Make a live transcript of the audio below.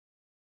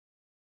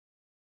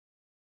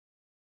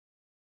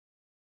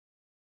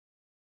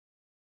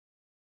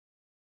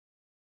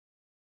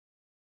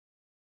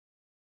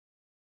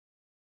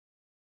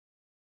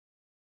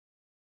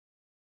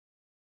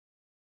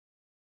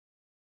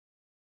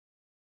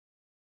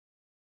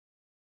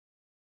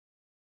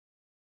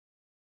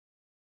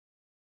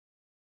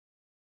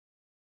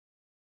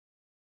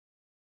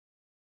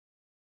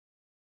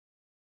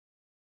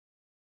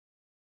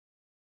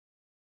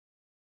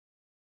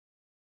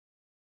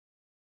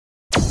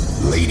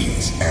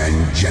Ladies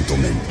and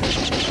gentlemen,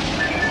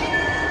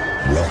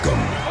 welcome.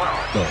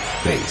 2,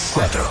 3,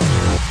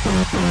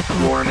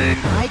 4. Warning.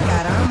 Ay,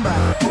 caramba.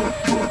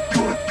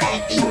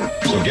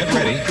 So get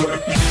ready.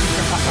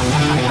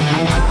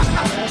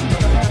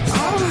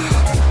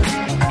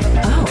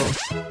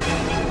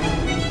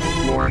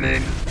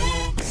 Warning.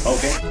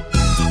 Okay.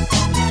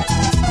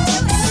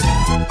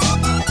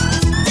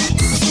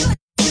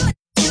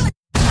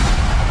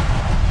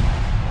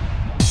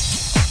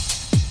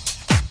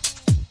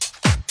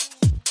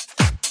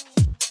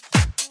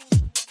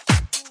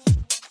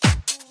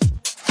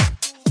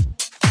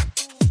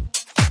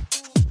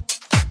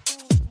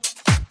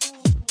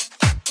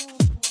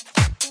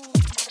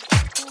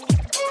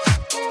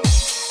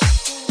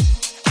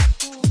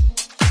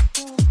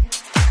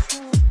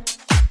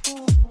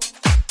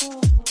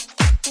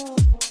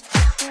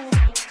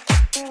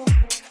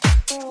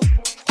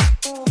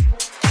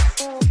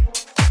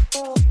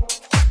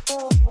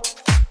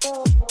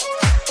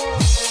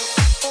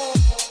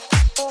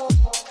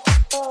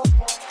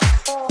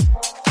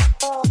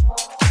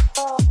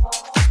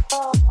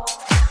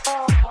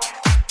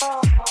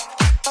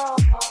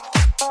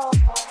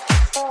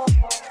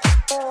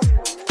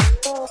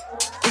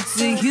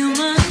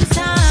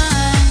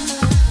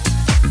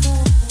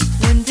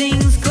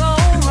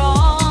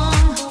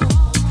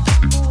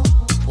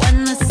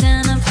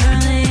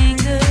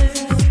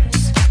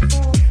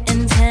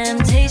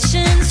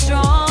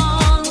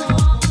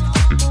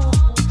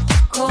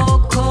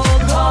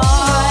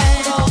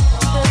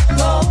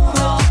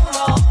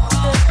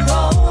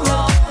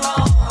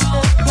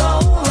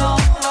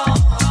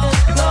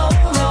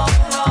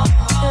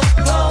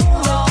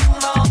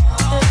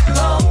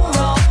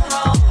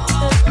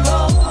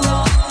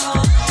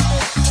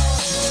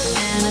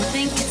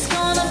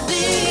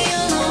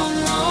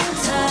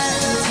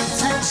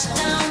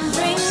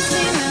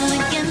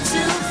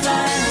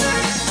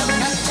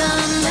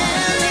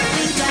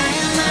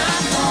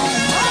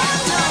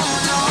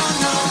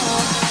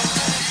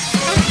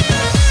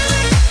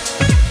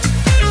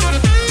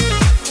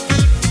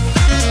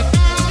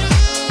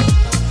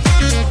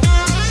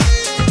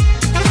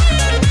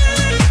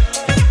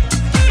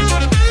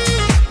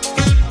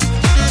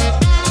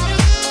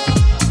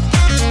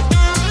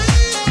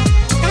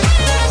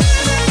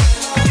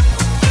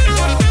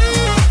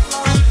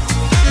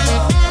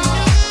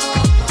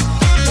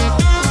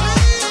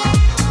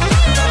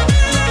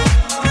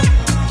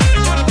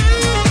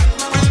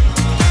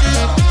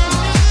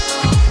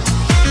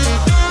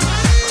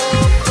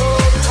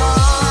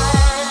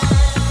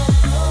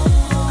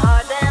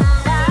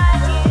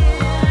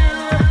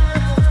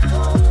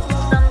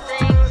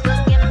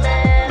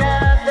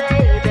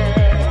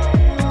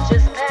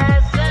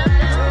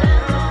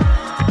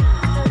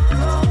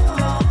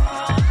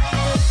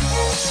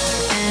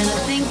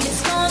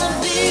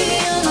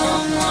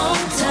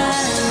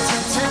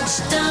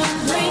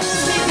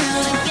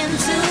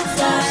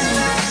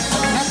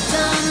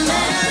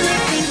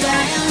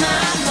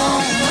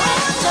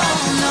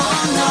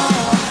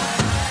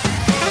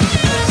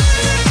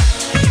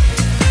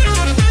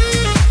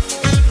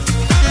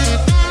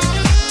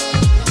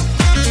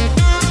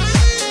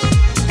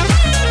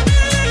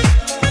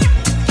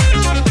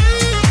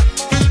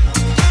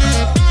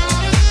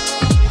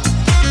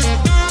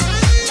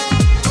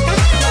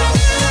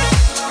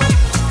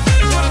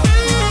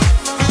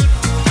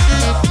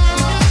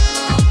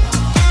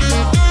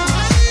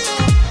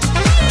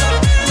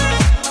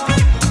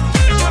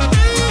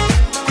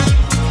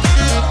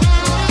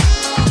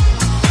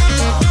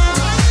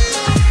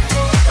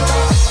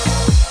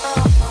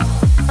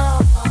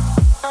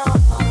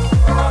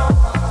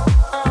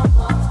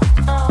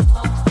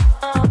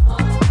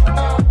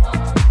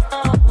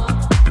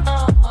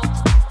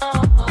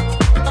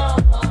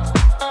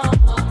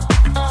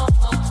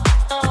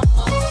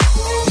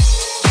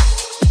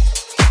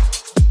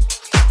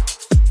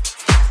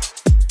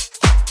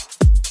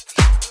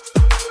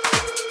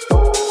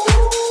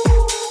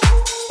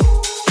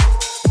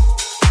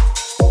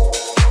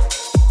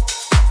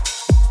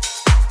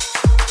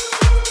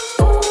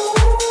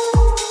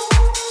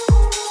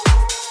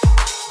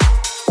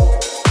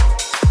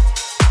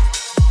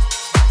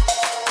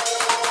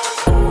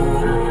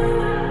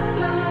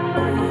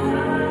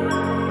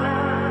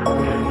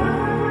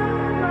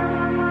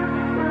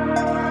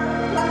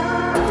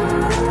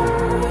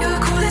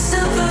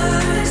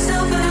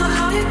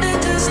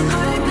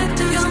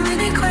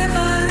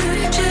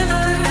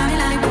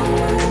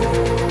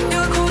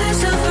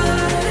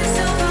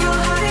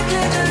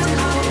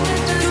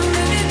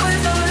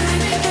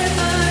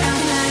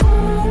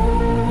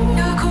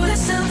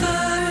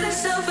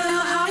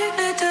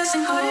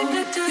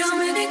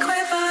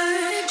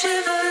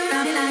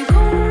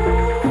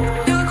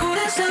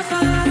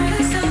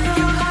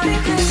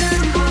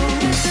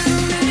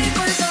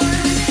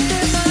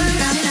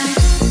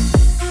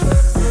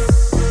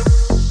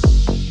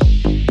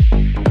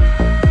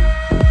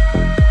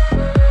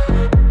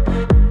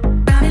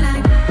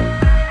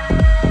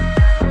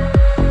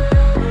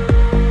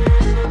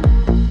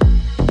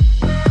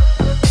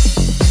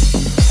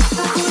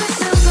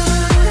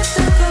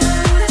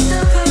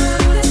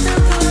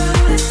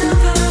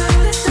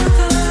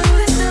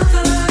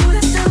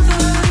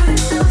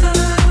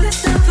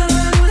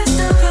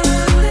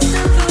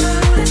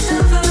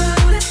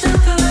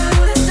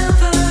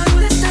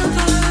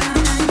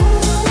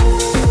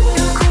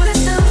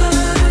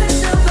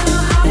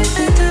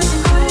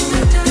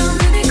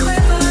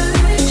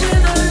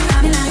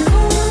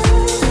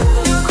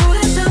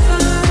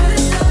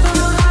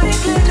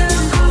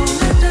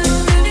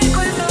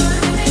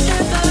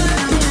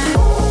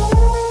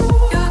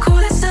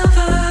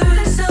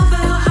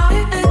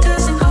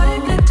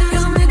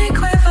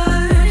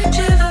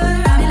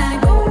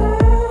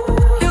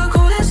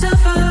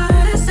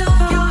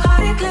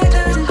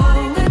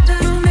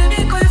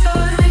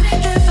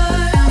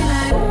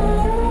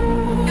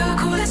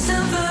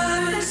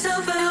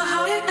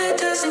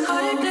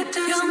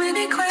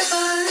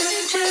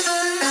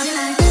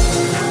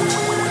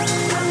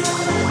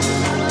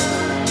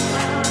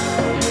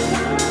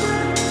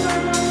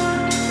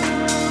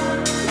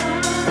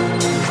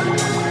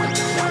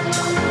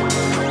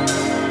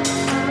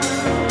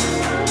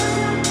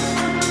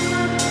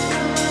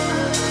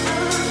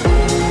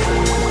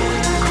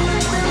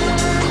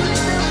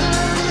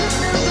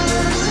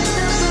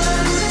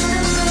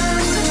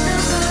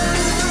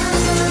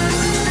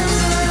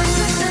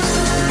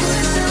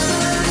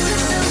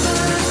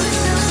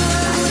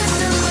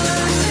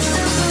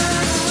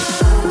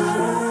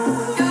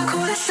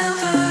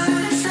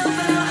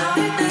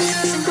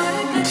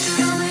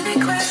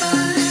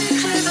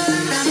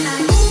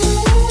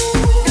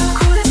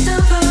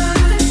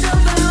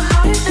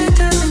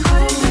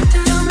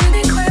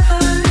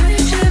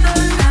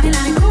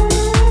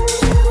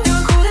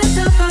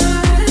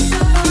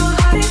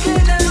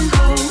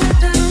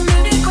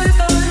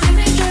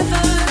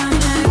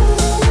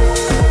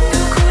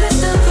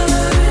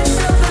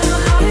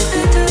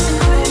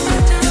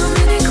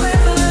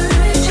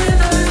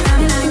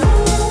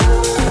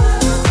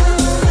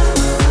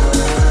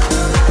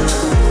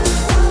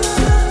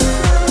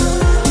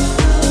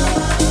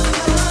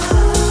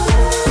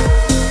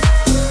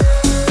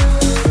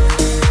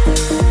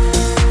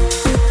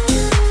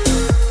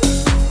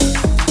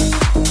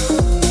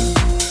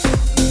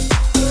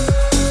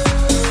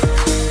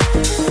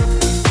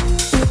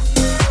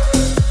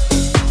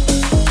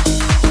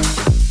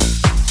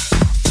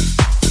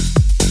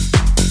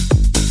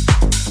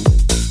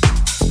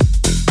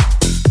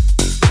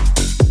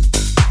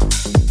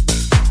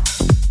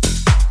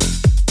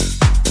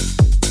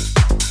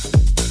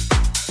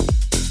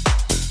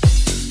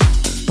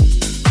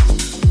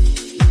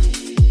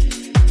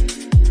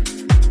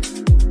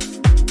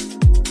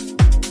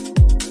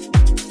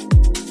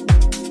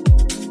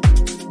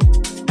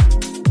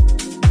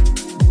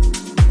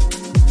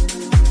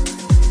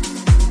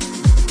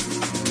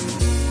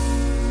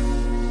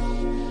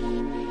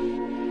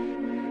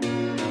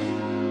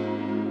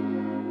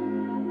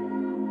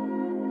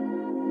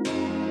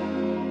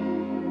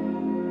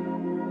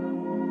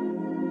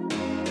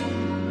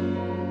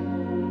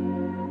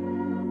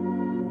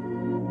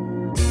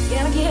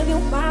 give you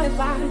my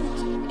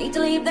advice. Need to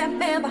leave that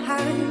man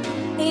behind.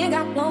 He ain't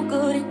got no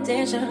good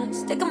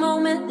intentions. Take a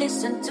moment,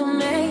 listen to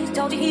me.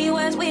 Told you he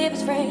was with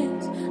his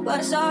friends, but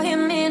I saw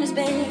him in his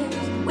bed.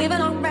 We've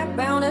been all wrapped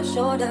around her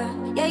shoulder.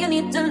 Yeah, you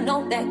need to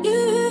know that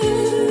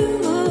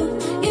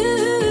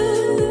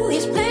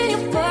he's playing you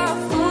for a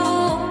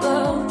fool,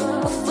 girl.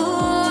 A fool.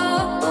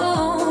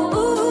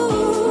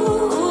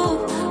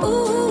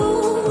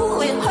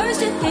 It hurts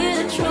to hear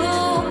the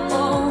truth.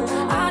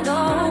 I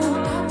know,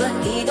 but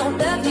he don't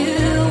love you.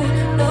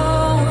 No,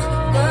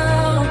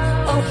 girl.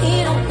 Oh, he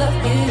don't love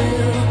you.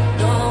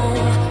 No,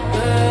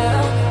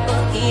 girl.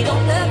 But he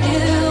don't love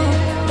you.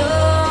 No,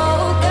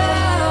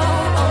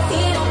 girl. Oh,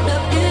 he don't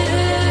love you.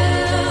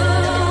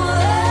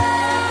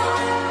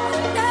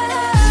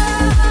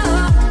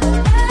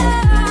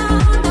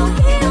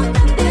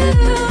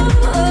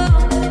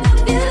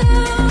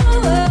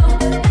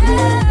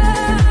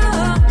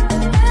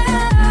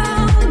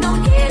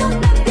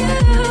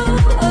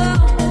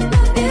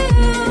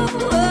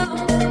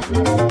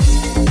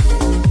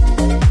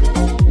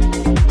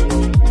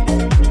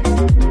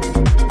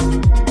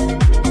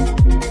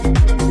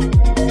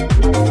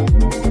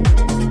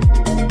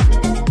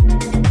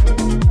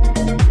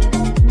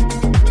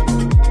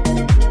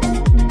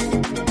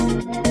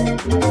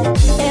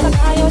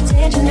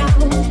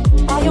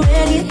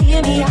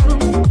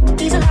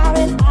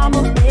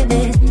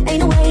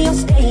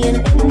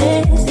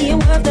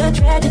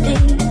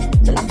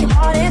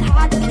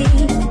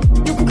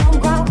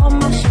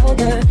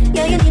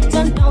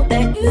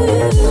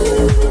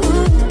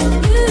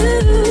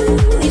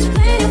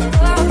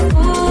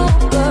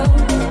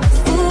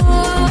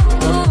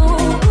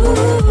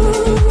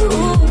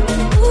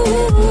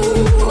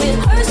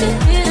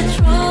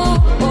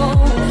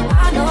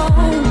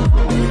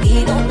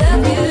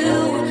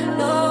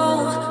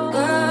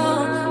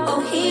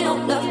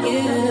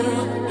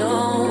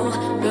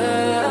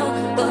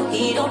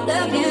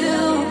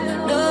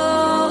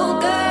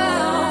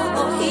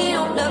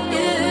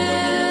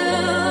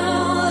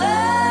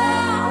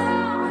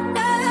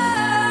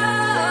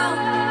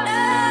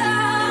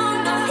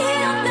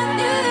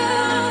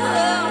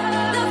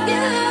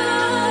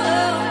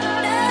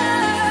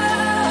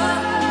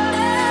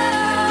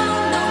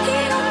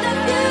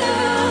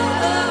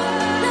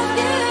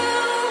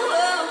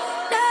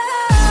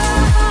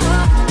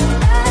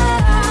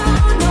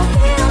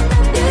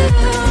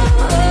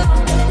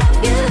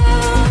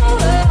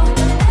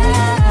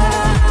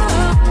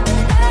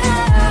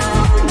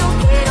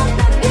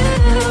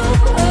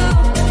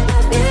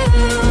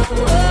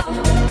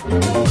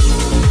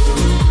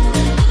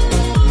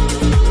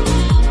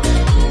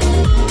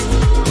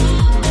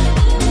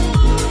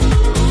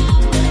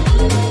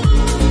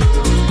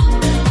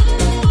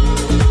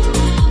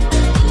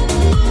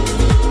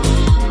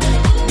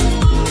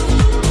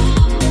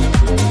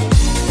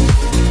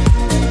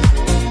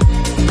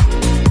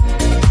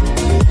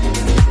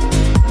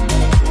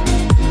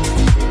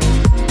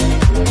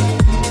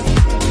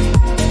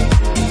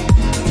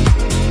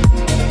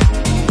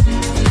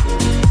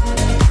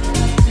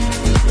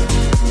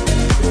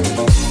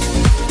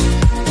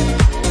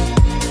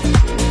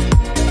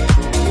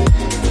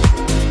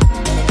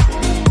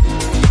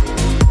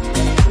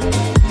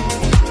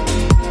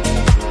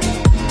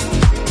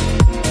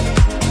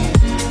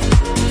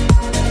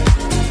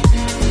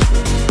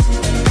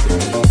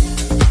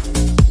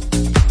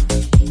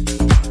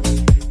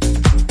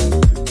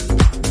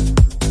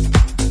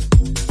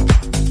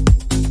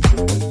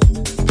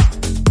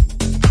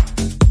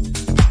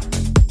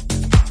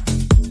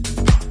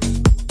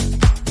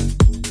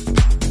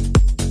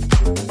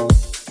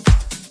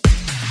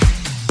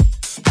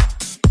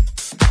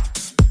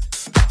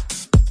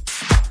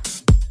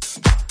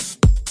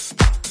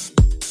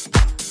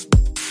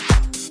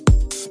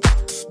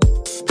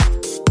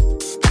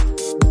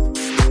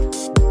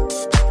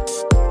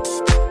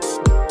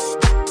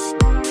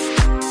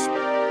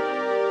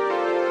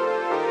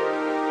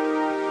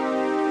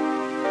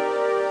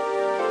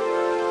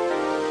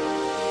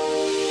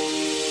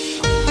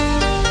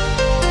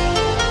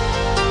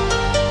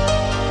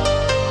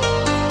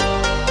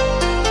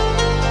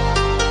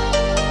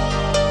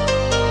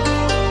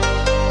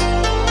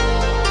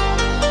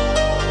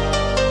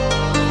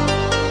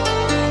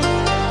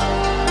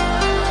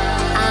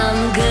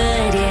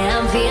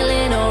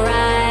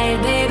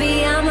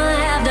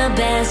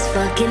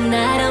 fucking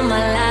night of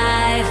my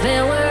life,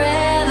 and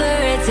wherever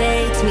it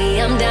takes me,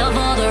 I'm down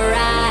for the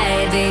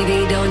ride.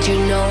 Baby, don't you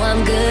know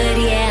I'm good?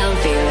 Yeah, I'm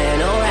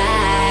feeling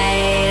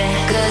alright.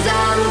 'Cause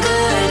I'm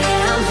good,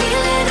 yeah, I'm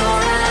feeling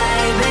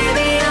alright.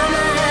 Baby,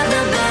 I'ma have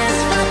the best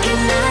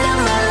fucking night of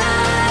my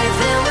life,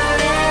 and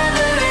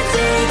wherever it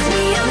takes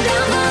me, I'm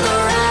down for the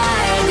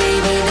ride.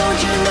 Baby, don't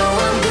you know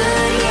I'm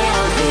good? Yeah,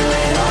 I'm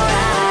feeling alright.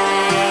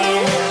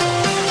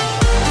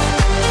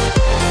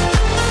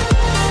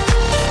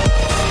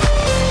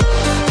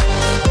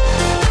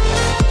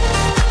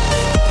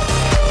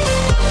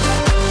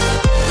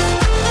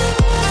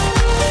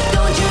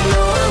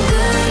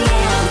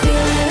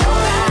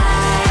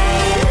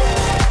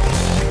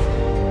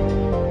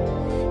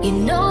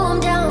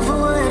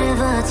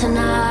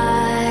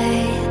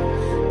 tonight.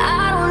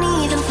 I don't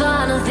need the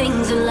final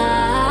things in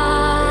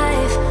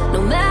life.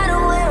 No matter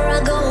where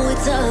I go,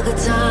 it's a good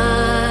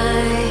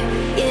time.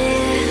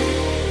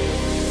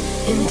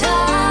 Yeah. And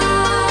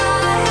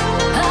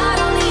I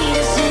don't need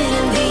to sit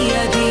in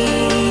VIP.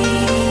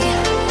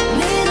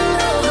 Middle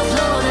of the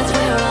floor, that's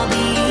where I'll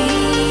be.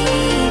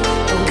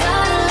 Don't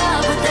got a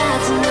lot, but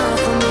that's enough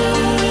for me.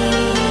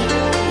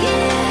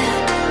 Yeah.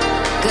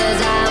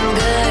 'Cause I'm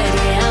good,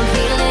 yeah, I'm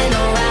feeling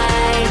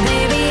alright.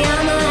 Baby,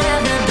 I'ma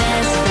have the best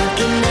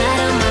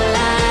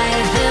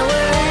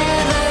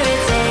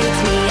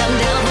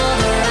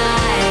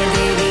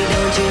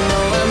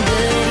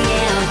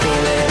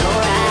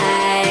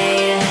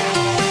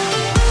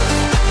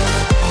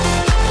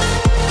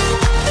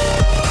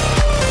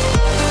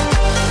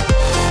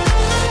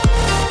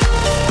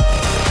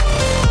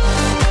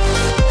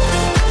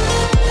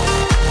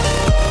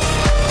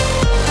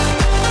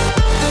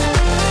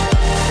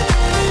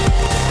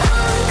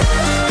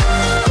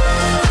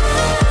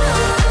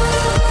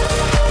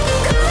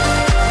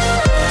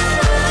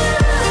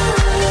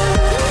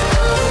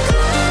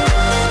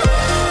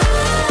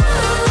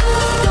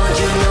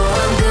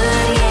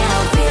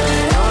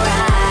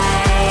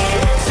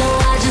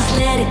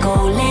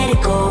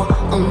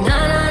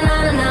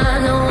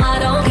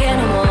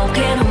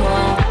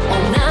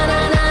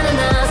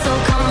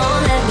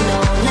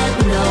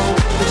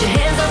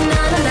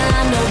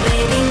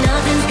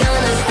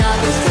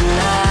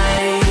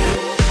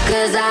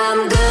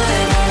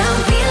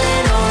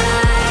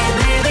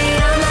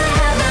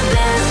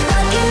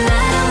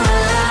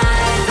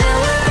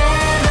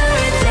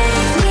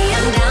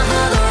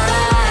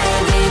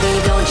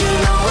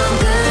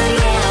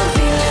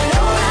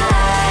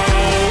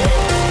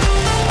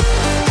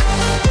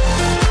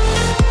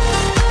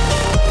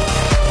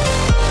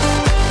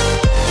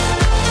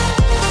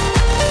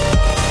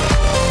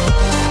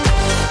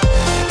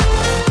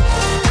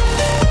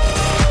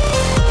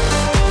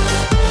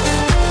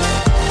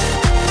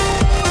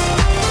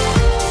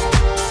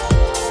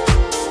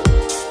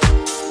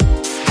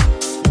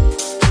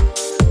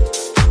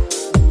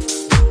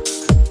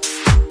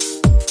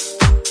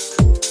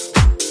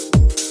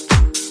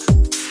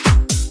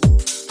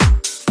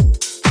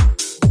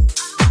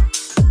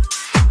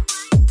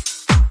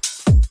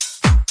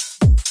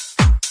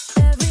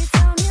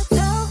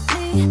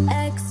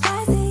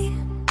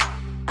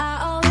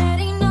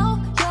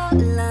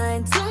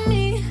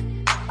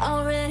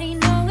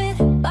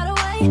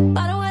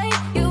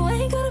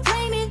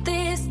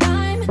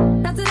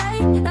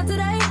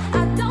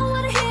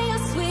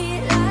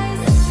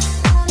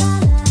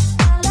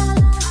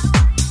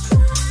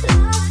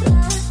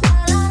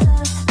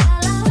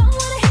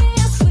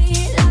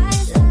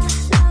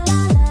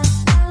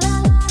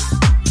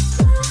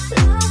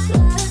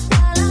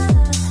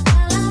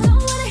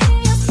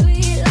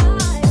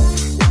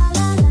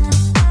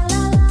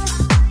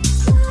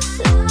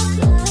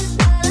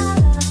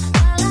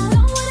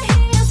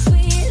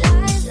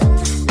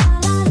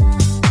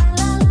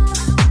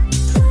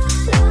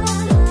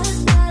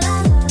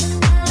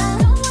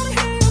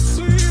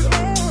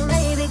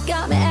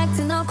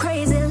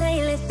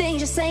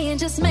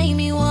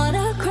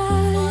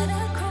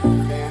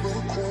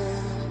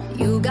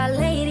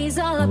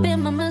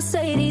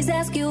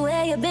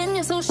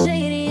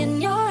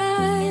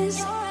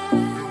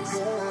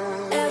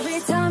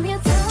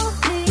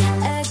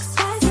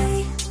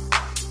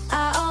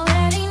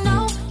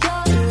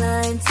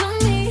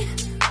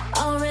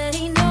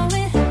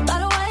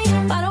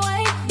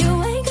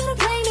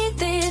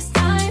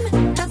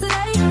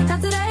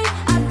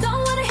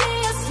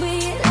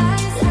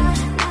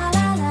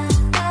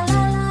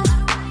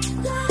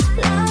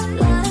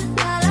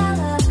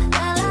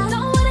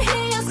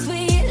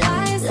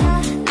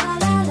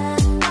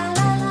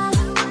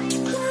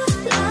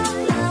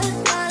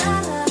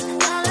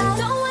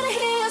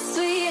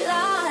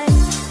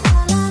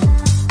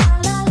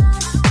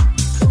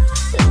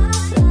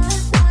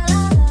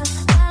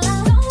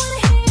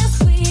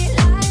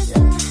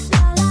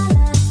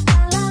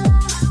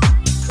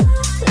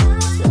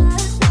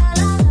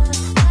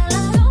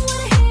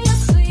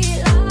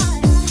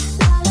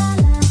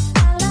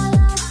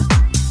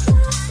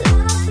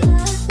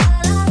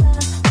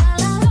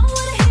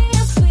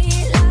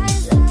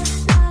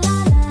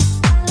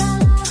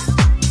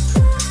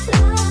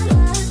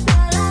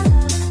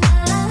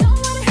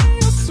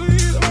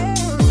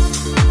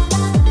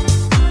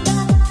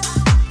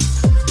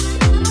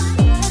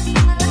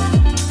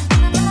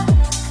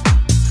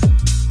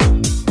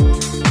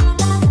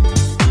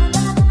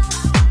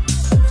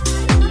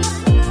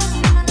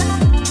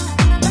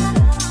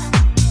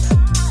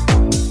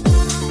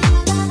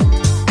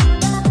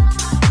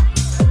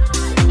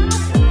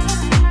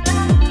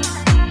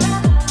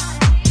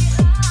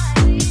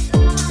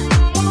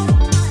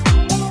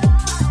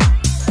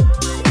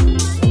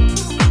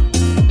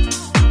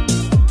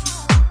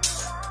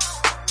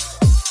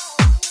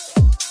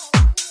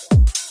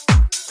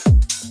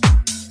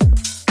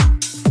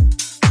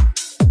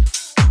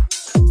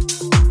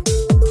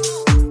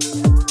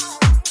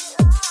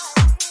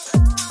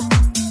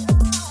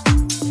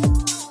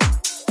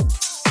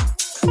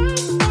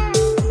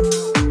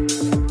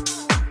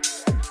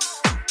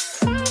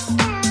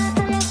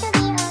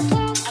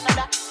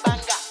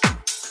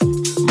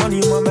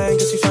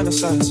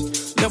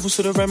Levels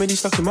to the remedy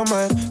stuck in my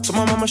mind. To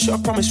my mama shit,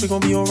 I promise we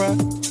gon' be alright.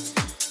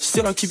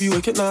 Still I keep you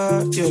awake at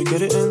night. Yeah,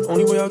 get it in,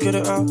 only way I'll get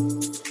it out.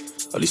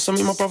 At least I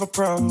make my brother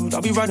proud.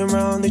 I'll be riding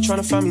around, they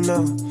tryna find me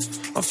now.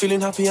 I'm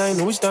feeling happy, I ain't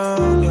always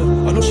down, yeah.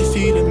 I know she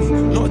feeling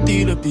me, not a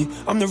dealer B.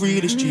 I'm the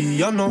realest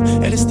G, I know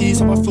LSD's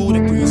how I feel the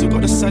breeze. I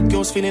got the sad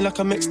girls feeling like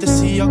I'm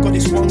ecstasy. I got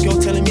this one girl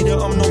telling me that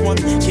I'm the one.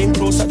 Came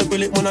close at the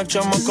bullet when I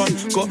jam my gun.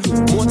 Got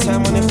more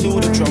time when I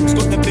feel the drums.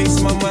 Got the bass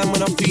in my mind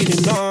when I'm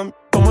feeling numb.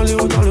 Oh my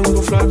little darling, we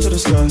gon' fly to the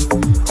sky.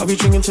 I'll be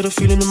drinking till the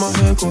feeling in my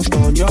head goes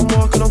down. Yeah, I'm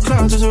walking on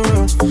clouds as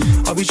around.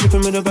 I'll be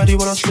tripping with the baddie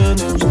while I'm spinning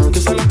round.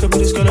 Guess I like her,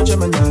 but it's got a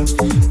Gemini.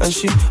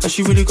 And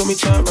she really got me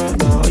tight right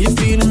now. Are you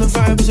feeling the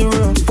vibe, is it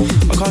real?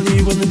 I can't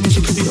leave when the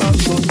music could be up,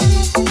 so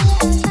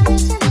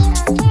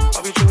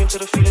I'll be drinking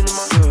till the feeling in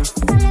my head.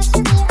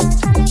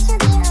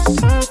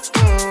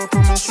 I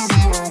promise you'll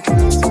be okay.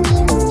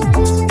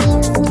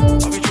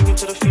 I'll be drinking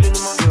till the feeling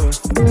in my head.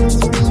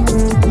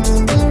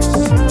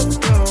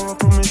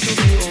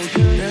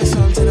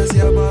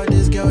 About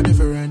this girl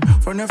different.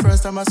 From the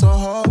first time I saw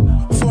her,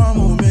 for a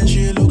moment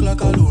she looked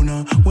like a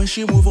Luna. When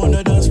she move on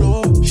the dance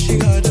floor, she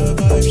got the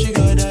vibe, she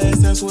got the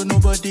essence with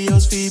nobody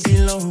else feel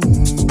belong.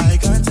 I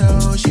can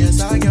tell she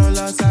has a girl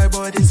outside,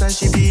 but this and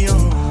she be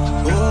on.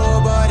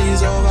 Oh,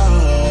 body's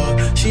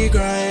over, she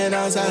crying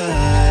outside.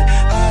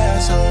 I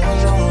am so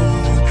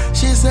wrong.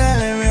 She's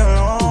telling me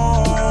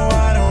wrong.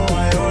 I don't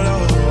want your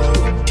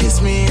love.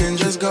 Kiss me and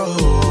just go.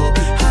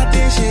 I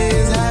think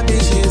she's happy,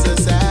 she's a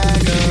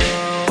sad girl.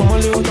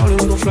 Little darling,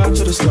 we gon' fly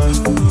to the sky.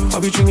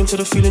 I'll be drinking till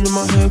the feeling in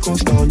my head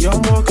goes down. Yeah,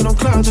 I'm walking on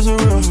clouds as a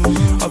real.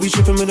 I'll be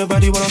tripping with the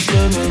body while I'm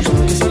spinning.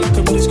 Guess I like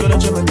her, but it's got a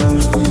Gemini.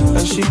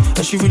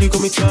 And she really got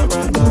me tight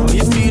right now. Are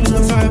you feeling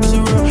the vibe as a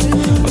real?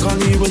 I can't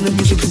leave when the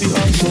music could be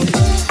up, so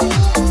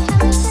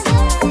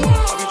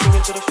I'll be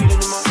drinking till the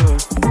feeling in my head.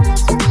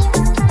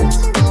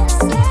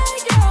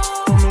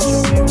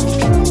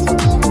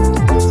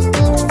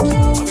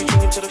 I'll be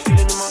drinking till the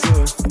feeling in my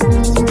head.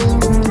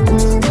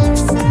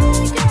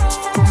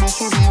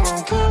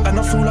 And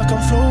I feel like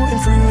I'm floating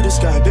through the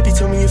sky. Baby,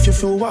 tell me if you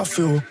feel what I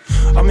feel.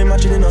 I'm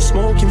imagining us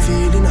smoking,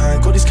 feeling high.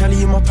 Got this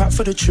Cali in my pack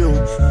for the chill.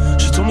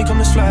 She told me come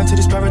let's fly to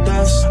this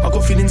paradise. I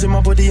got feelings in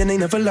my body and they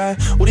never lie.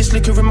 All this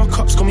liquor in my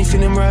cups got me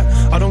feeling right.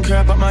 I don't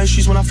care about my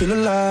issues when I feel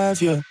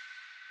alive, yeah.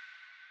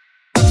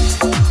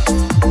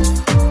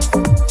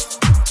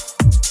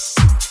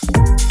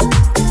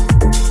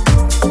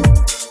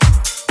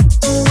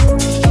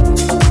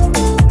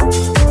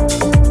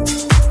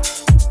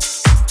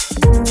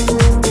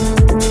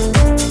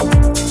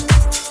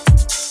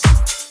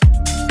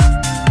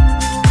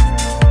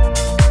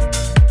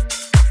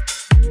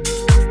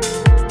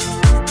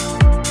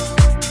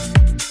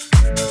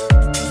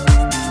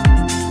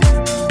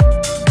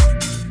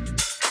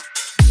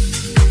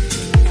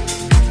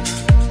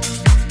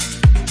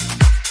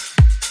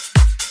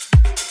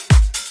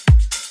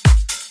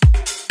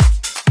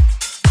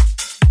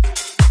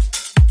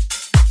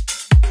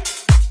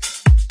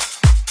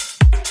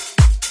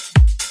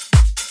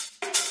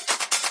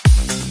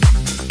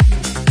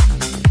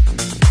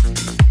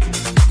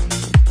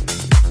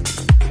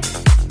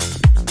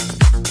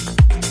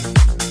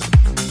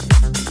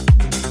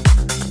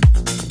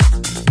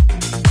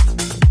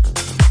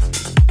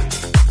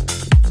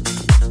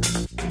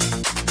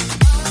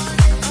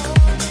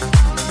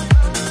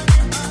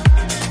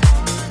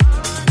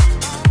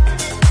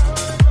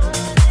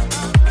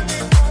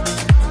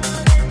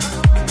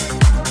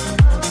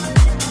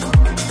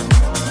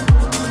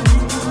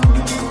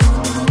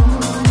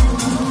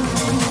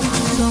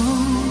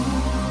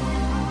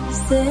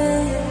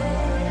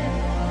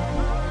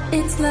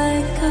 It's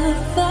like a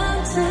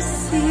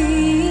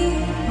fantasy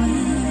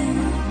when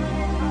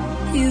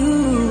you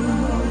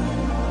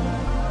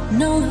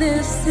know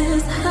this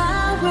is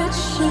how it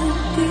should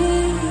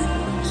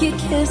be. You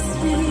kiss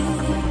me,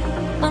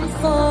 I'm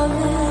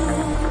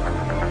falling.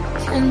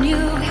 Can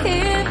you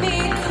hear me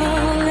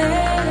calling?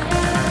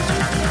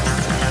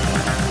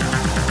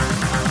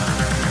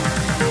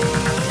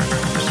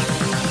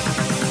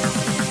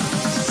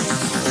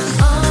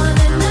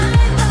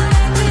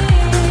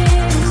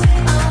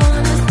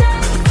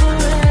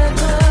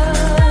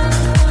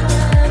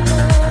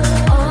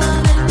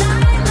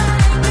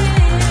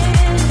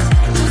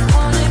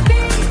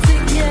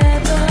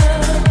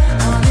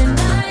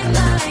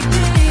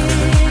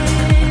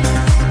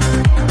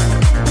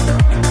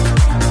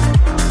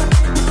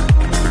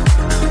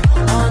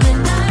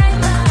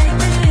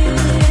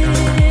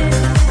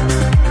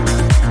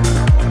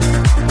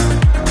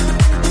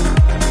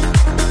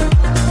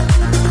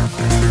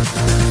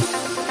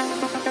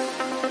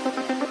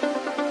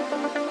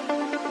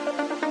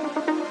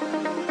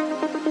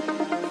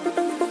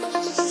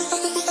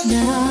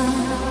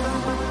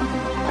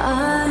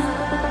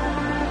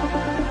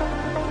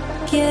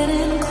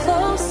 Getting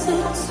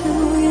closer to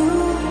you,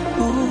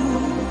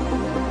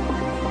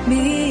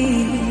 me.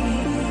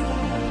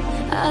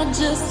 I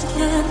just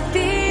can't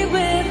be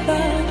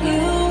without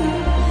you.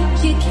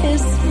 You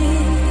kiss me,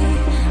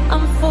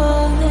 I'm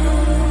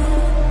falling.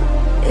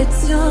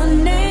 It's your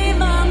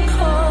name I'm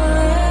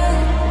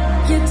calling.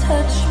 You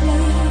touch me.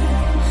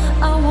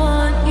 I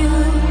want you.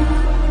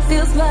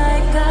 Feels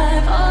like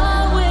I've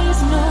always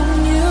known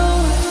you.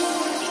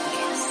 You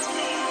kiss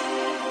me,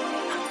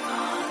 I'm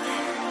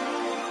falling.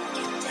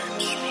 You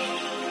touch me.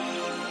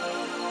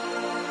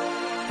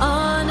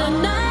 On a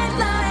night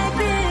like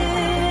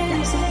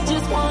this,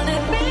 just wanna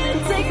be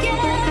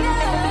together.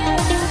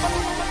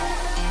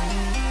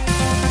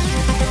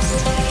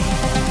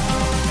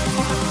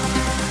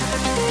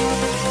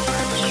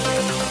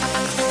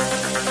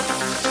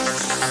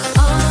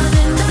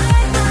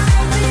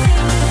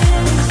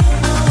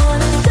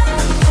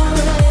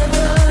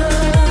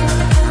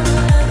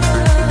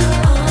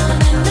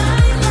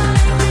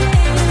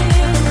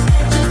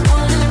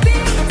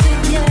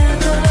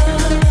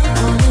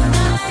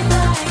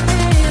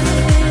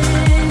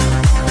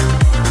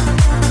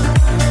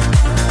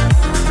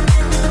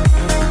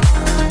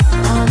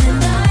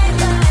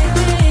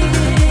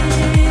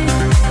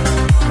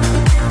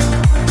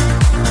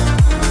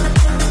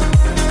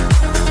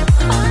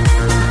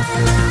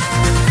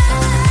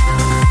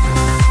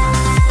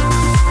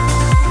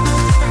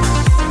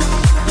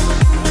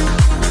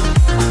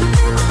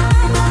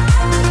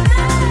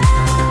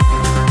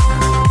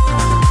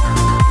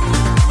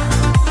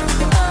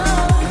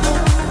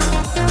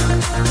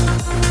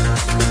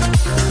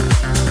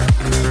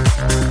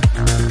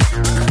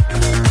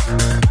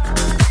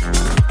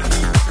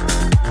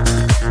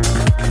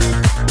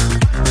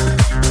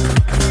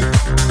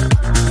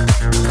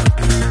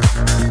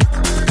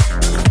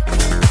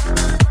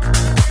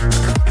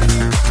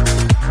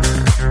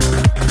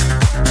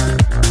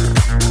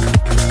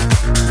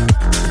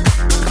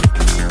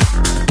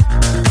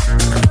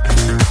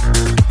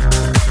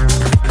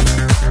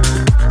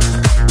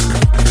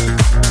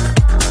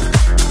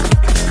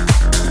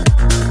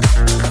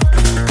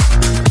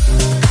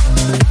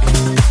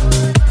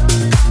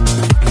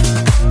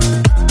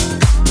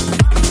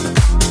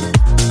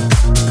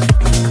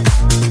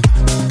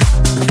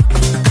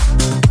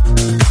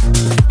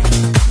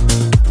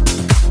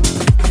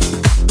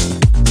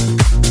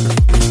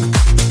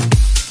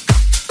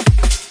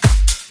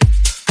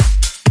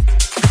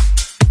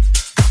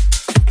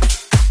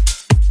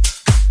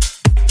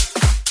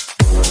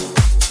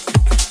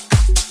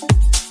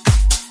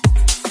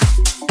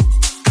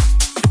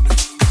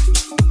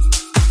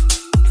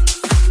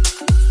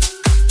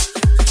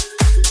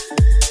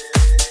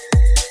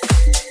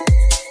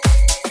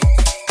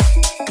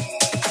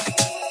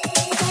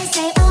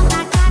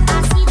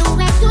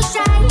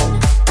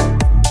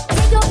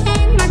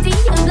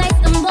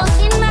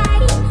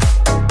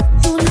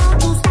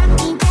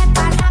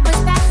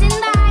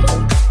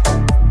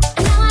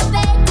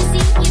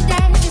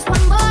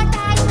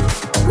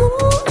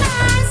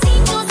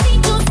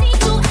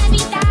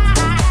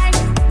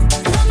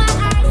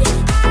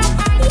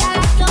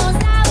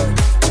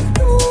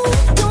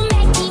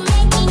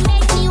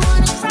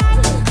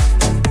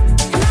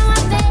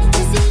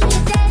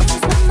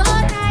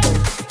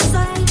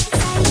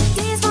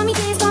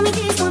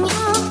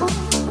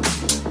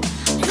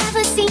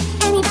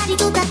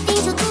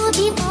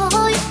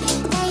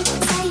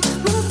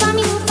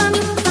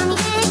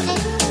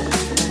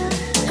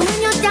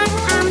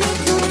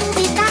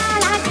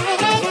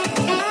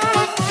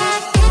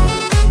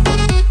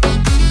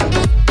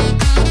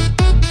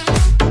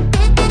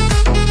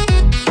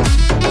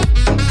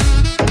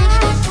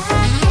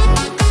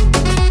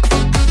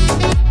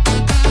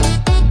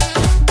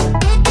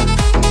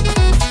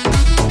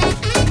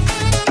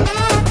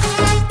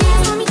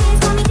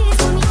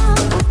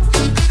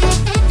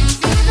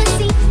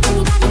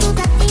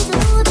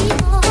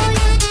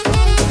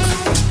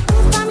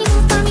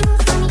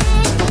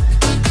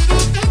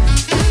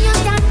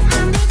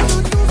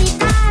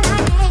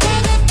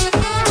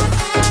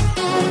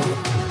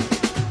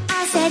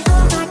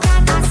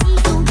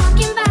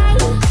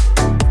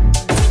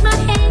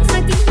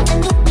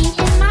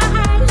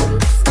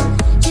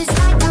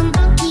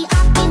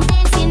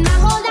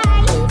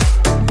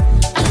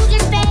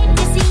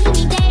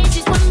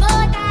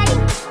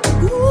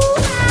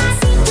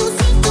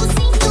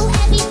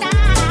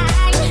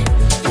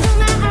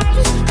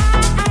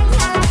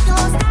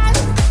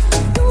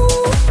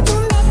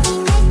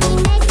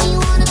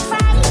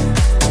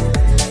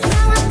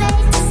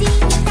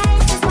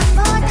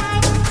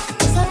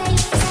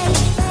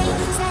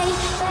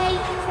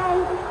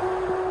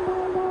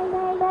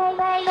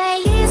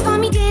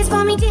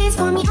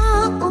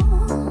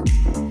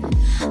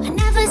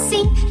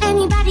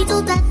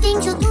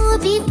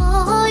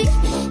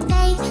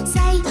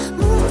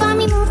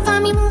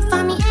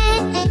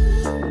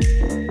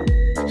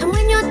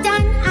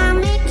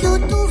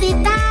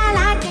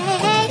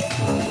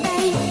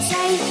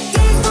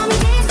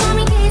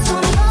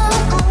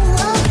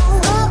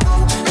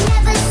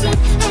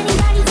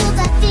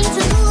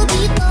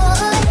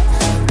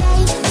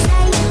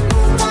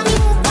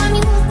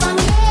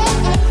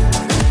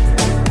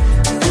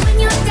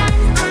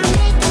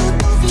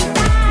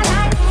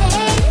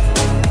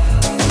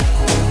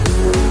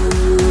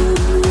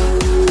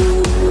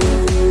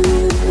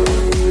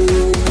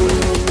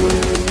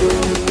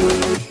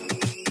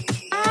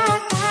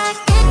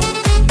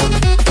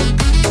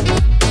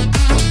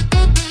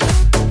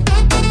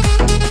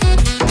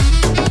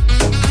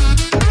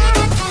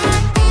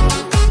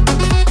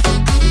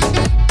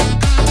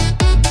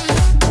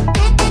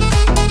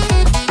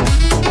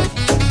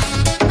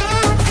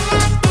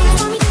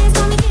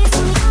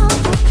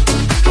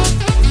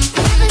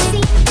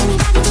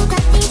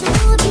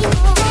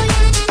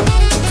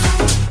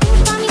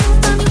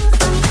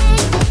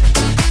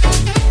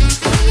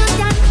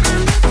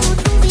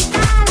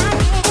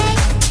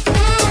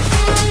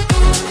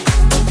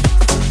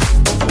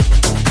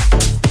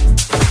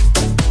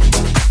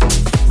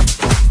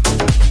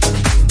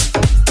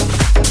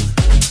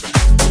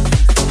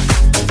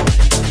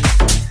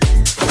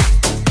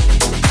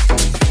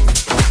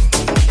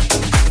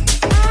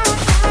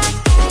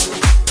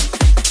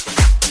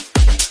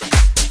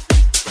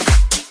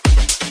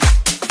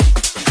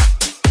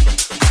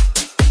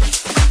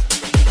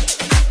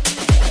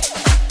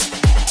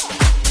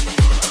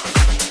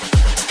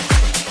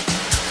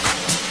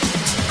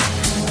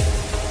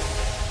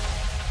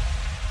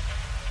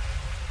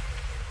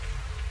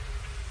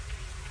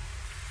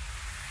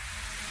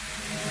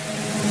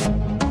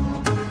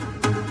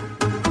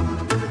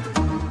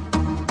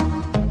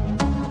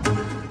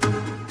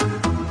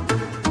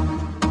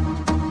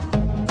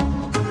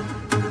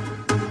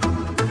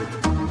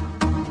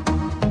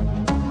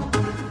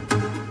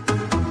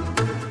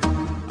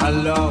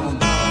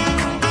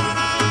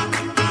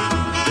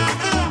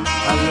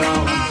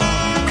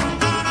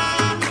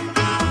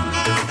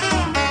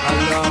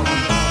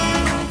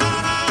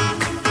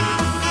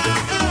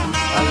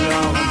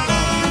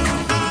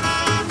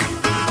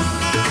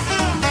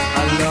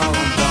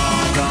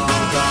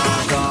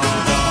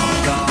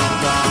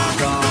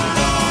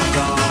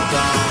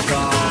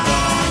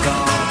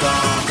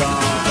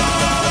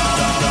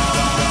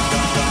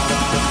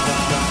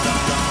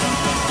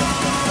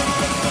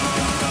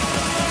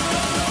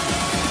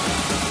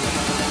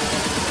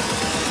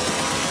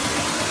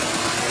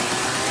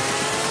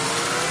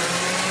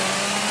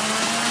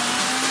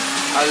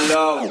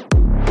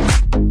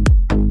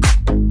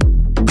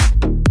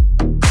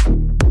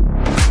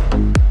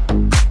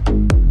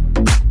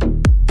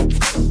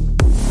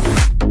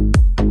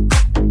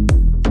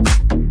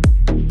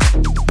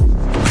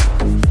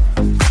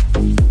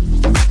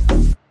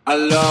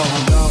 Alors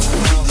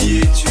qui dit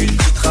études,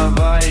 qui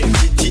travaille,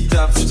 qui dit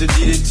taf, je te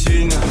dis les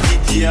thunes,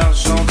 qui dit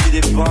argent, qui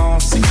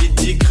dépense, qui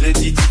dit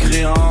crédit, dit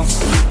créance,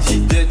 qui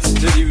dit dette,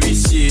 te dit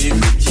huissier,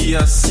 qui dit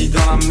assis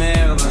dans la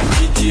merde,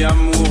 qui dit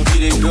amour, dit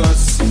les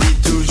gosses, dit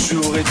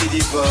toujours et dit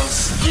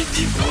divorce, qui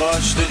dit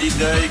proche, te dit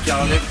deuil,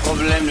 car les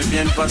problèmes ne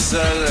viennent pas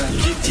seuls,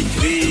 qui dit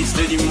crise,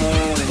 te dit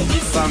monde, qui dit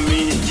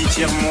famine, dit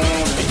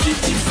tiers-monde, et qui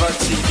dit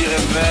fatigue, dit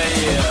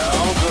réveil,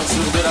 encore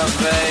sourd de la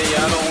veille,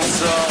 alors on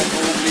sort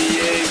pour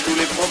oublier tous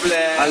les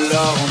problèmes.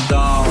 Alors on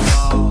danse,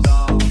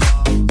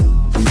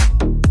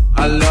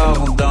 alors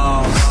on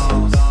danse,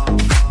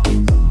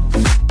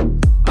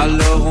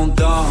 alors on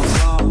danse,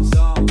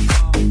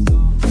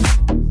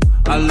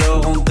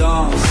 alors on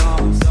danse,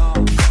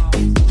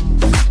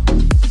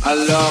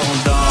 alors on danse, alors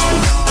on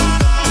danse,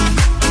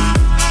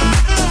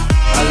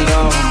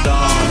 alors on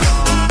danse,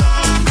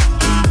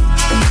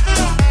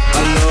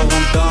 alors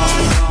on danse,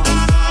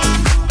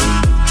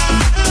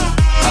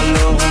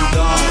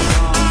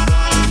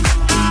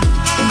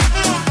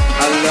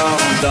 alors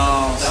on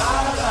danse.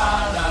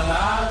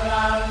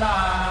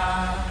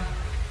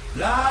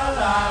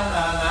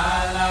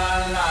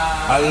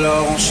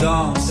 Alors on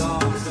chante.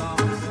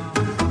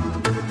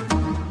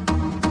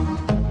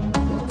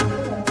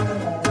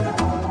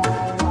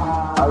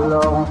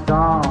 Alors on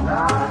chante.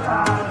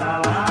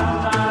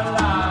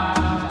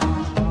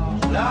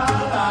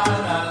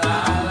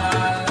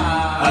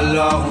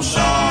 Alors on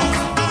chante.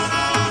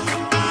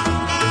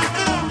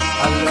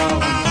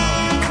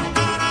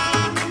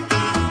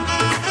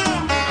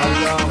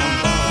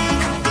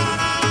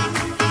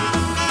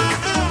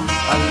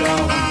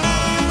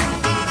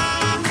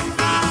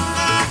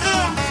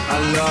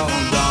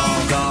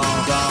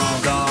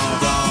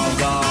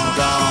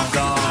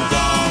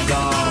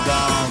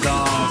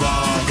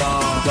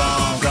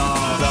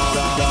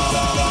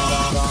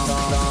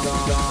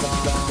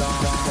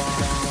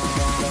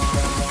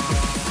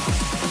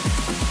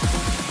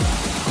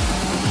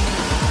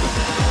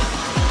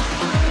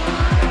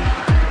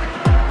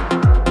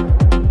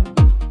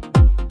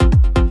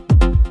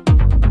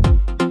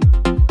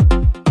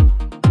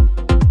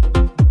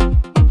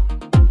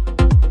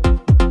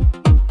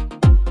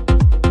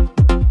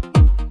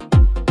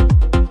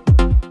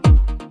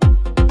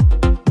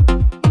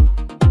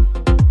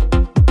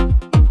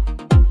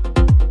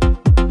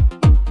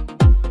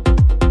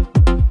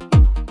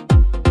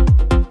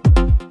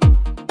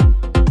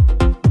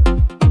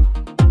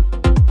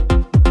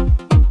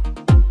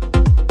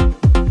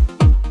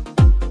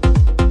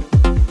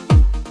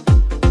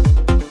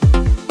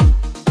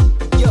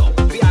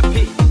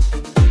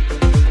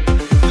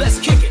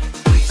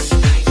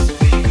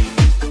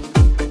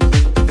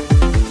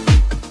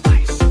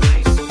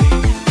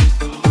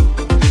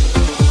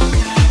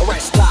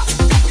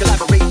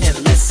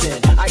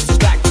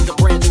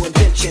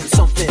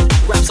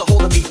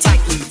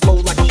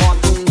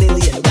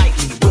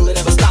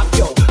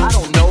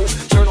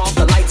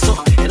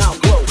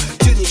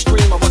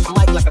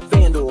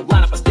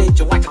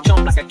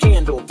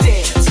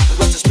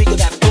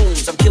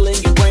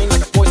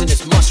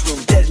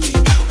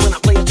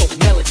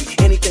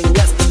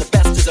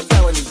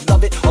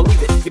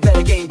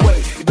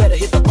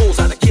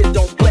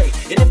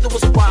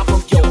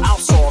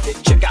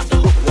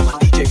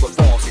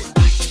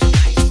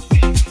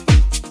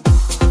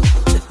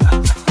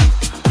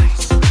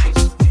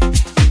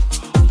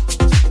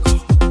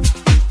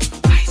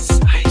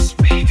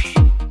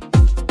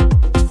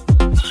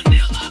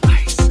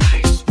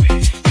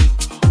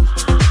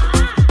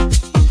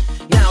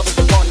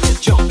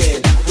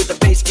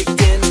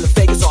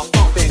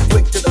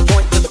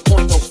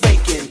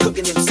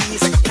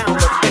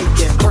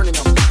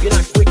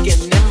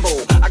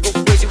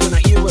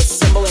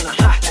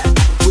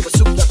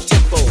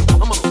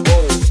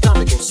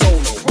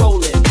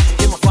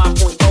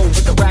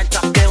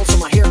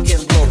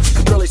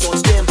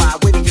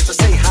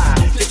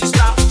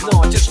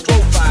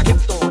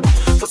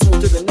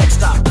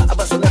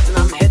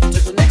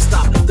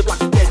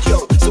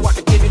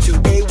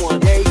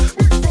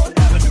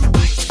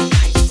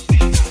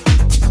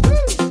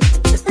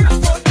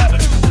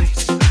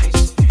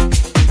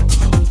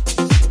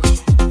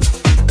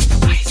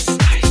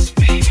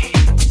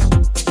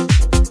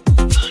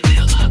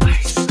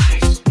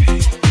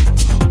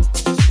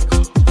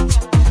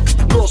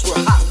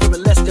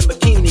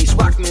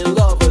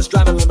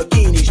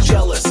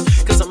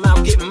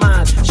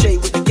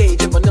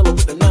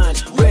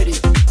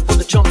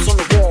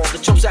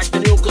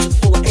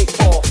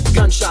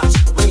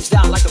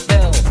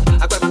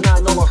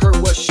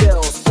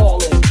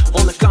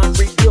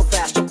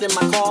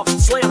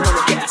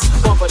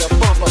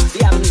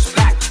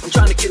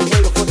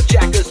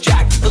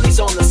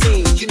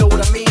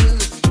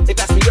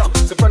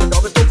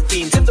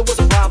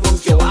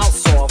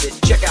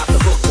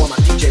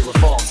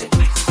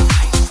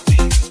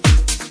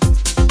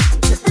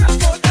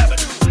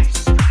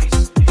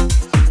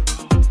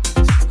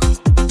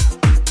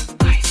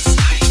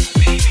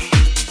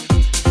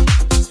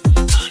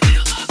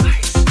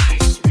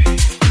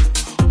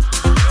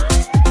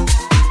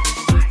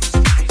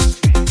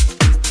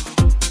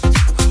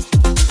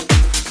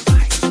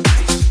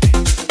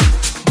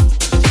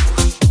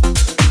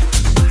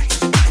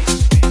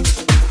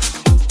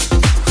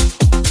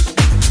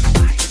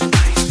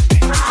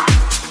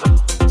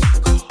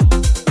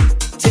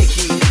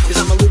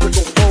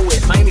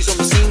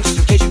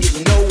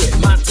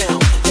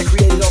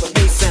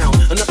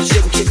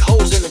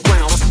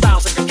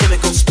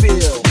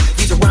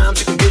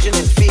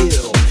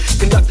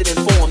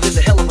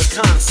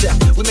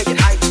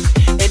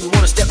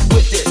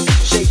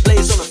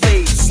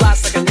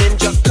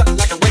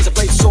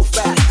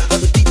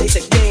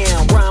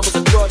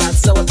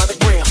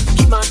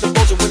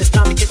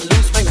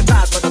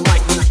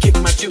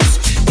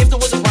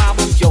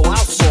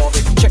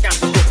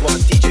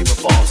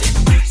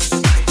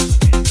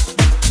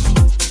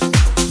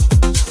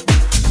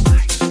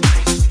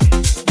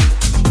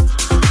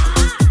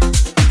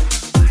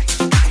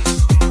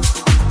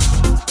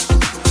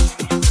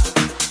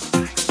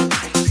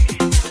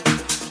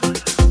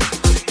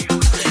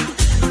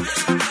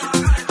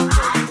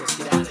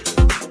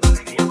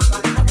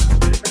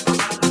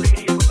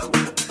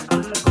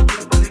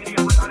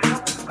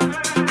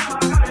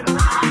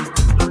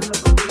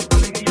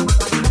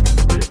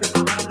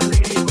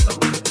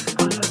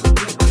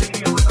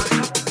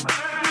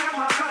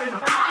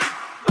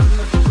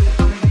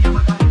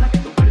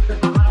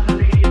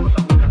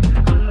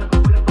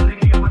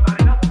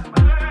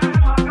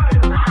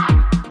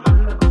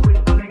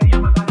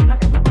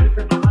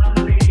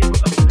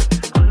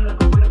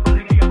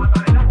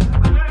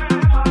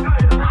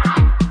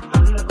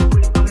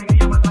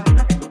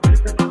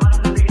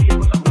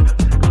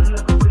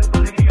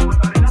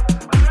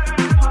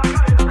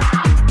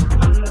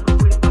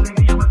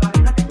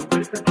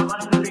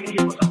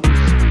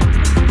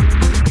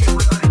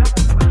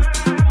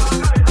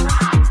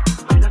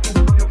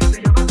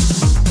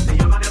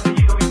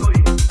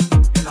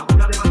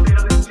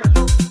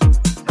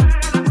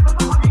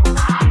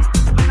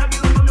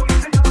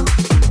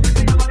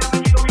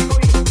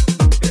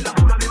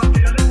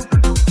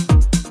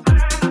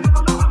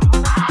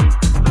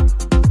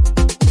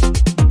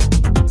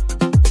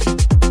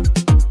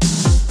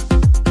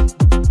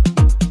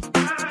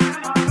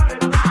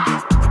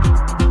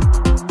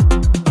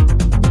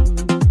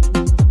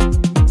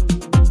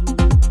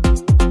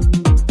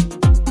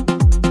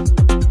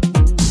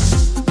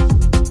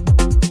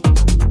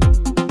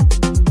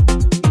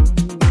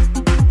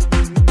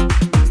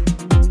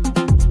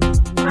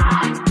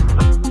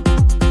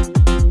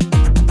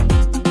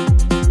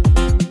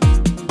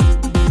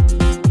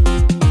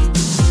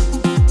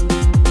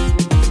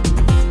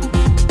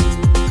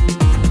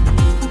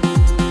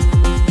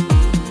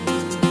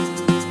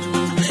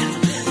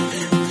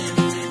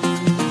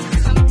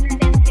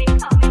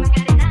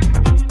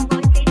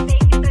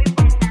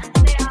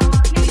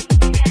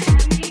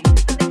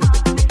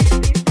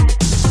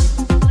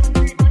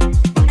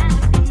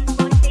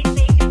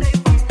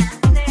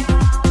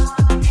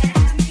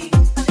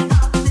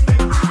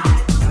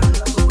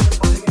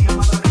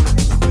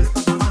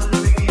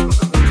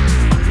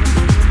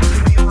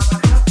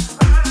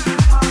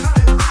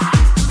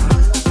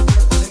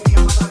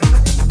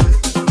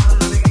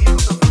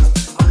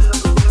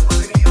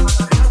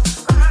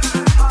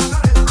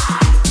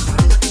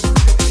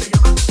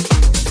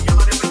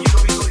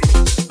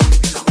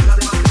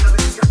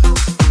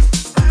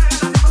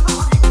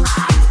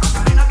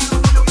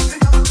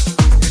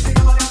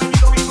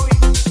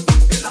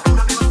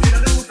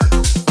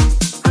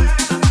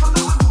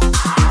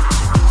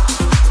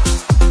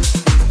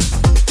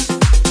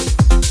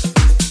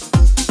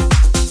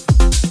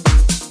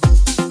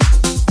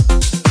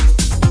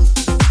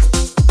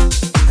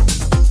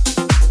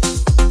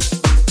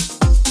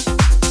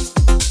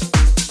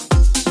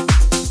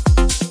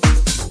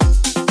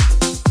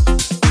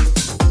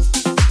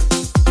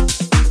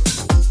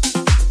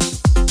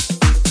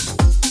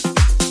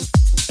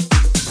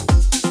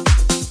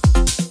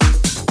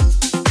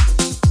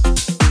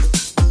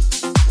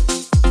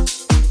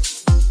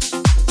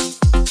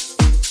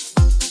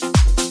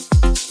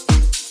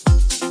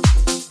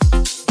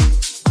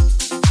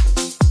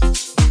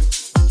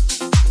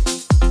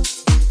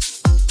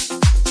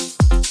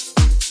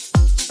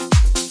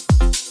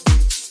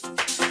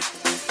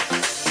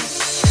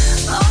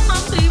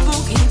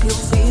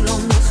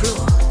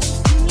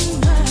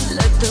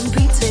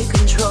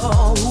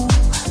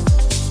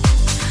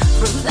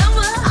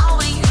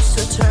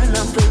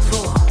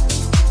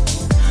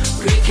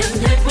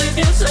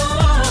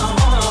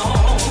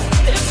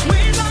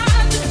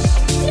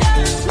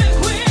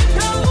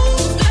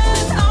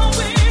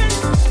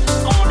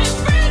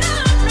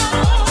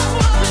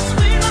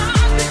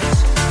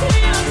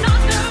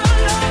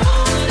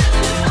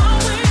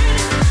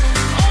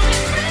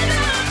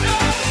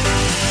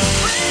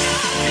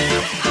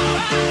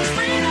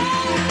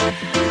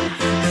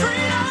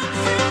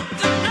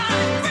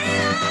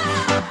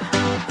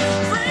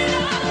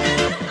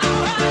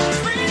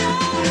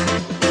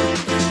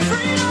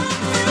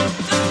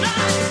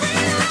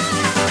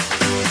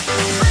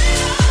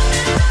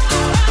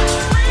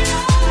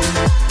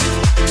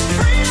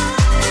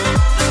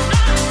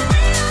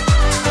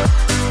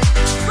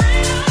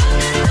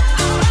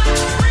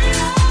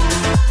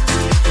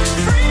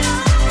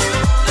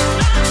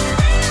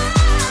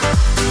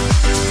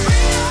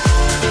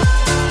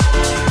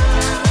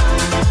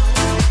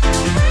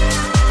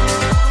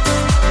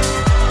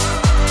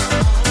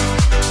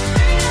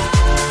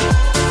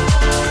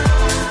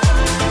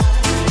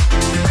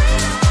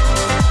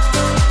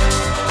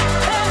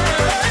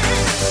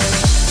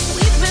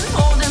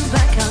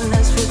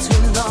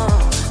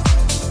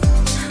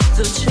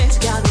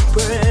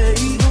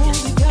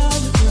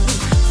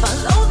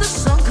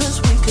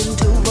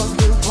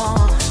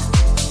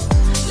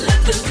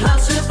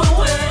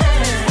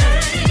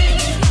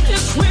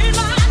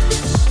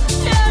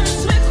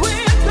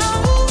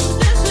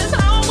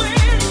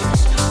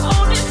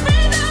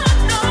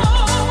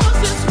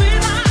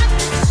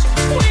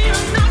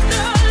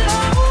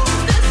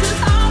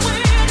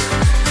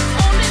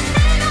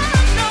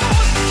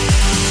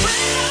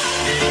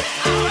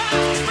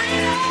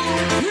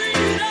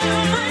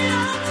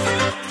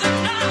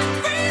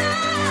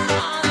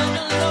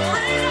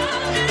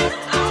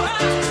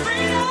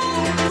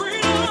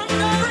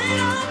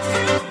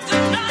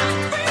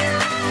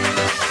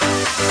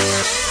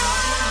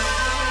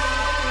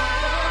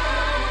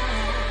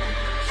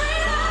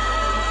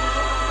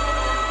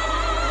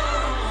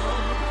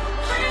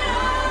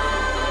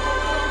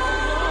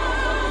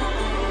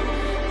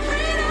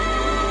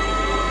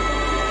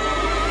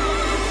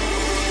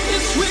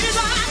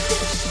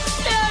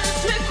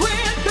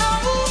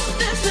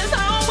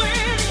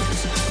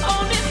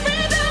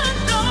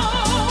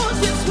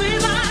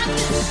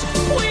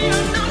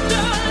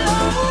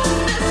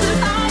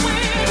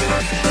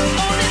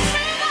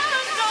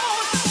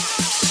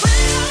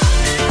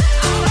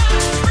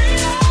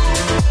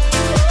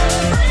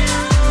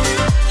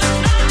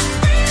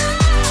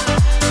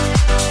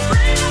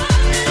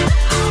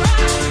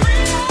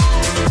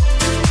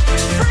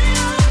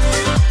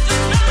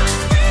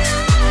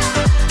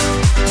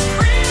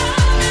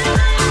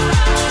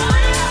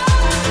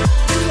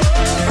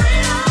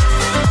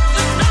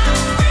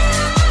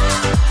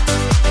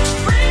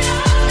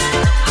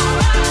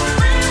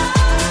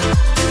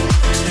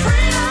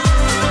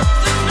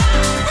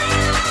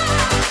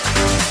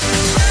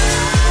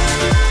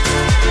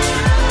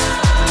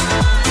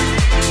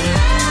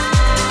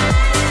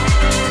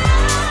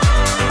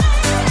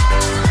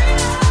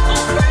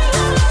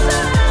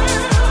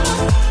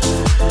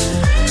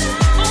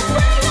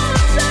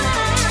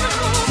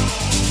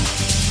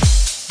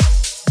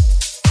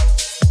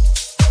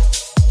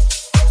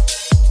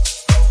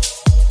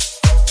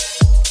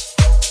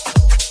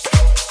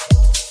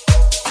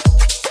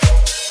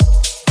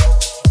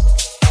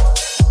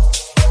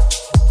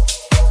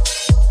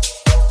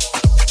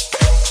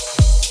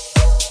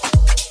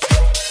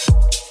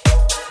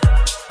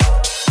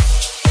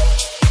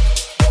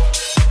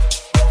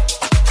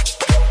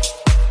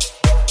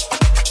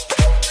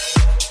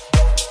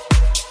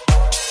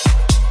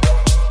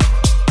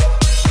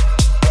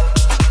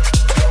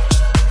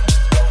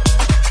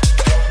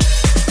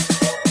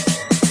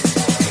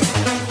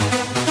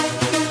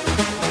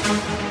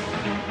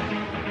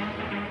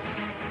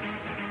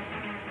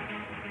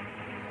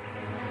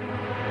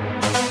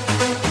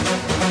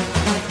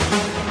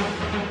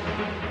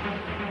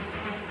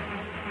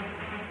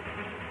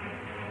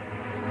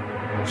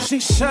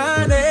 she's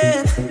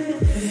shining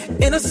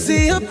in a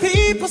sea of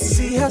people,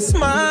 see her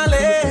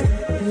smiling.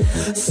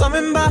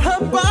 Something about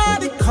her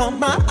body caught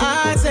my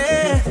eyes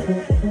and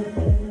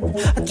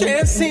I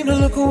can't seem to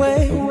look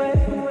away.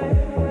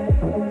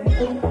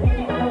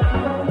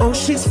 Oh,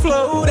 she's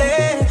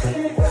floating,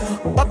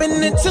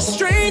 bumping into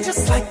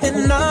strangers like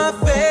they're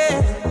nothing,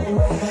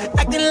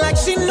 acting like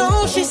she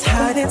knows she's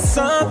hiding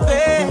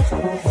something.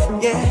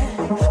 Yeah,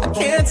 I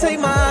can't take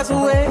my eyes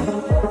away,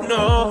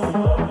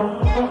 no.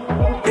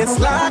 It's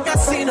like I've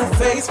seen her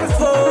face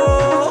before.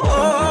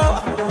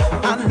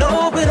 I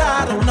know, but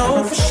I don't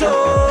know for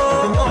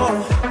sure.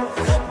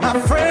 My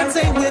friends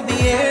ain't with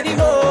me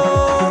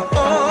anymore.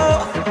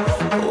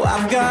 Oh,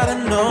 I've gotta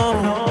know.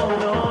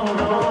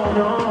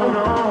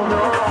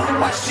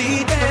 Why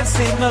she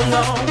dancing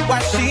alone? Why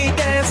she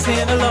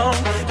dancing alone?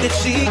 Did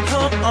she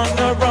come on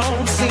her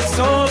own? Seems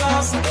so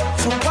lost.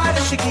 So why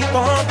does she keep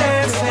on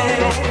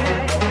dancing?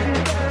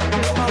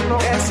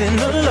 Dancing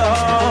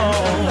alone.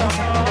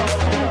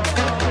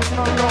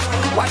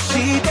 Why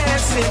she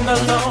dancing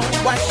alone?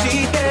 Why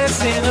she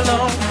dancing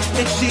alone?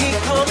 Did she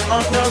come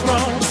on her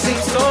own?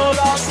 Seems so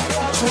lost.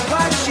 So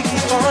why does she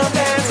keep on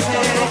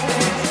dancing?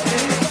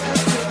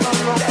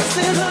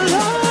 Dancing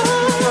alone.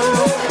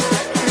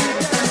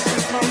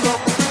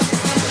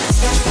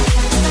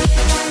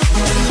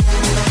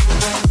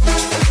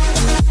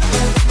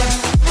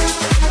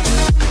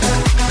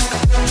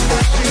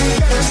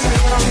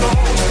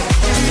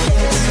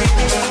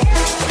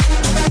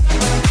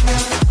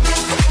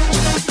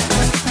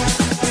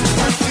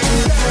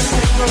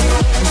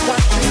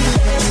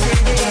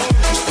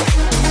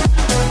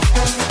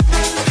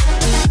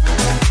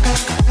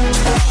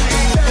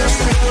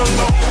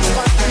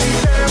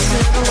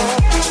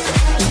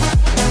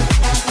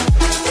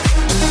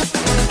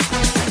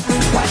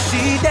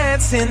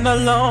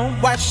 Alone,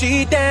 why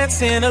she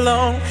dancing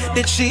alone?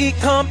 Did she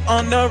come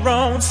on her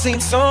own?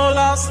 Seems so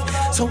lost.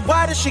 So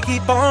why does she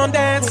keep on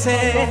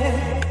dancing?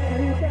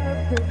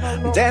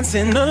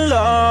 Dancing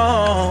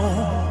alone.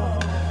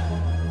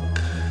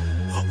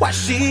 Why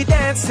she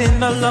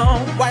dancing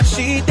alone? Why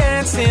she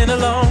dancing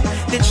alone?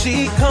 Did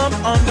she come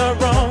on her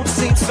own?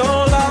 Seems so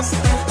lost.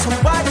 So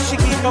why does she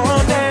keep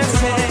on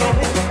dancing?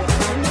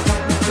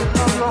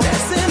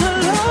 Dancing alone.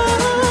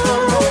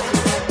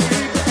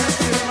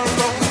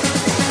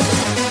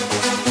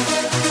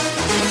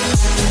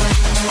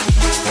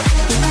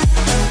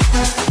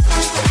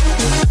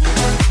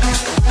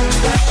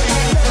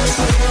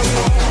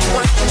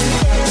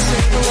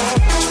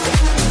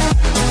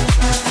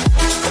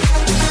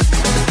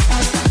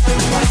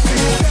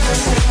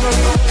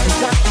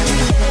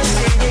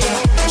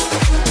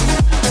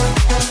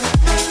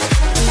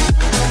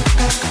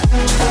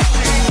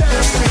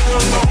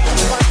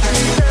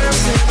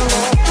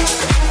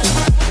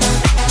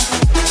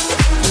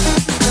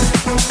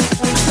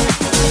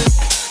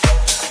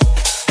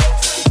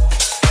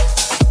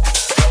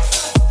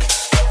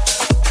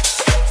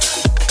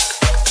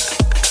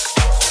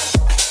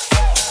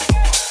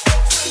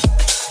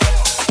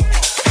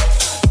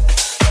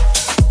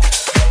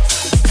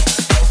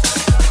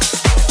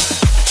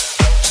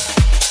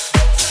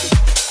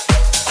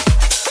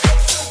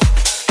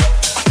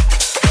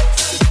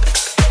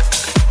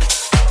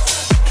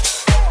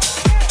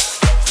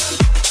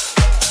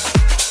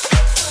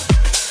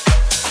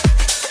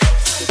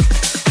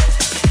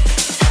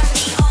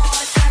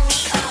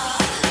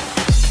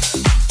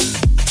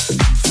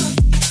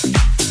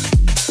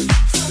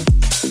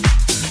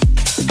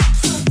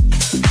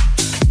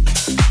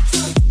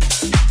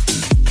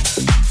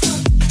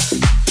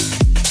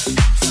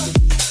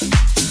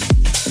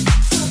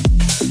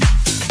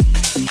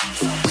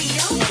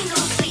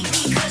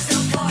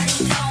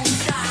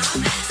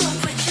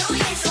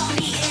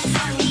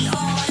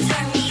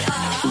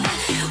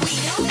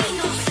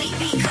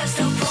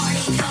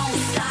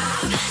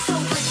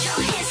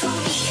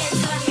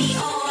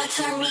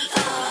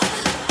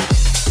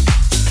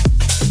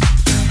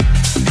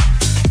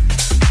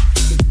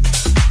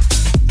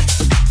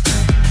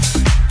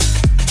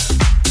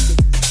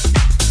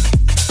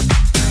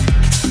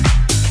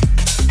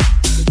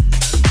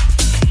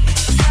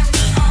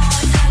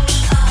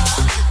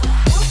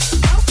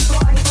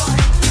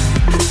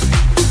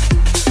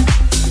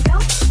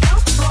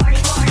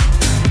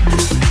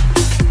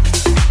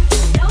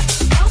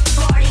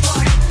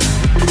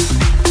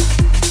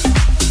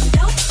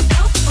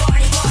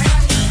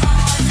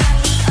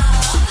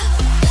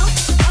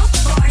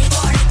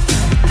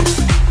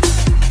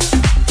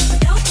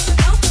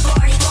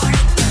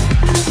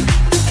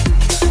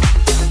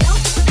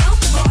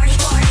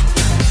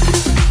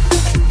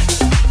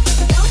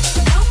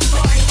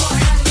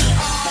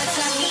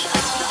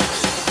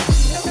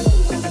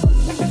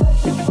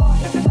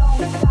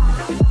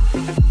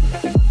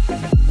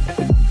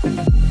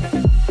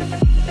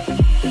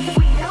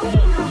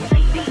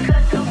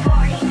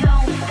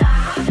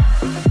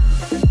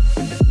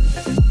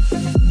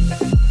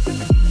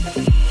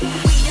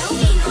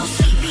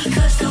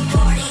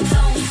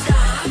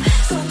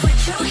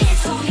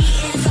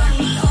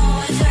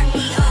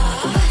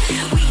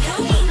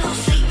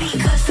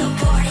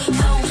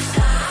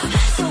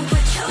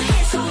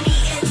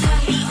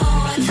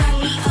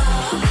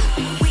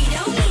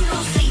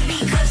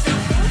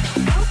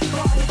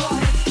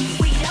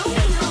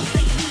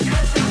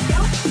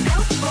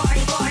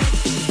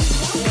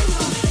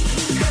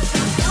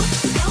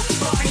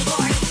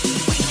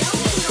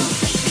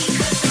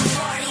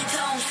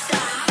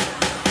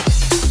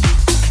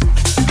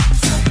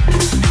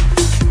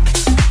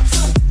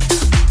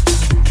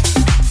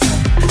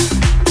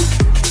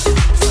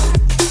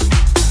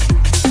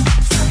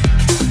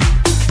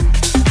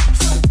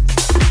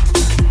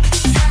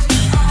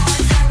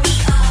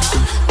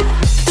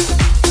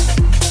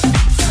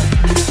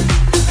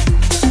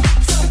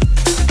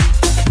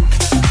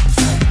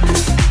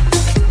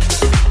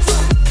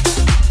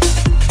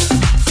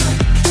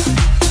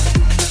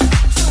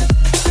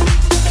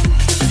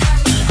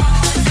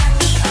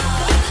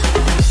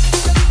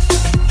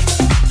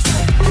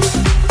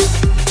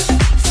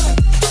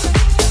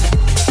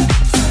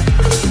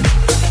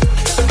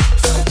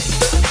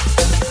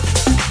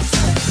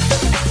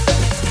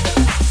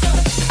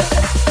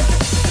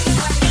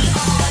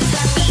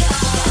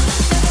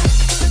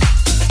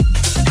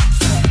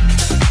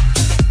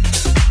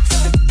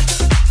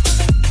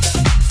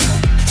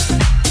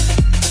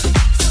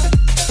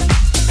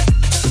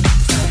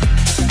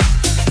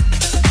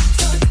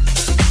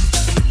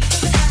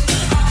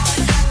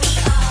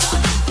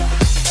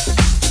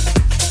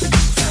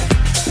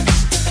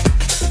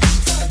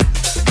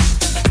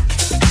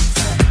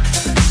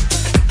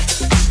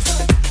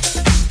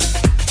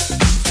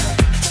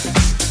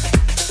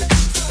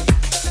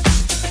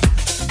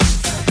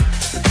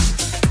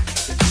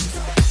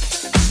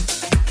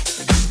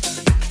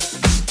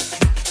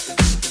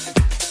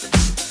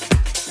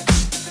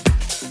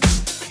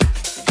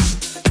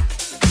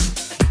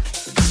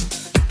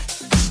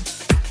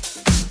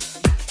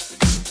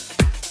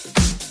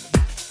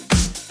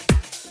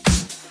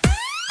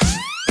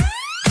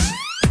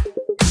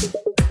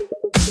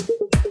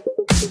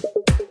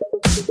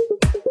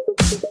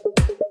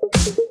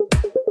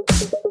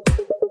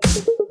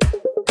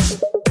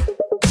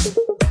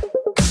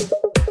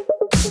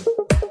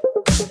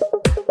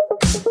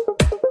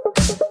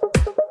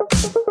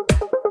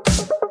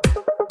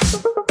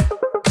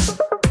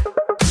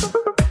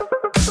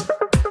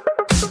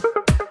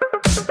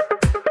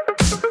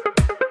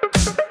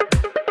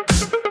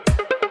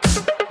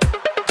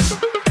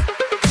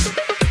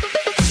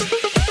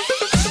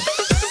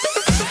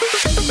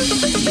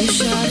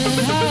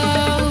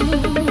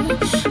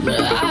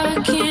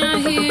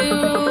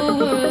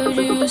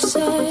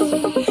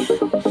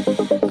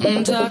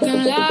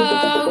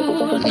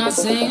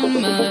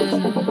 saying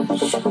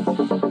much.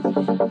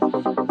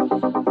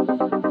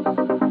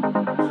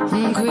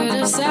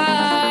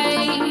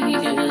 Criticize,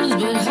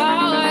 but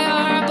how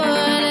your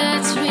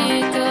bullets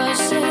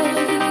ricochet.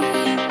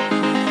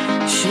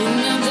 Shoot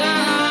me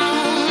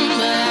down,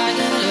 but I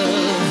get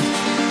up.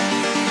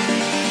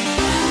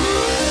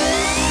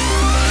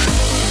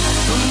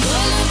 I'm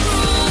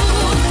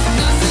bulletproof,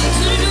 nothing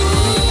to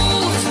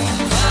lose.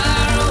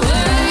 Far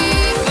away,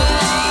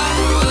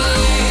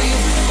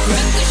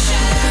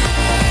 ricochet.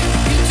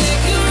 You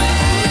take your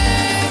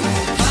aim.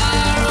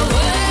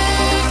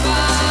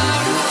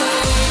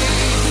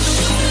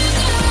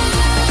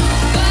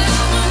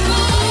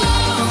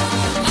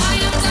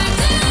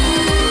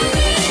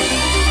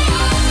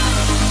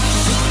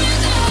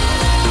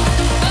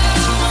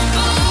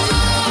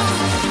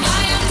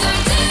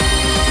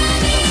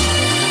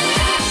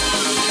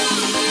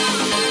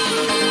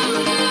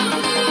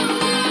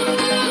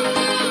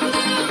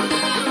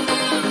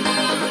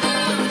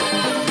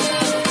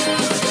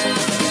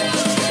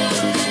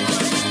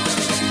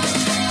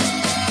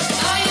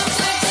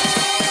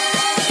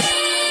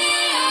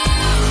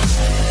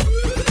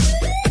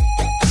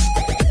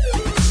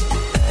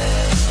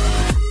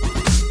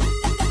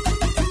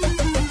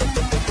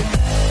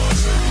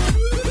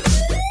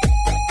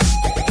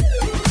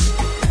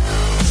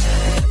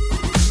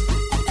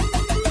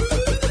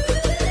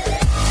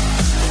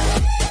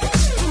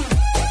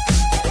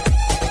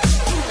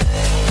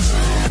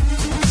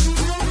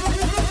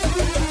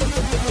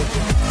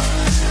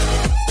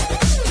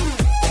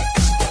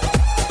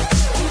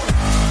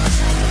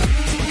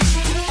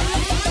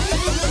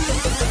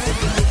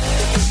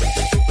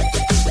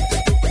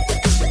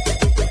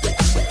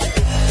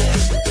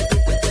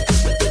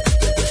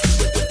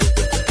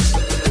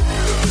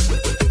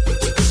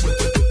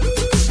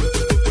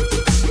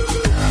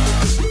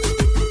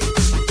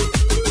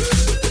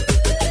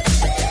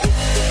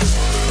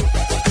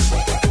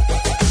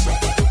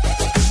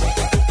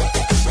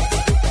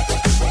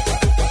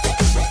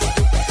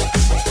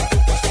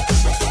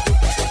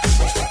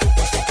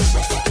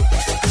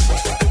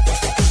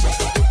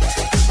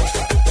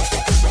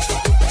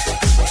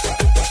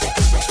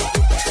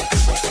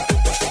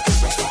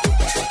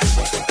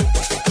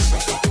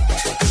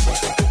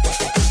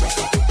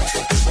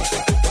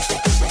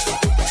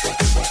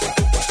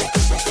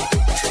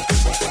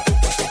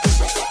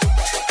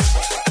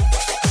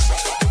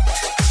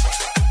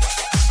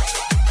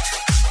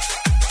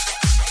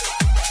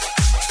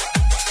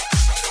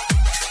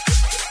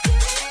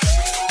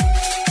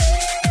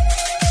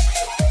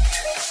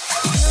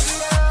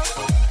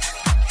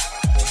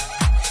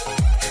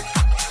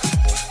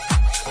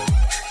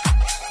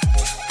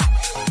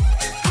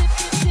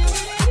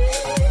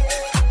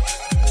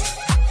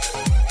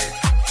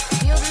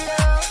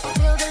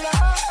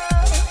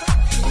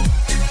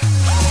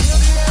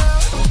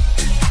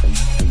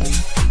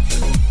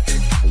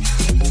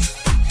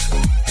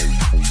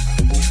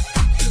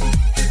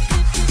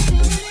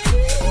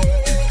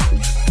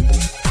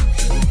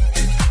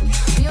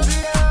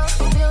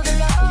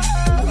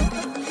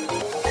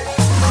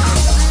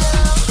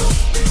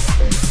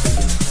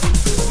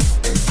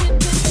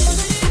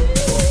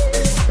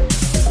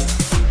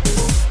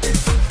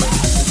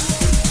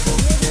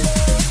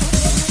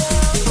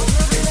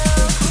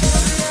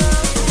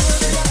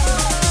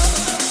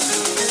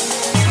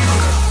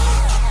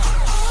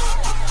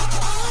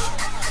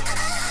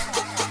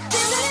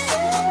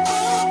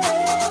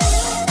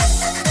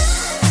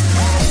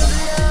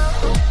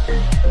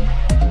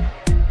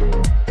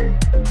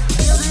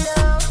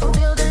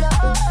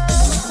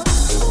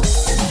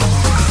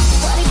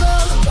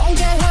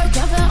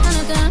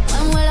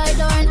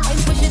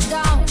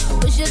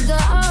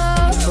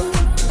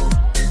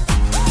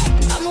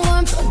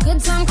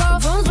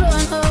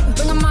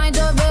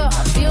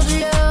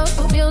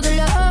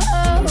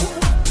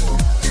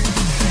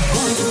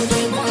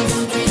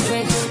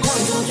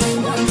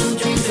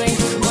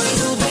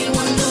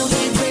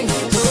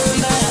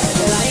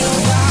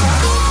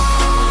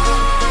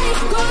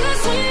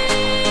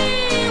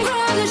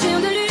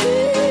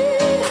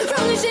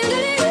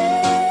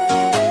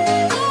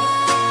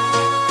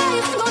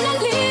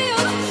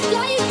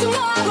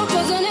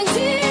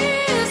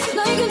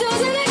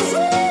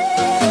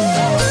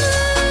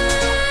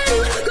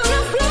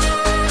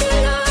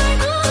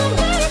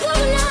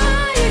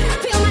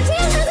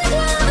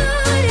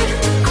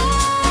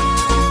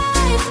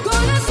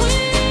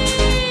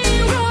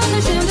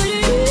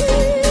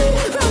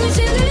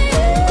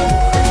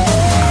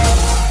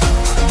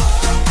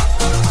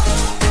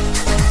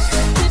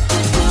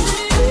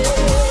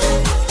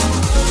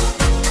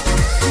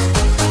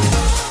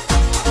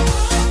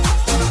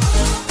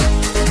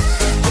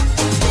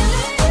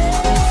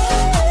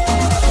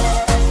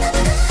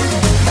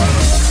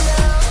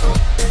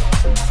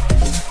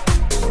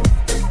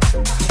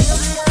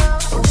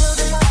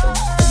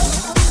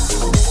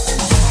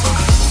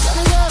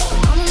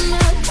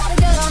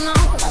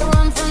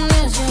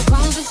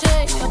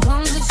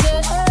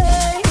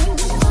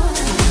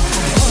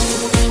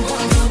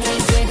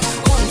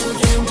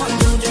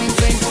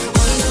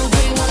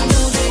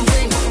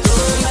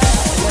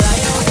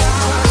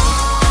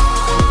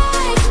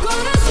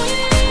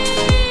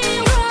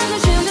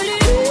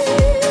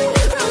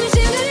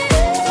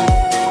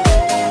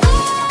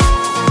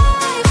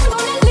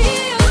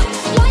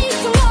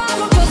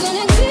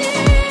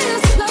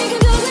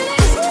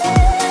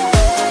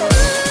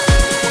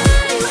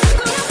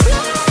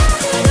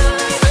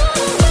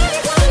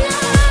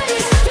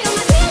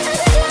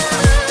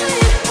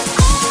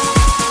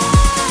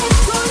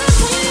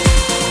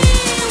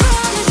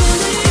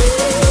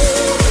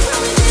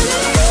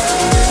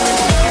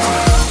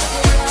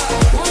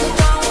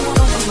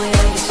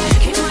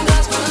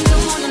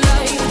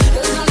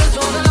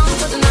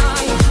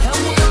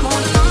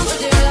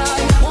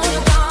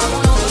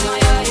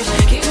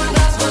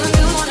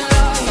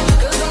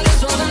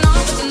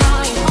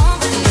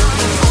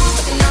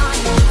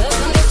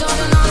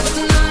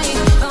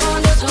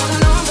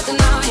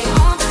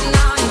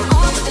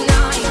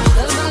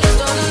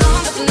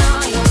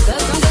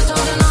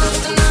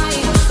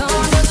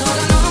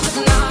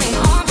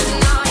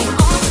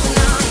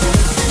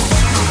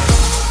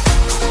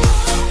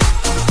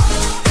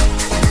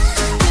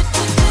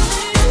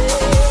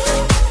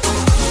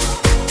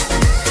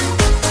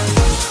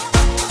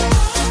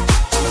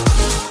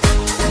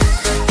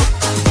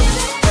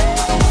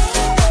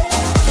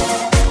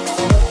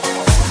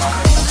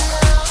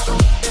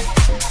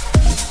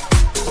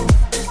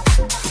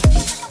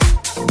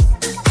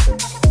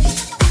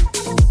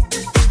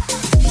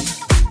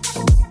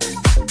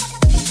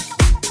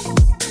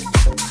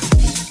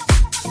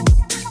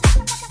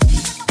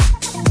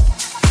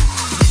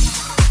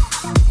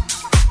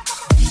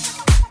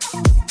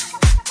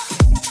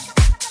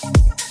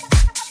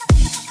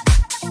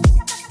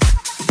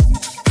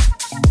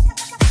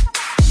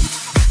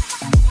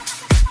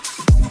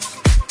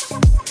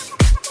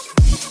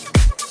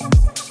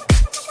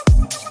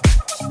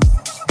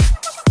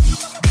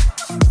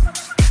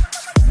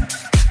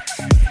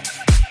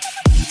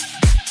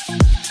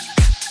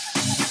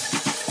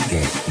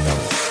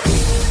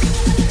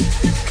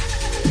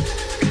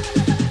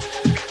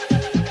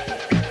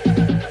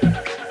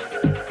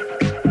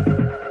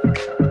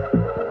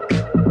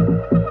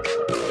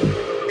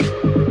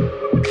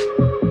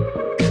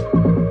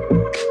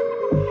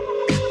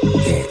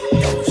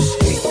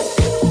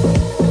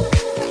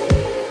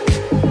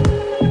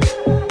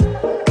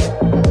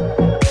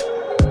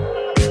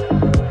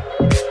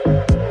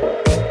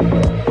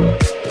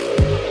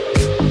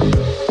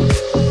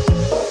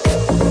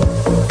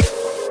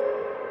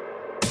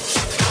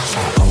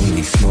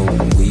 only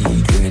smoke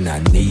weed when I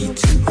need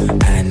to,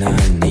 and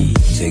I need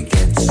to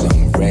get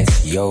some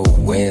rest. Yo,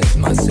 where's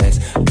my cess?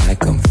 I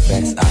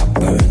confess I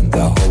burned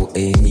the hole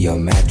in your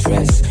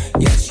mattress.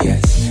 Yes,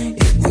 yes,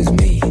 it was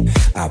me.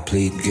 I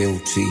plead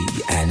guilty,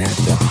 and at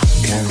the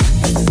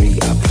count of 3,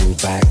 I pull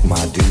back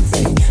my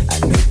duvet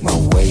and make my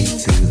way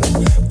to the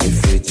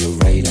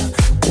refrigerator.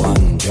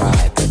 One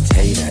dry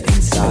potato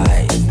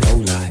inside, no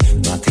lie,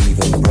 not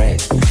even bread.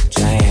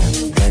 Jam,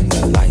 when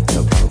the light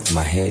above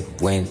my head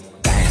went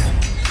bam.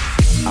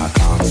 I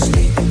can't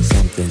sleep,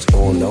 something's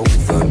all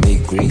over me,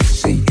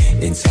 greasy.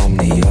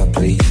 Insomnia,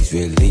 please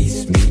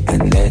release me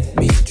and let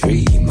me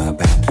dream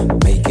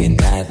about making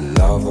mad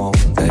love on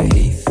the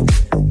heath.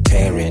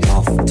 Tearing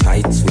off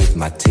tights with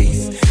my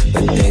teeth,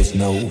 but there's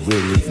no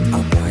relief.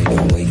 I'm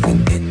wide awake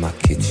and in my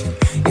kitchen.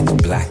 It's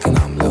black and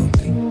I'm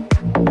lonely.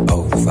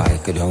 Oh, if I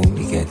could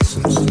only get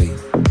some sleep.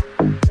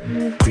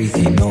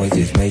 Creaky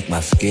noises make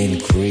my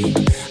skin creep.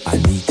 I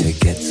need to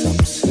get some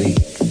sleep.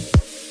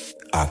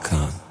 I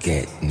can't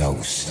get no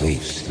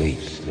sleep,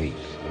 sleep, sleep.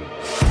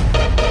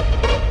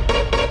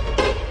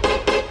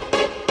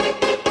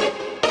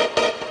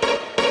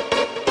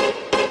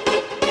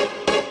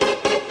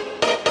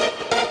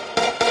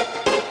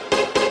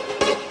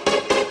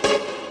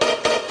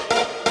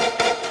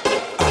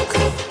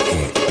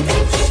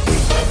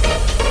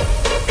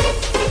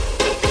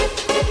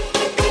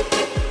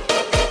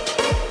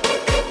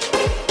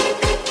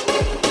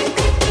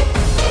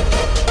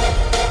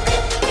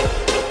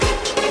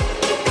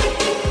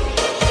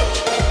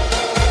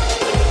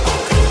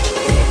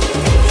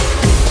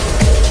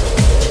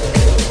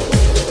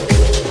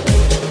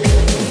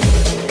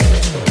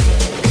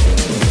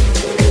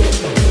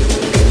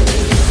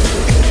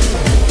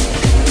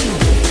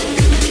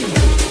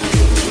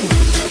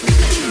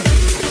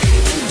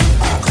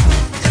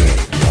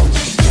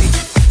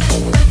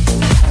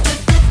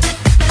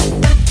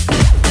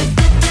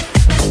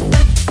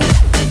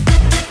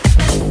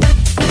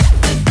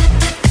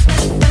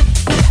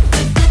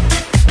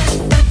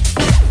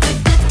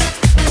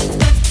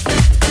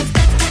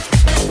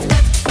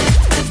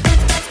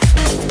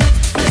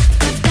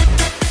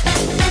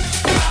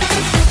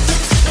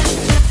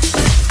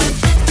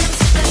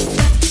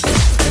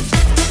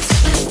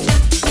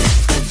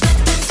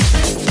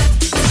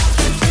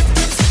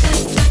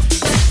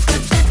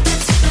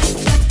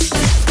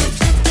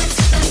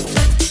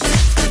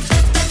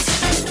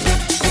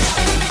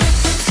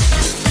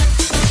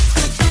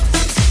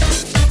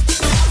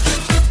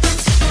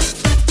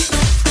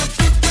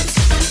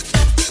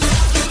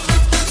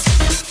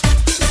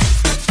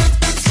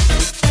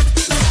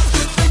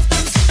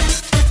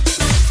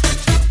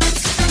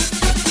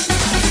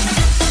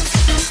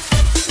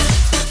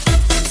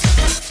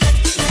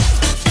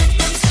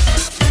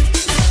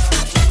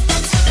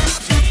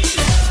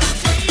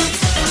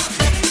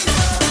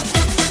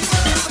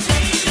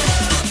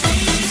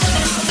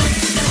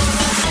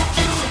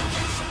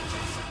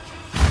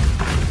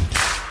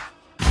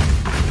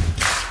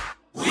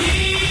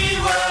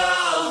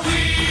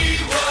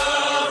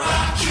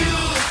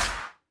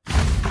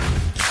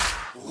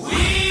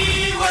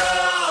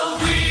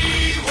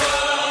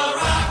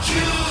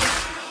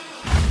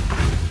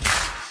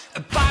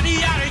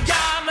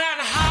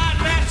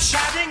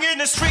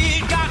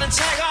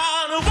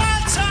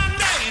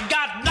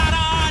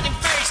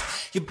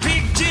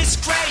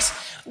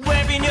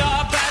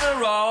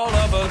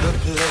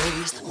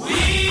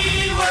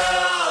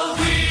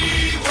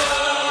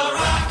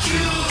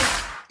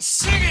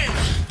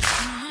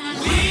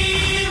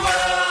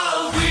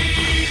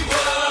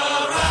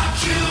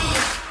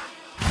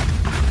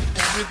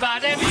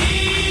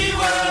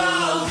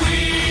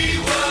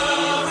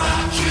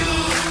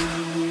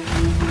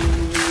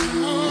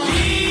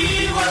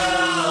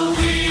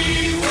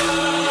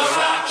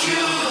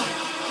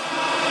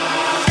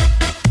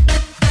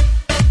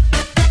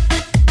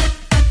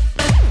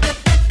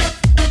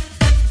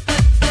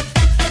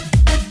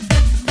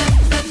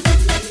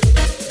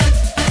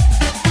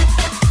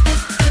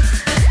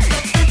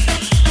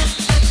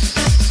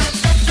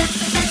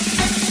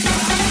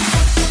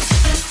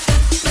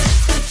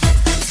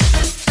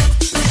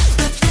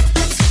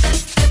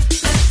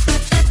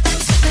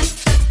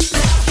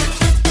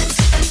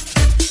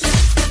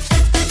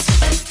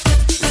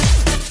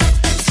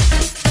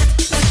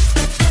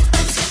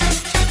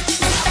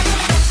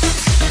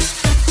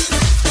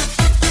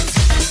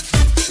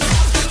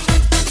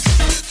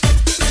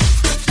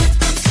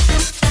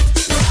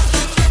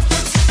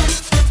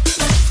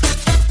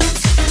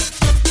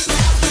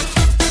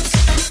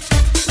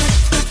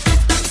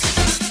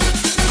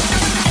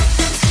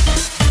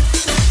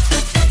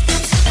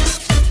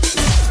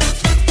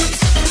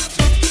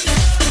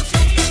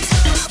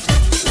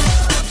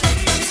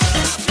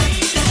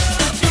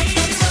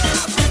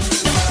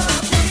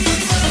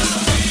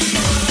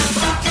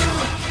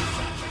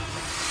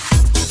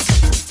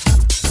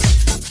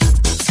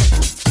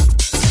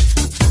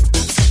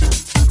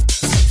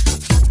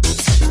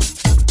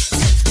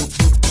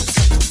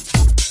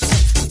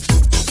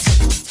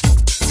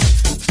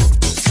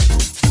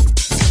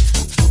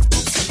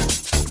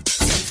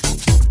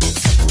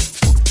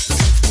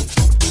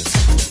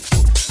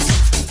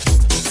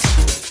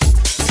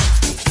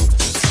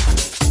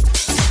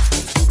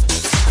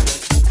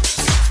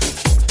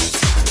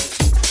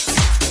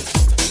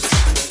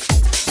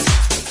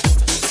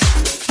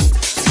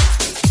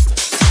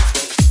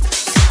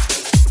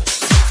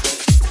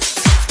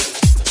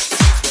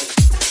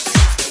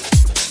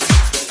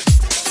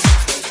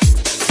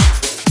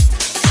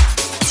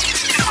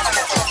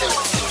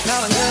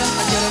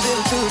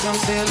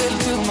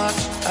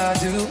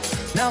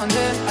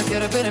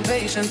 bit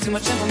impatient, too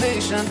much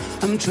information.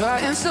 I'm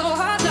trying so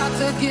hard not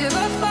to give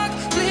a fuck.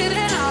 Bleeding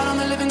out on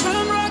the living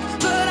room rug,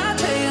 but I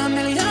pay $1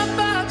 million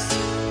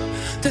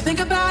to think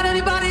about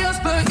anybody else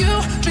but you.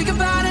 Drink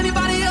about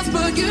anybody else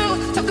but you.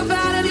 Talk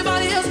about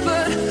anybody else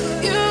but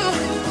you.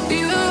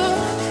 You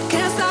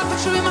can't stop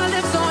picturing my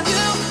lips on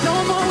you. No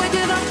more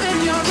waking up in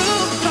your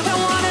room.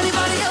 Don't want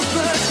anybody else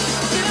but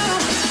you.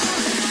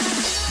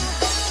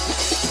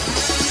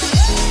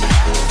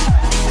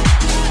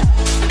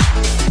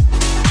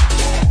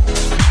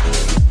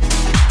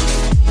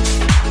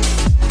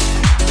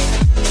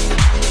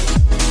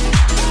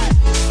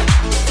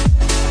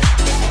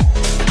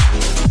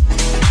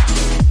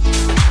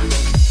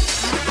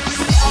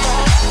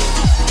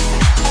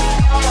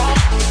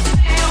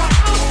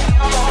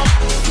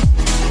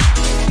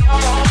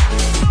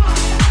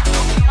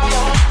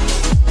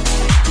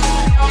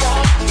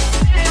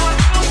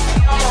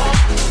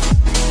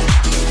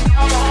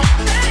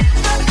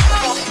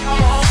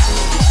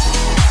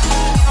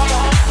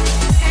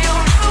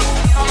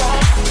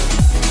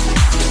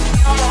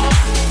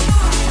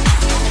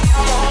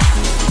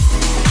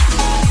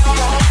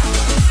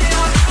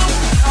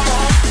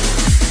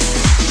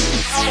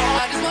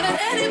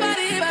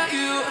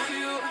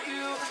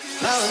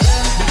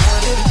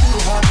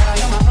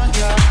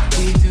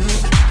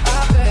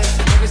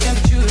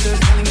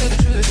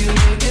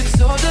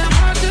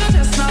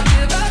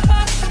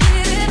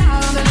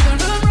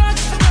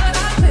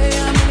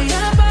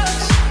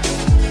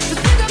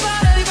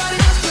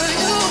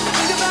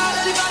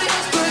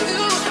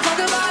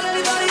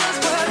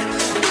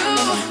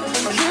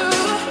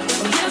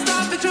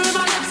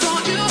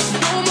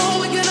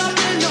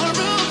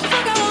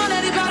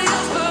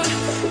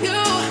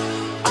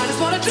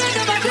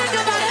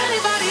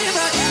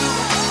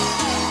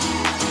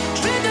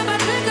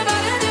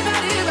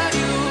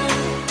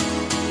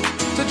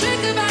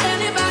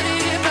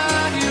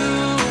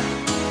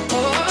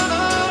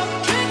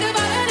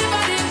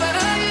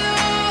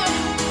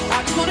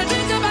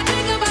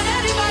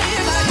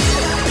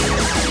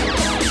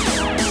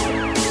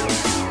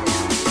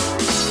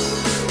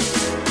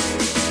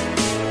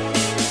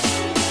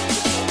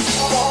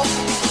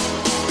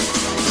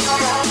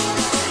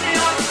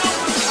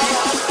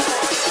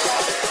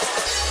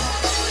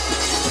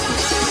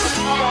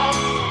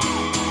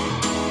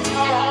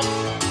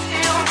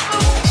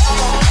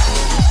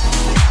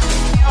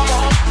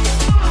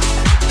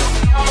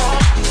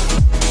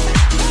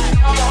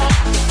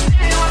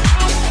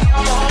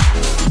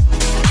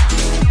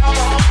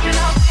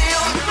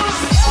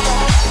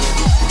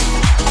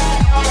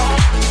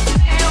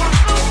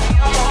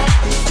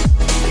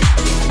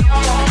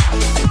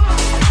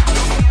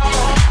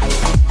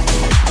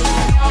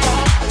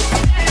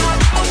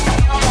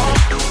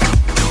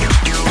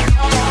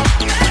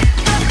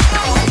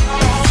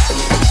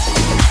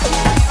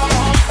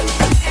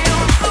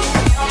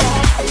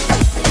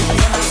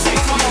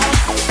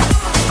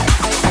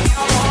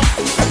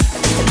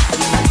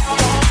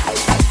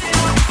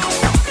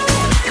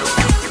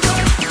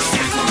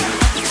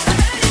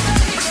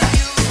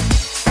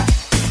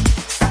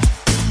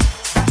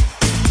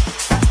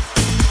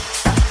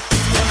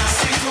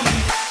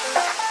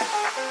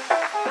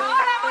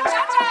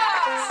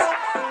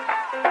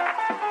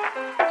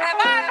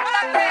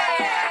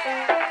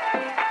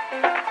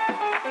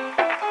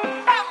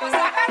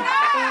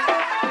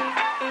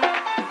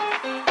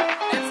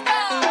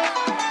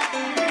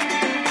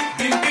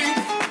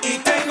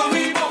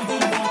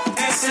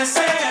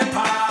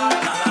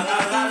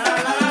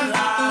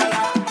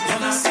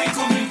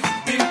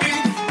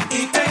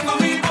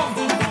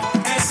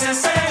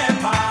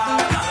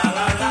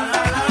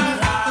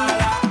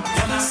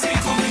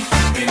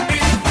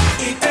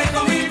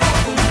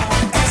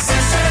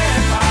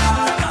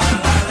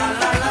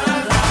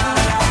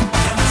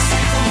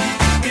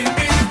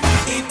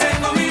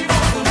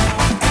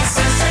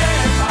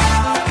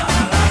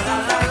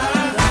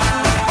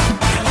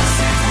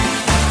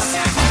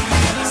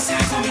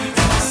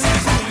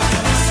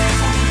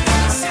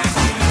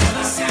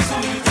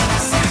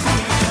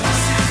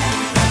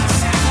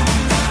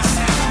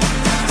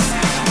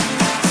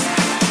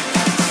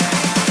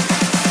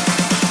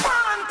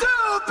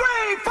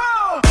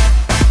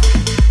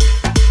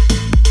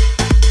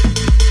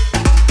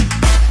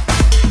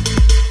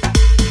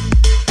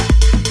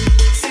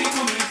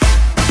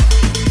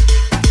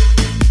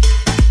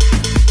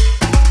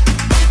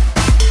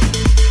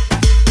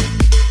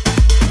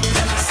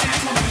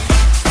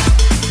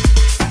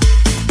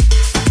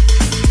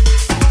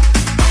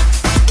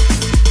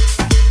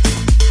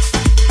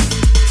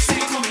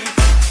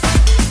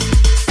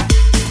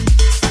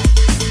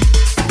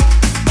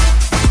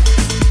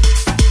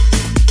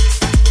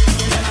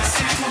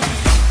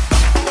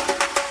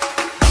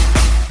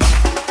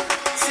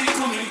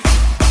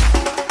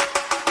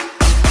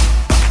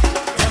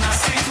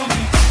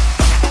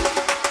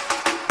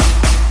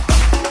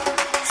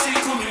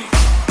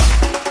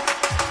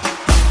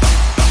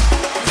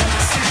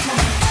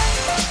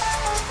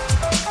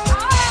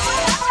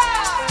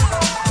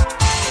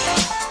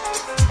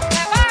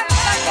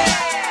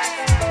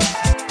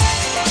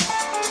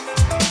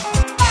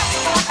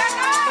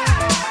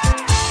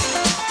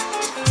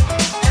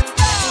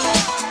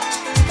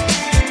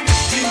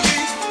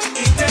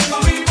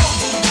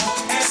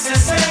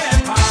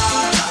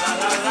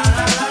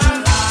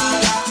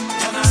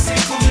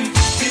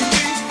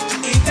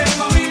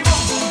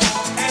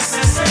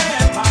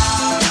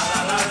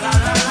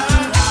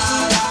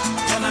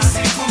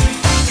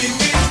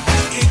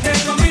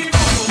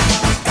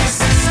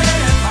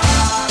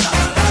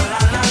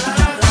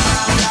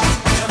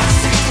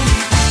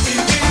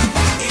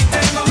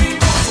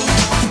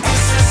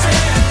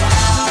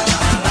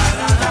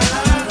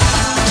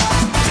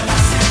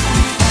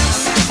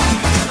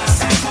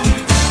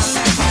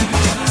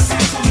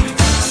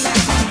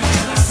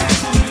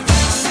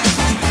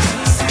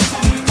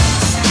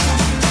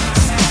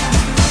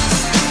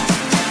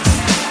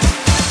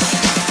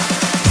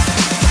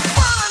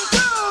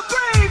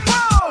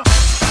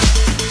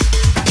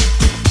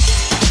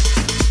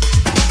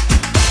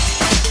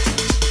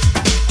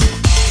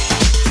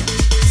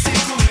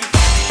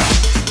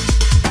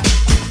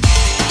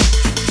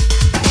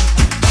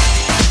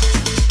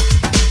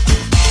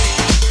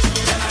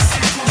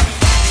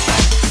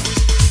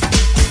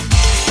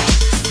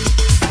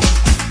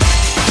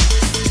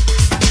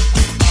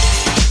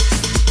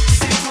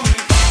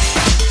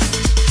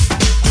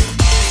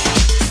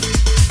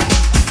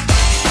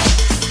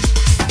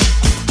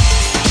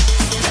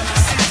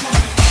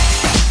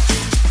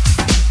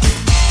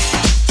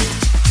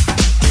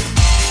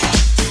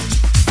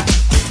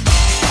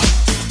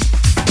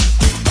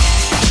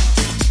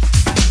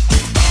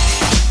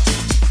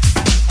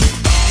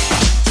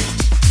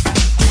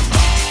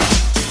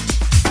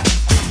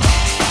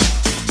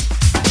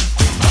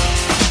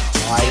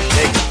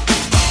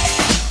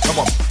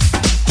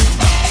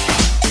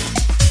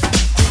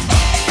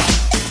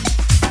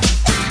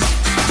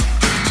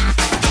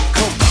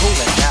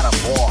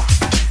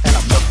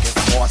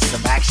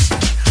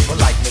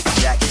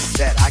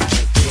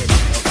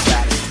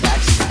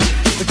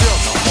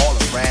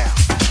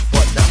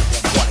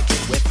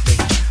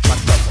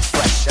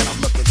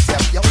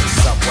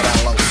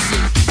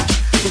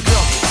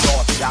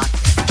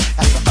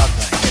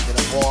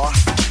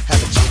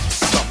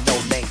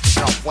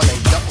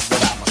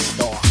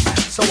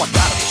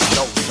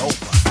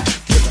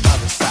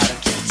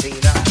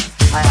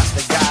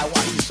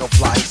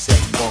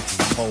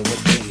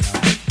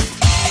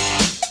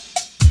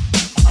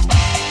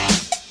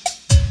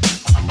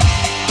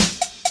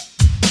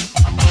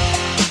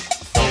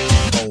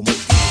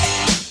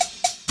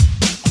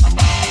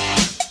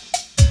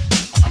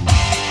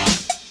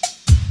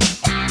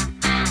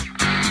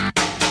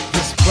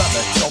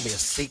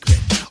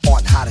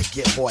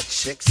 get more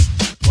chicks.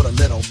 Put a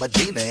little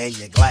Medina in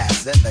your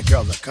glass, and the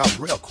girl will come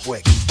real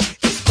quick.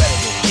 It's better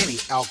than any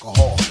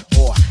alcohol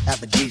or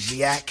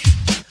aphrodisiac.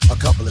 A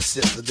couple of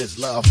sips of this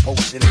love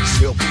potion and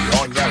she'll be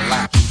on your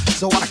lap.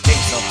 So I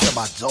gave some to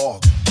my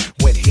dog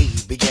when he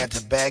began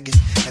to beg.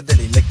 And then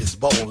he licked his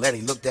bowl and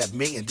he looked at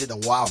me and did a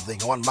wild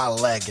thing on my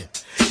leg.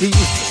 He used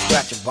to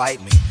scratch and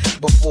bite me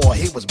before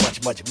he was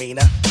much, much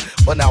meaner.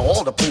 But now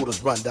all the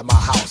poodles run to my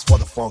house for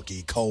the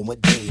funky cold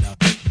Medina.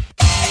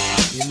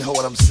 You know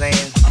what I'm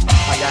saying?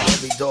 I got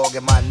every dog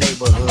in my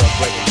neighborhood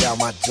breaking down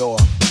my door.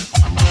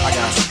 I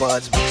got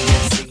Spuds,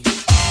 McKenzie,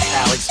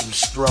 Alex from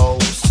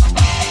Strohs.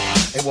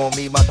 They won't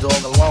leave my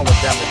dog alone with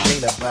that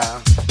Medina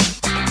pal.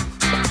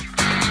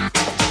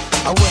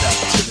 I went up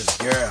to this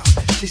girl.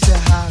 She said,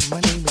 hi, my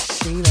name is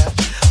Sheena.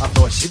 I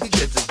thought she'd be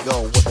good to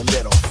go with a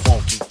little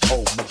funky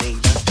cold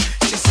Medina.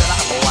 She said, I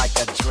don't like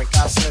a drink.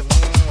 I said,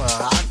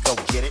 I'll go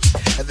get it.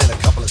 And then a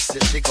couple of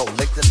sips, she go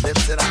lick the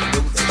lips, and I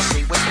knew that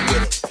she was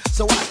with it.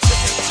 So I took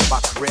her to my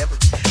crib,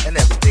 and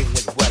everything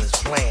went well as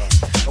planned.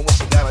 And when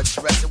she got her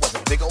dress, it was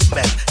a big old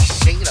mess.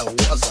 Sheena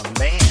was a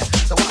man,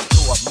 so I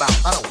threw her out.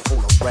 I don't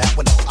fool around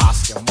with no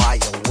Oscar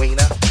Mayer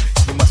wiener.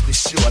 You must be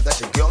sure that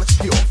your girl is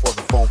pure for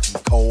the funky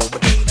cold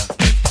Medina.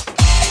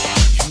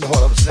 You know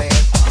what I'm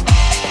saying?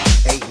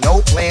 Ain't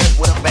no plans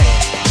with a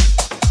man.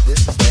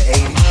 This is the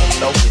 80s, and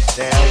no is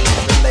down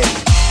with the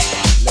ladies.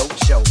 No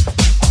joke.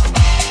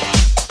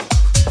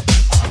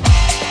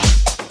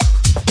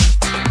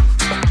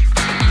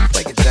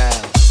 Break it down.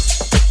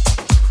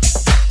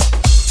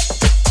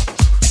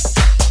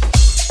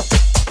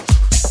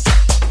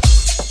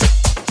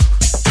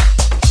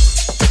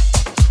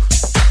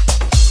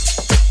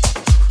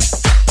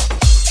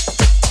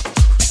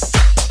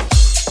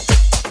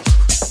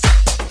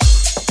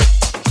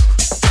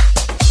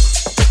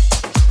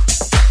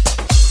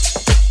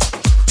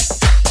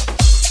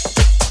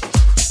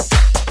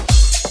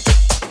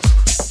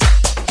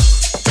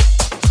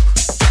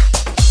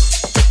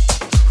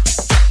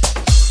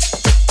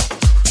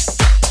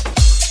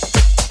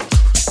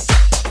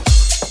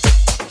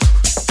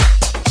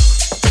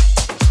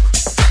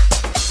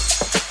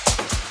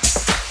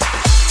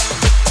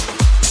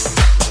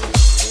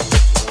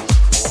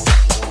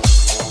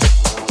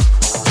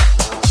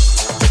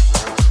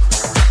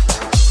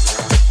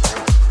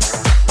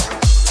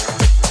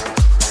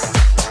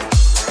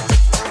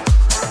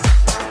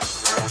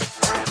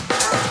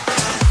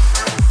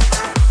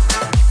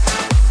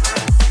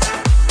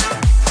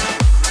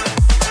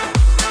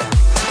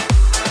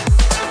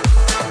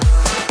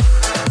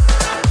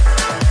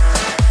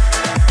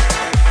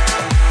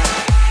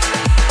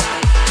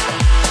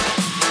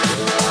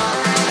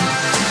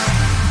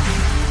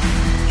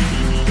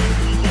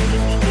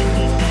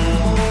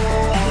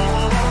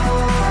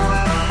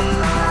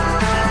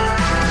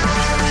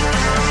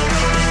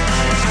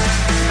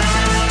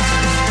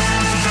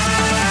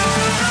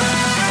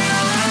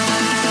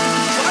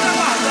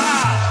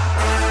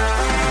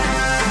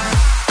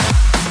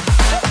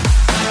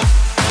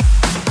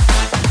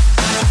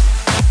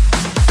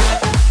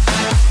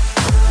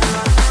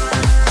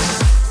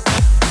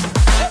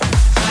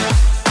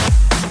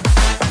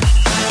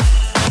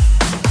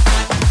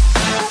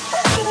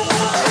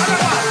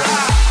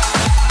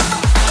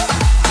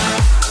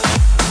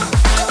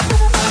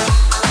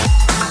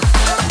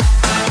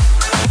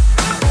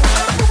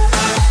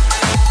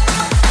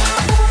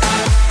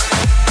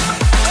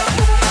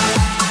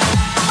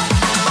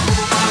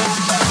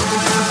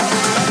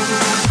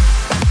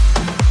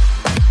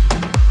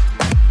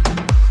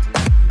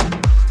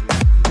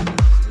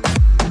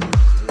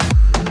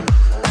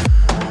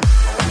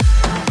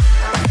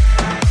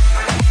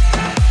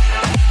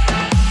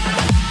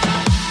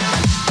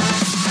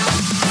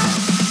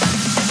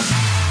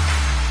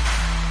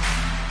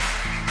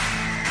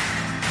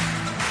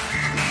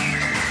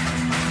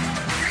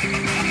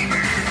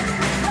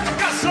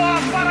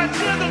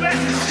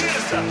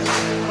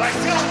 Vai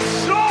ser um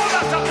show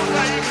dessa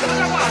putaria,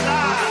 pode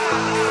aguardar.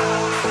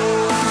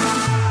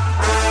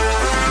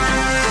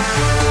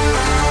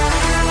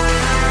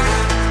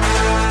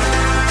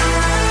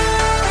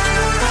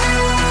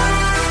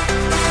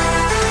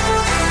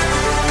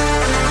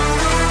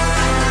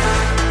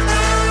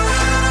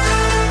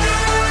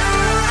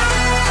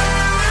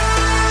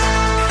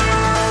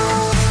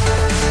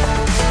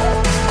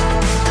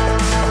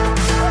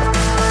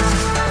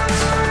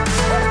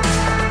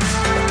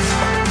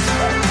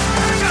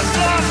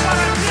 Pessoal,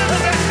 para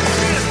aqui,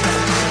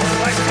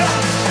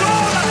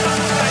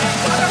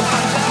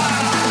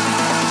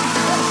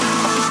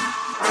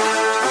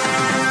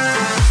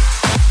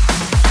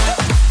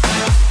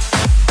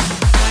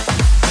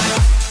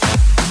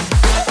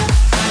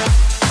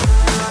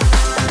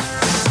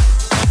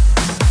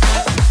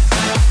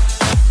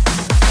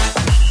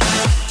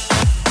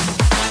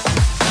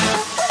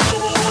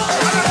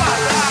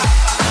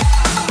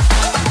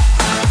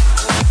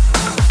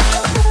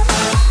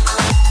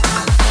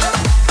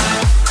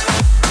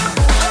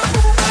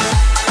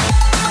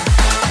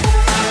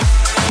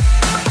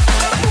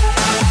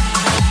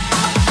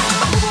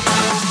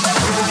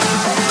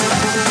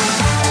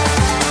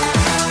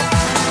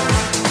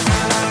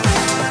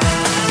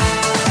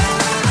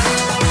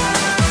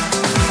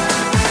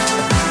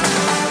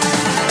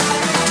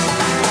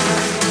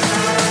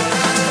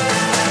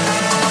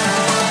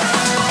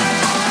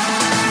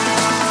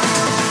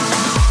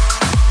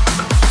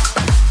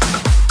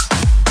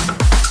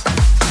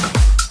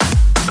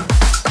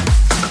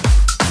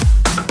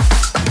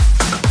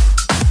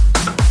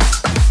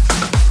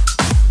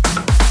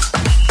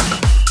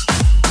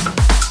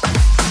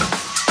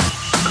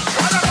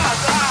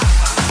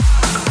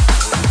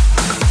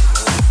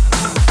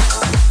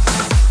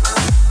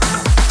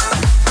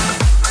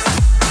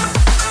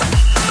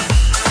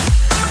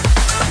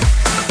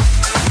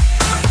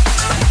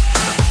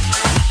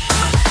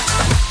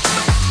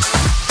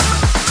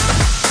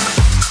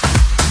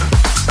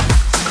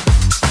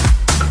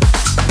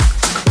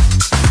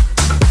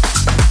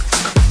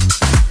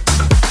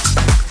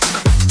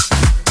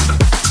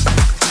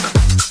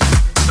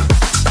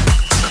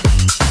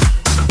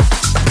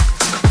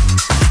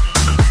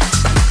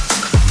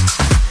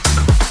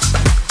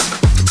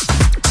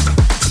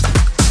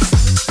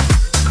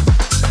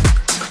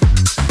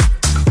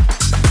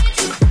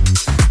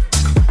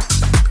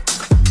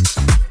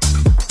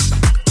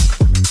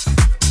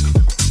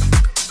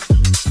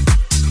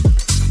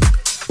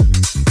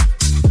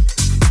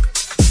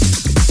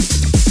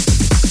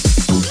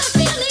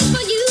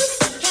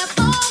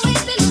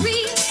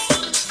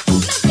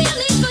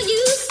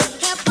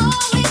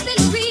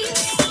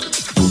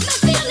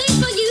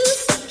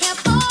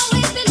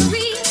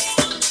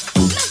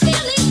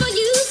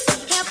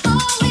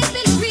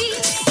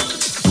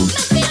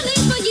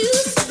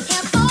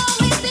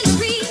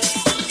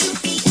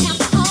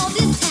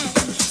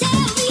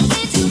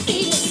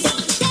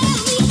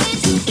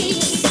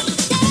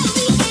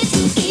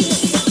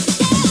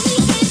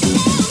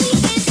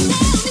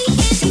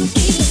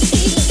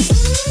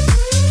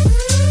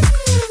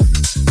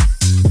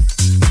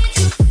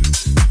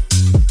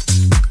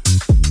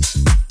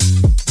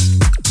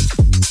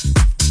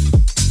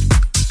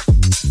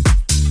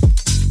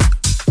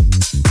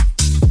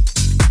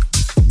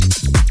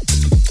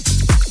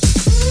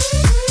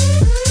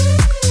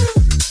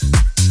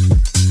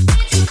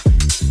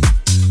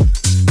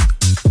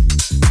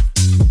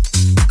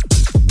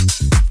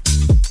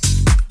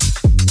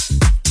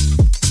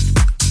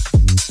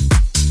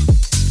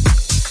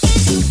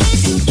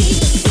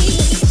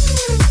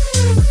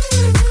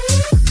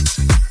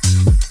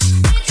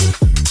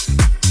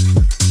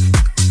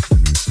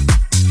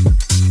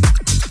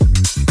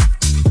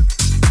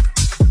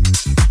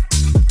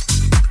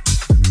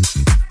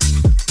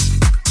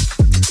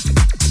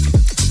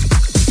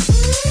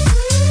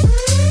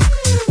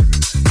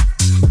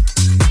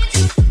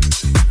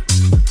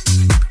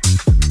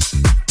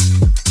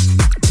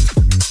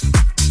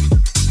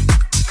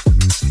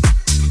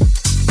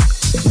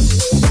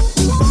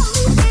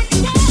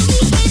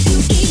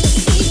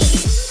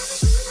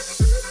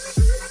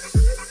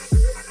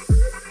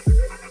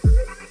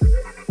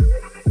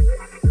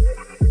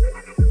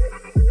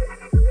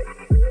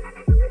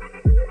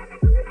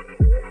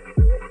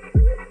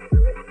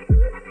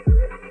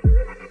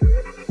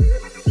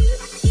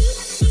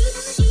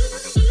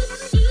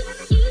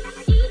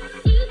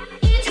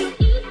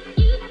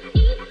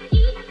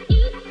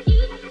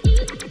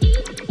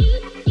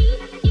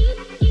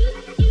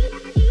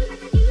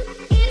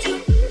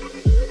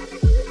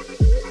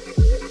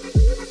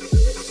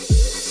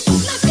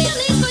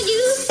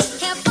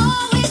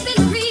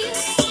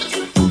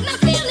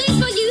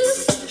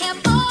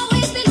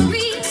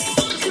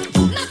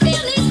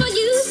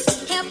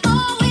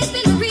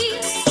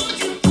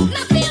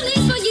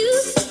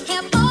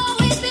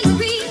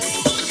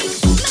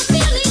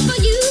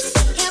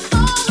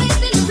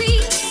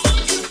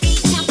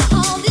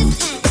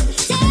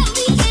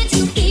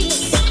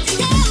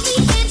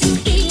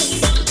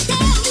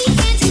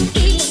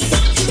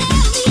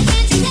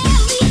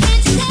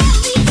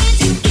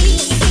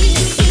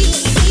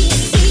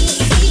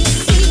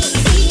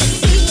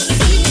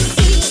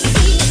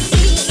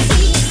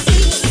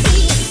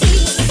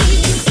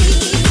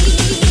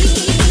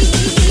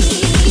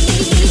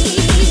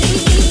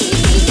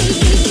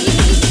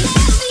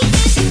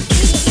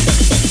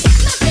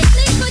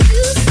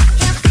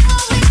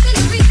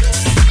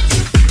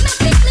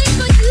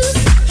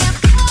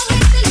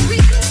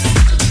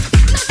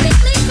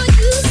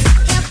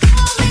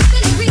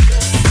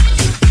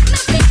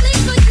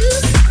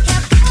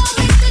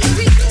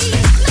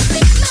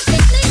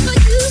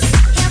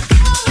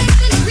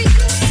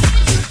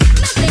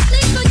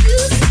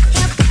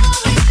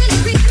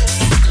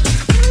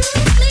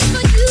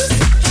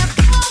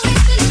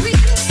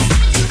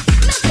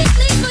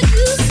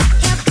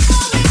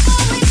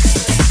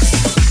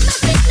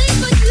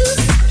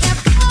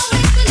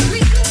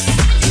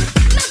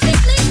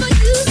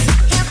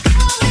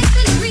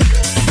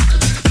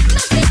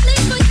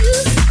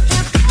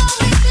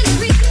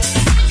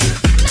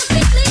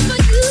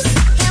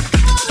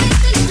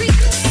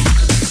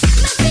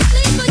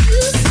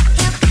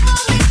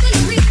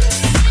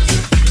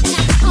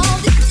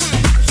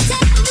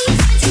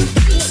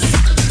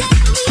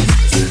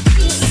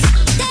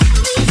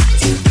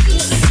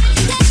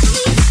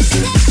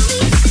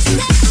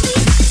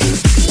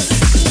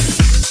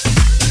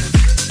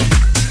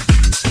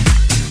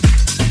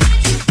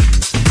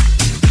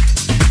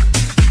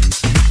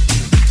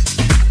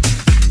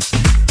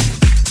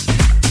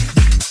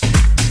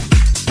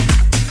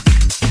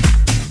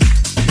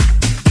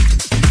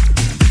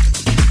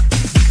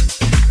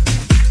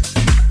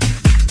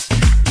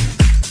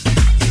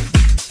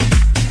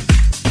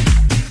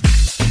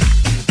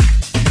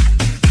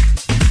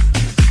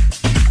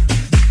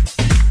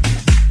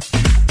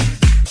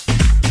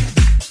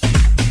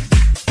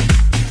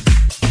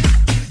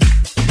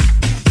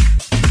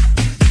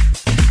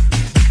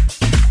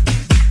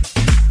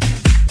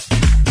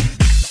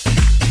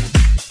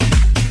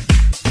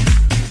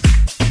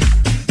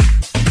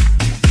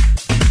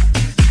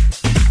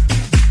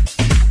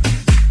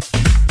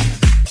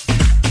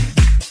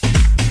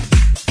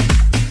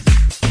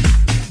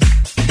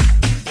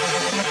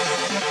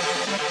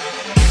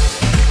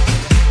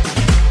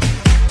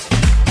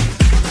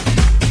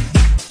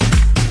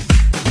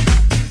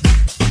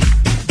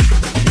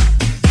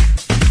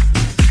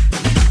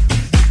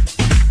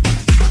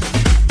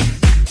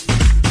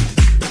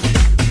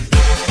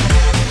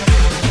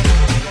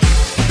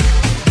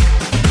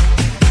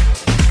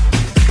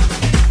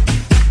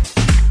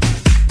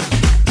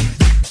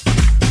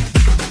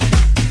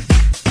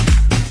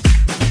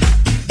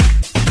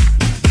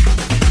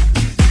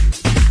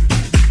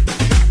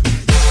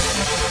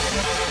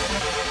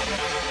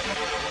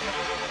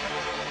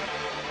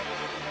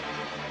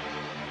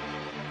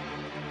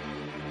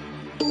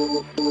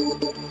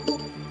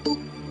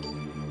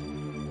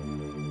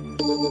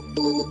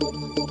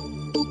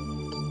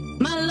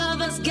 My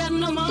lover's got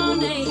no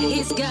money,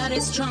 he's got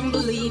his strong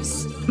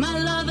beliefs. My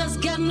lover's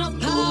got no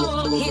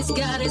power, he's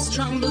got his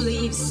strong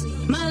beliefs.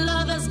 My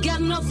lover's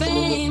got no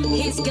fame,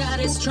 he's got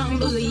his strong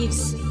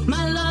beliefs.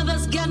 My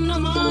lover's got no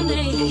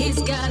money,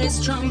 he's got his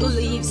strong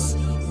beliefs.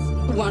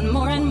 Want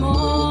more and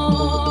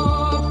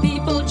more,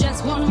 people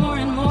just want more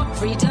and more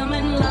freedom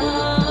and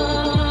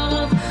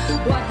love.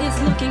 What he's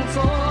looking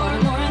for,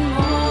 more and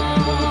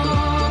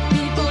more,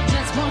 people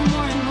just want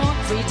more and more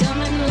freedom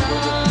and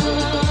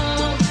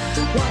love.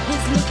 What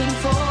he's looking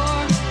for,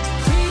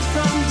 free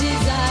from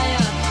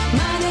desire.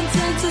 Mind and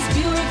senses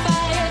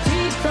purify it,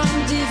 free from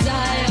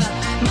desire.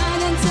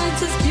 Mind and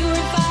senses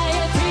purify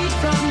it, free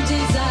from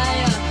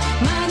desire.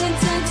 Mind and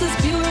senses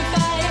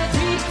purify it,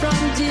 free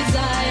from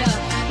desire.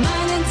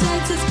 Mind and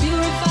senses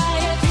purify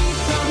it, free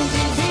from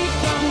disease,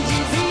 from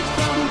disease,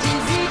 from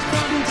disease,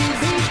 from disease, from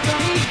disease,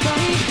 from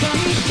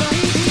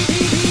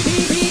disease,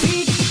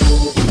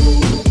 from